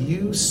you,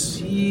 you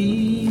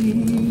see.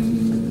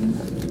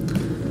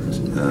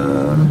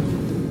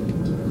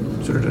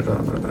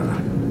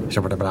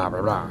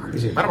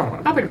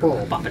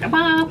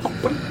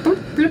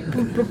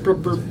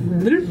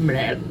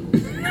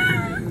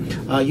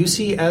 You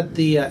see at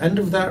the end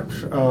of that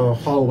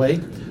hallway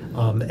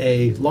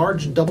a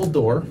large double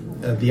door,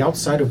 the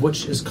outside of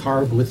which is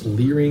carved with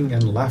leering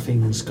and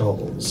laughing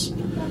skulls.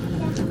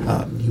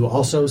 You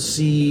also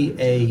see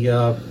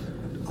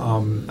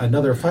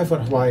another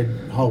 5-foot wide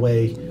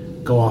hallway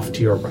go off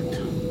to your right.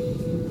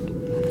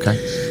 Okay.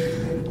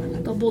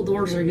 Double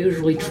doors are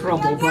usually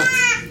trouble, but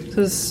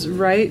Does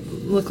right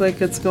look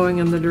like it's going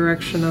in the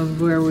direction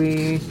of where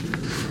we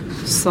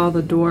saw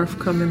the dwarf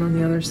come in on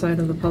the other side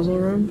of the puzzle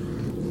room?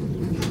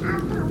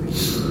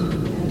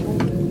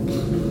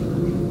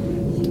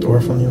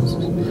 Dwarf on the other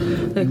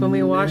side? Like when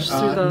we watched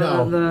through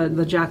no.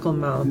 the jackal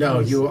mouth. No,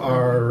 you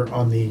are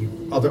on the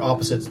other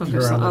opposite. Okay,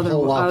 you're so on the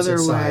whole opposite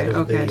other side way.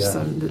 of Okay, the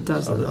so it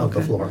does of look, the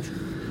okay. floor.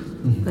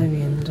 I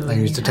mean, I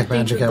used detect I think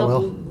magic the at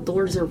double will.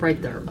 doors are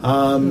right there.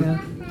 yeah.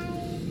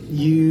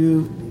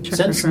 You Check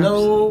sense for traps.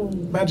 no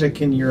magic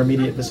in your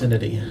immediate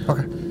vicinity,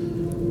 Okay.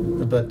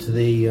 but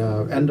the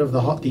end of the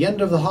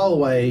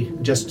hallway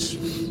just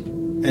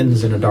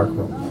ends in a dark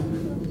room.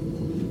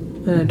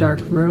 In a dark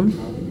room.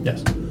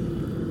 Yes,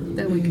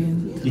 That we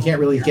can. you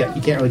can't really get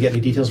any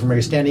details from where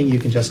you're standing. You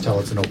can just tell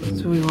it's an open.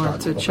 So we want dark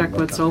to open check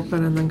what's window.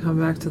 open and then come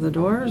back to the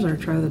doors, or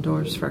try the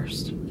doors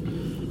first?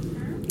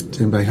 Does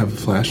anybody have a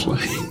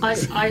flashlight?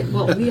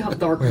 Well, we have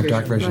dark We have vision.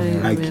 dark vision.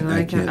 Yeah.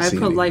 I can't I see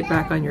put any. light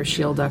back on your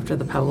shield after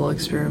the pebble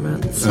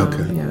experiment. So,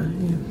 Okay. yeah.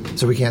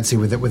 So we can't see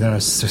within a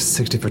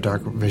 60-foot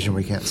dark vision.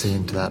 We can't see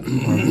into that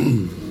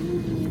room.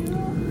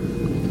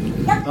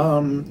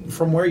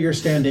 From where you're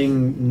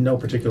standing, no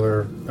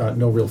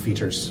real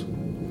features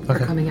Are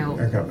Okay. coming out.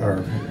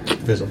 are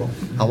visible.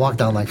 I'll walk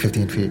down like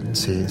 15 feet and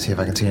see if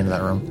I can see into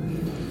that room.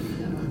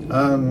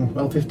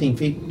 15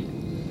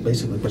 feet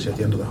basically puts you at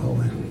the end of the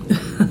hallway.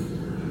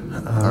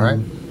 All right.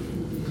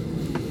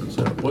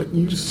 So what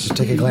you Just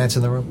take a glance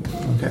in the room.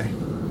 Okay.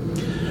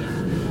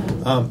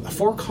 A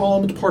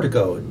 4-columned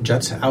portico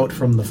juts out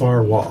from the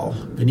far wall,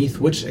 beneath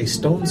which a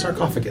stone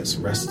sarcophagus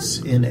rests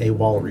in a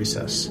wall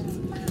recess.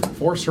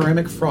 4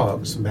 ceramic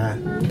frog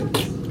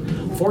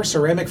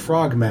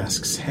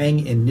masks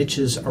hang in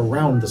niches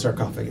around the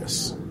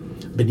sarcophagus.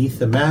 Beneath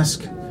the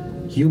mask,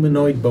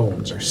 humanoid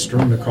bones are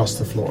strewn across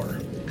the floor.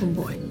 Oh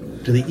boy.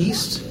 To the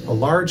east, a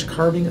large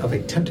carving of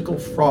a tentacle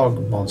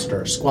frog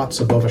monster squats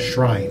above a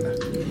shrine.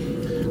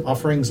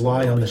 Offerings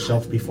lie on the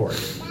shelf before it.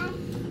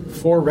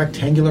 4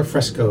 rectangular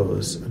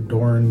frescoes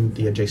adorn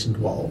the adjacent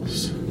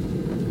walls.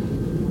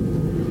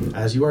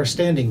 as you are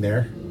standing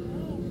there,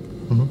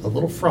 a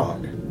little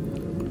frog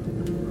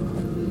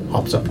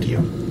hops up to you.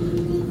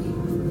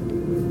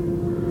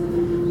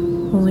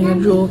 Only a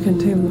jewel can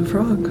tame the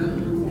frog.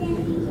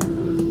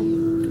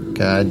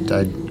 Okay,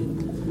 I'd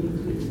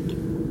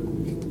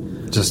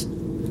just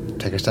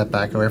take a step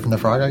back away from the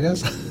frog, I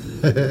guess.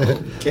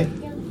 Okay.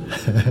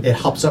 It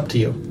hops up to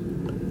you.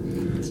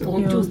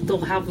 Don't you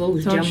still have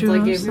those Don't gems you I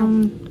have gave you?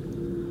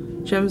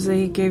 some gems that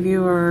he gave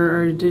you,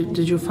 or did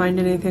you find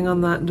anything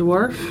on that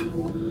dwarf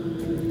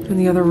in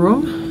the other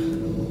room?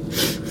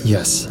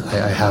 Yes,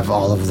 I have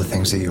all of the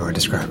things that you are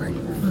describing.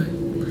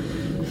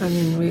 I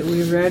mean,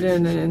 we read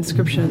in an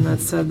inscription that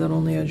said that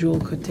only a jewel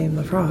could tame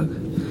the frog.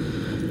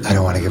 I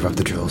don't want to give up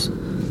the jewels.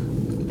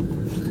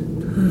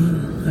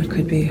 That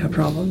could be a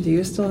problem. Do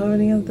you still have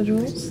any of the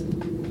jewels?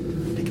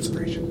 Take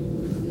inspiration.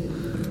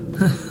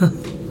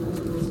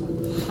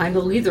 I'm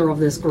the leader of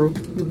this group.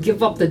 You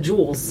give up the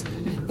jewels,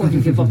 or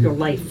you give up your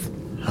life.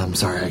 I'm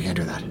sorry, I can't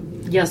do that.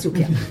 Yes, you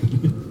can.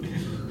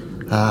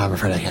 I'm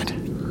afraid I can't.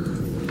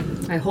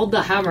 I hold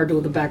the hammer to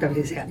the back of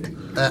his head.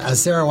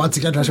 Sarah once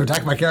again tries to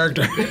attack my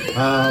character.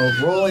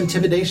 Roll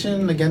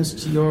intimidation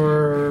against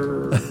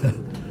your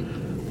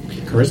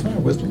charisma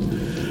or wisdom.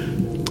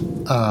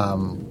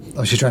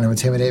 Oh, she's trying to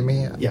intimidate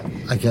me? Yeah.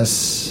 I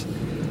guess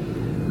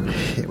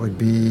it would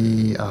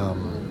be, I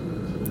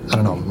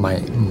don't know,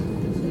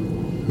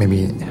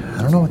 maybe,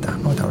 I don't know what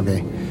that would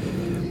be.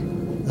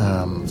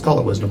 Let's call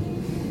it wisdom.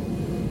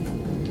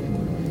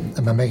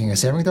 Am I making a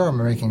saving throw or am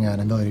I making an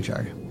ability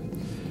check?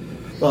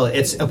 Well,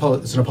 it's an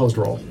opposed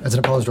roll. It's an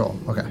opposed roll,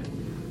 okay.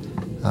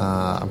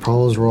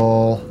 Opposed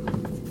roll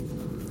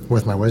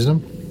with my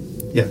wisdom?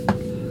 Yeah.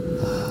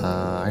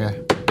 Okay.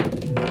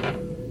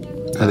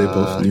 Are they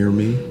both near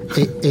me?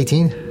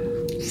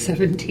 18?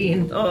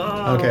 17.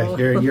 Okay,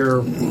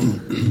 you're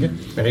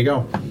there you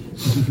go.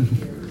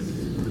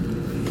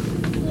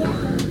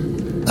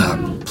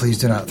 Please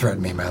do not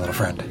threaten me, my little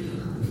friend.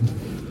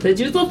 Did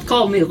you just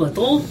call me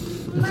little?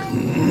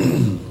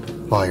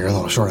 Well, you're a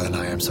little shorter than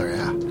I am, so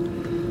yeah.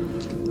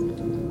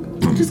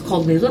 You just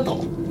called me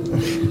little.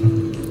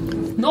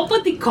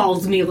 Nobody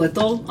calls me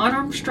little.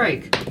 Unarmed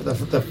strike.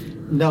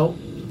 No,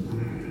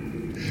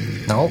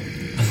 Nope.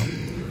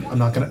 I'm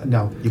not gonna.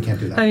 No, you can't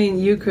do that. I mean,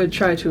 you could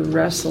try to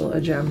wrestle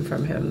a gem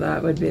from him.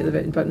 That would be the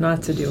bit, but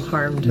not to do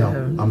harm to No,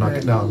 him. I'm not.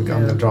 right? No, I'm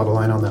gonna draw the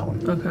line on that one.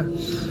 Okay.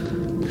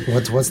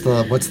 What's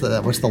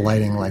the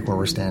lighting like where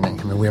we're standing?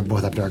 I mean, we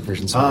both have dark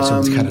vision, so I assume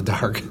it's kind of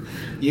dark.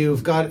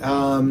 You've got.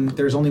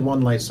 There's only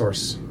one light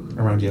source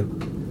around you.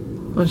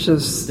 Which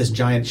is This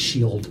giant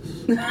shield.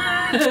 Which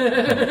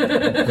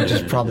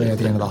is probably at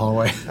the end of the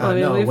hallway. I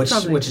mean, No, we've which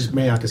probably-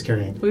 Mayak is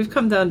carrying. we've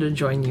come down to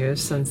join you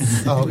since.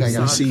 Oh, okay, we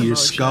saw I I see your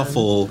commotion.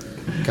 scuffle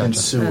Gotcha.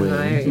 ensuing.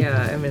 And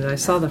I mean, I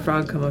saw the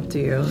frog come up to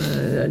you.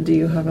 Do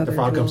you have other? The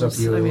frog comes up jewels?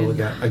 to you I mean,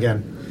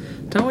 again.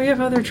 don't we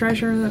have other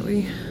treasure that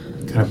we?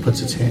 Kind of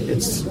puts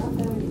its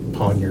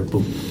paw in your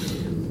boot,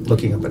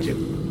 looking up at you.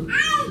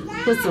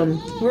 Listen,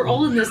 we're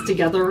all in this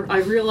together. I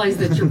realize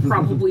that you're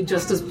probably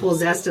just as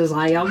possessed as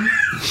I am.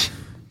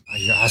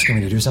 You're asking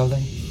me to do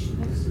something?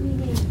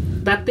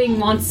 That thing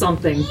wants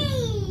something.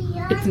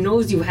 It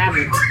knows you have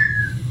it.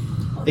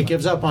 It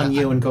gives up on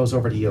you and goes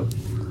over to you.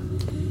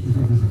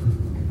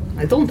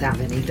 I don't have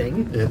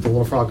anything. The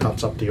little frog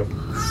hops up to you.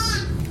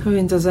 I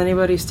mean, does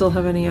anybody still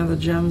have any other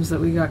gems that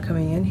we got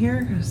coming in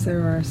here? Because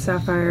there are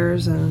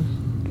sapphires and.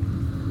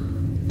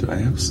 Do I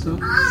have stuff?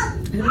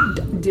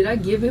 Did I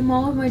give him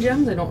all of my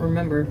gems? I don't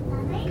remember.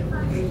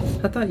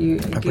 I thought you.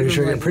 I'm pretty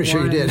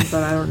sure you did.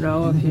 But I don't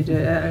know if you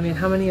did. I mean,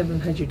 how many of them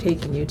had you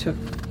taken? You took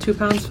 2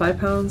 pounds, 5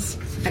 pounds.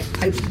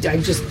 I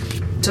just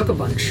took a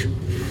bunch.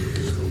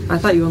 I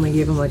thought you only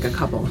gave him like a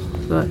couple,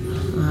 but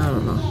I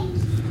don't know.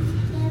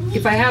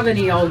 If I have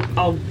any,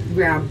 I'll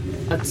grab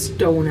a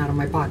stone out of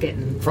my pocket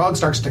and. Frog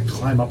starts to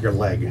climb up your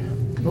leg.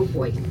 Oh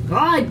boy.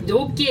 God,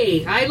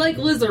 okay. I like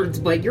lizards,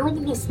 but you're a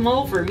little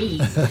small for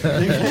me.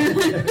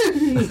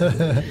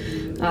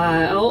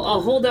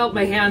 I'll hold out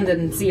my hand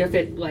and see if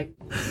it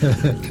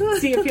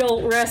see if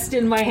he'll rest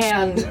in my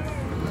hand.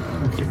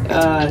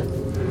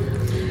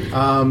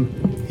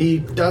 He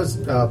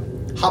does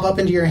hop up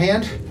into your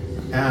hand,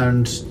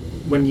 and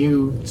when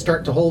you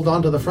start to hold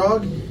onto the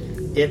frog,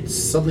 it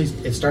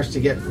starts to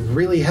get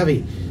really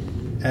heavy,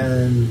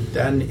 and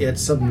then it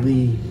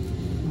suddenly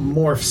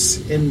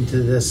morphs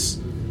into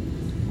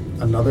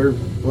another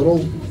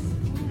little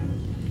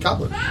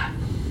goblin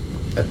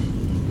that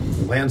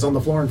lands on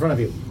the floor in front of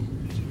you.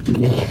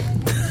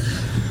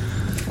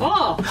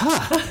 Oh!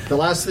 The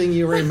last thing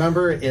you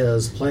remember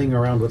is playing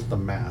around with the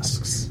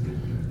masks.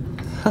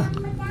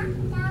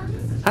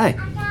 Hi.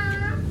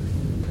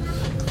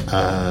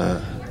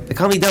 They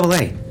call me Double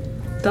A.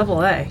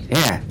 Double A.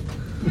 Yeah.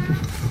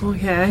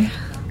 Okay.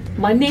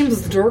 My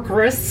name's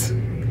Dorcas.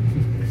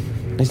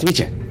 Nice to meet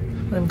you.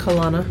 I'm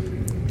Kalana.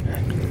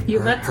 You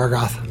let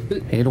Hergoth.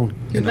 Hey, don't.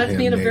 you let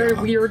me in a very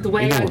Nigga. weird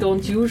way. You know. I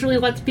don't usually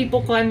let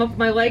people climb up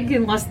my leg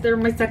unless they're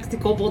my sexy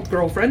kobold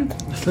girlfriend.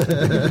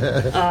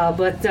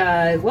 But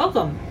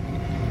welcome.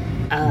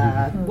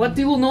 What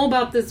do you know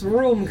about this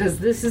room? Because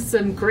this is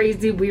some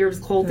crazy, weird,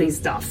 culty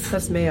stuff.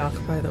 That's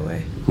Mayok, by the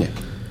way. Yeah.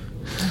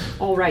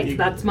 All right,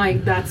 that's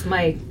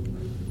my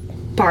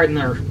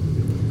partner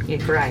in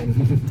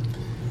crime.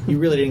 You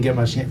really didn't get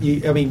much.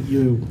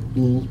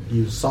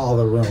 You saw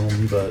the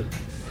room, but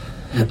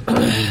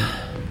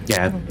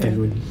Yeah.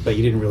 but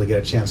you didn't really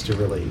get a chance to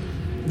really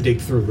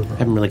dig through the room.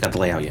 Haven't really got the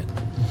layout yet.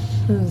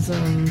 Is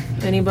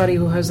anybody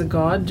who has a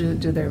god, do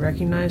they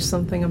recognize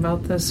something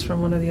about this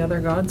from one of the other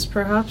gods,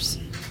 perhaps?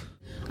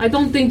 I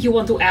don't think you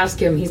want to ask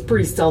him. He's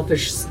pretty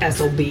selfish,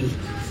 SOB.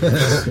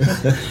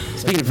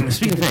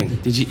 Speaking of thing,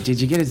 did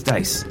you get his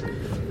dice?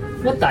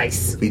 What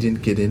dice? We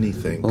didn't get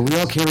anything. Well, we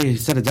all carry a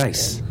set of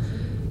dice.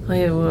 Oh,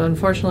 yeah, well,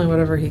 unfortunately,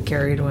 whatever he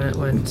carried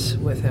went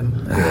with him.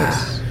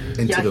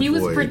 Into Yeah, the he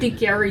was void. pretty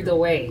carried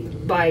away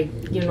by,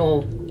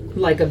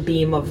 like a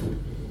beam of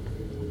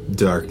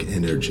Dark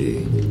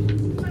energy.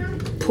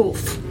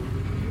 poof,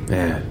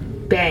 Yeah.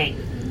 bang.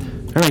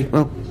 All right.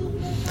 Well,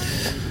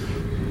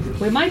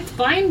 We might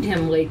find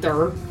him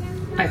later,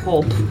 I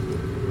hope.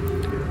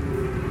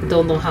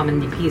 Don't know how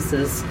many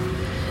pieces.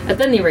 At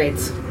any rate,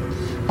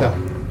 All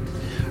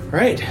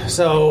right.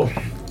 So,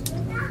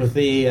 with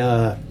the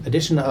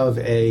addition of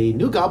a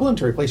new goblin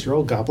to replace your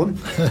old goblin,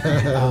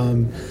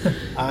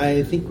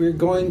 I think we're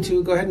going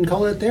to go ahead and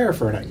call it there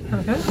for a night.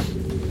 Okay.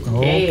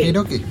 Okie Hey.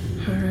 dokie.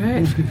 All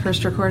right.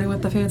 First recording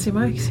with the fancy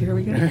mics. Here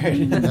we go.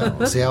 Yeah,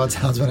 we'll see how it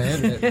sounds when I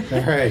edit it.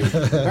 All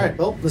right. All right.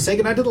 Well, let's say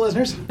goodnight to the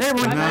listeners. Hey,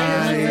 everyone.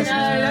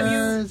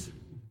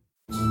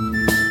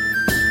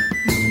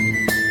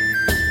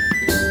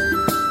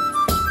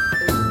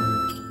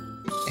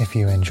 If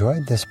you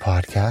enjoyed this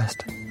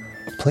podcast,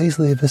 please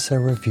leave us a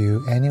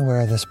review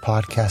anywhere this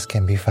podcast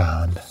can be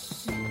found.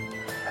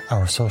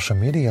 Our social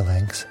media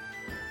links,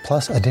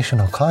 plus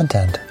additional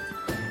content,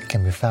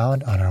 can be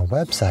found on our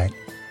website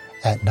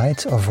at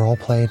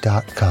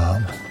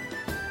knightsofroleplay.com.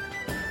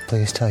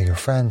 Please tell your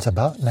friends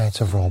about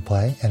Knights of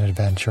Roleplay, an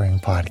adventuring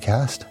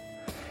podcast,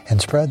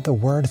 and spread the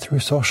word through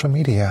social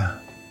media.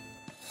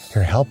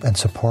 Your help and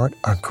support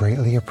are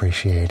greatly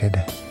appreciated.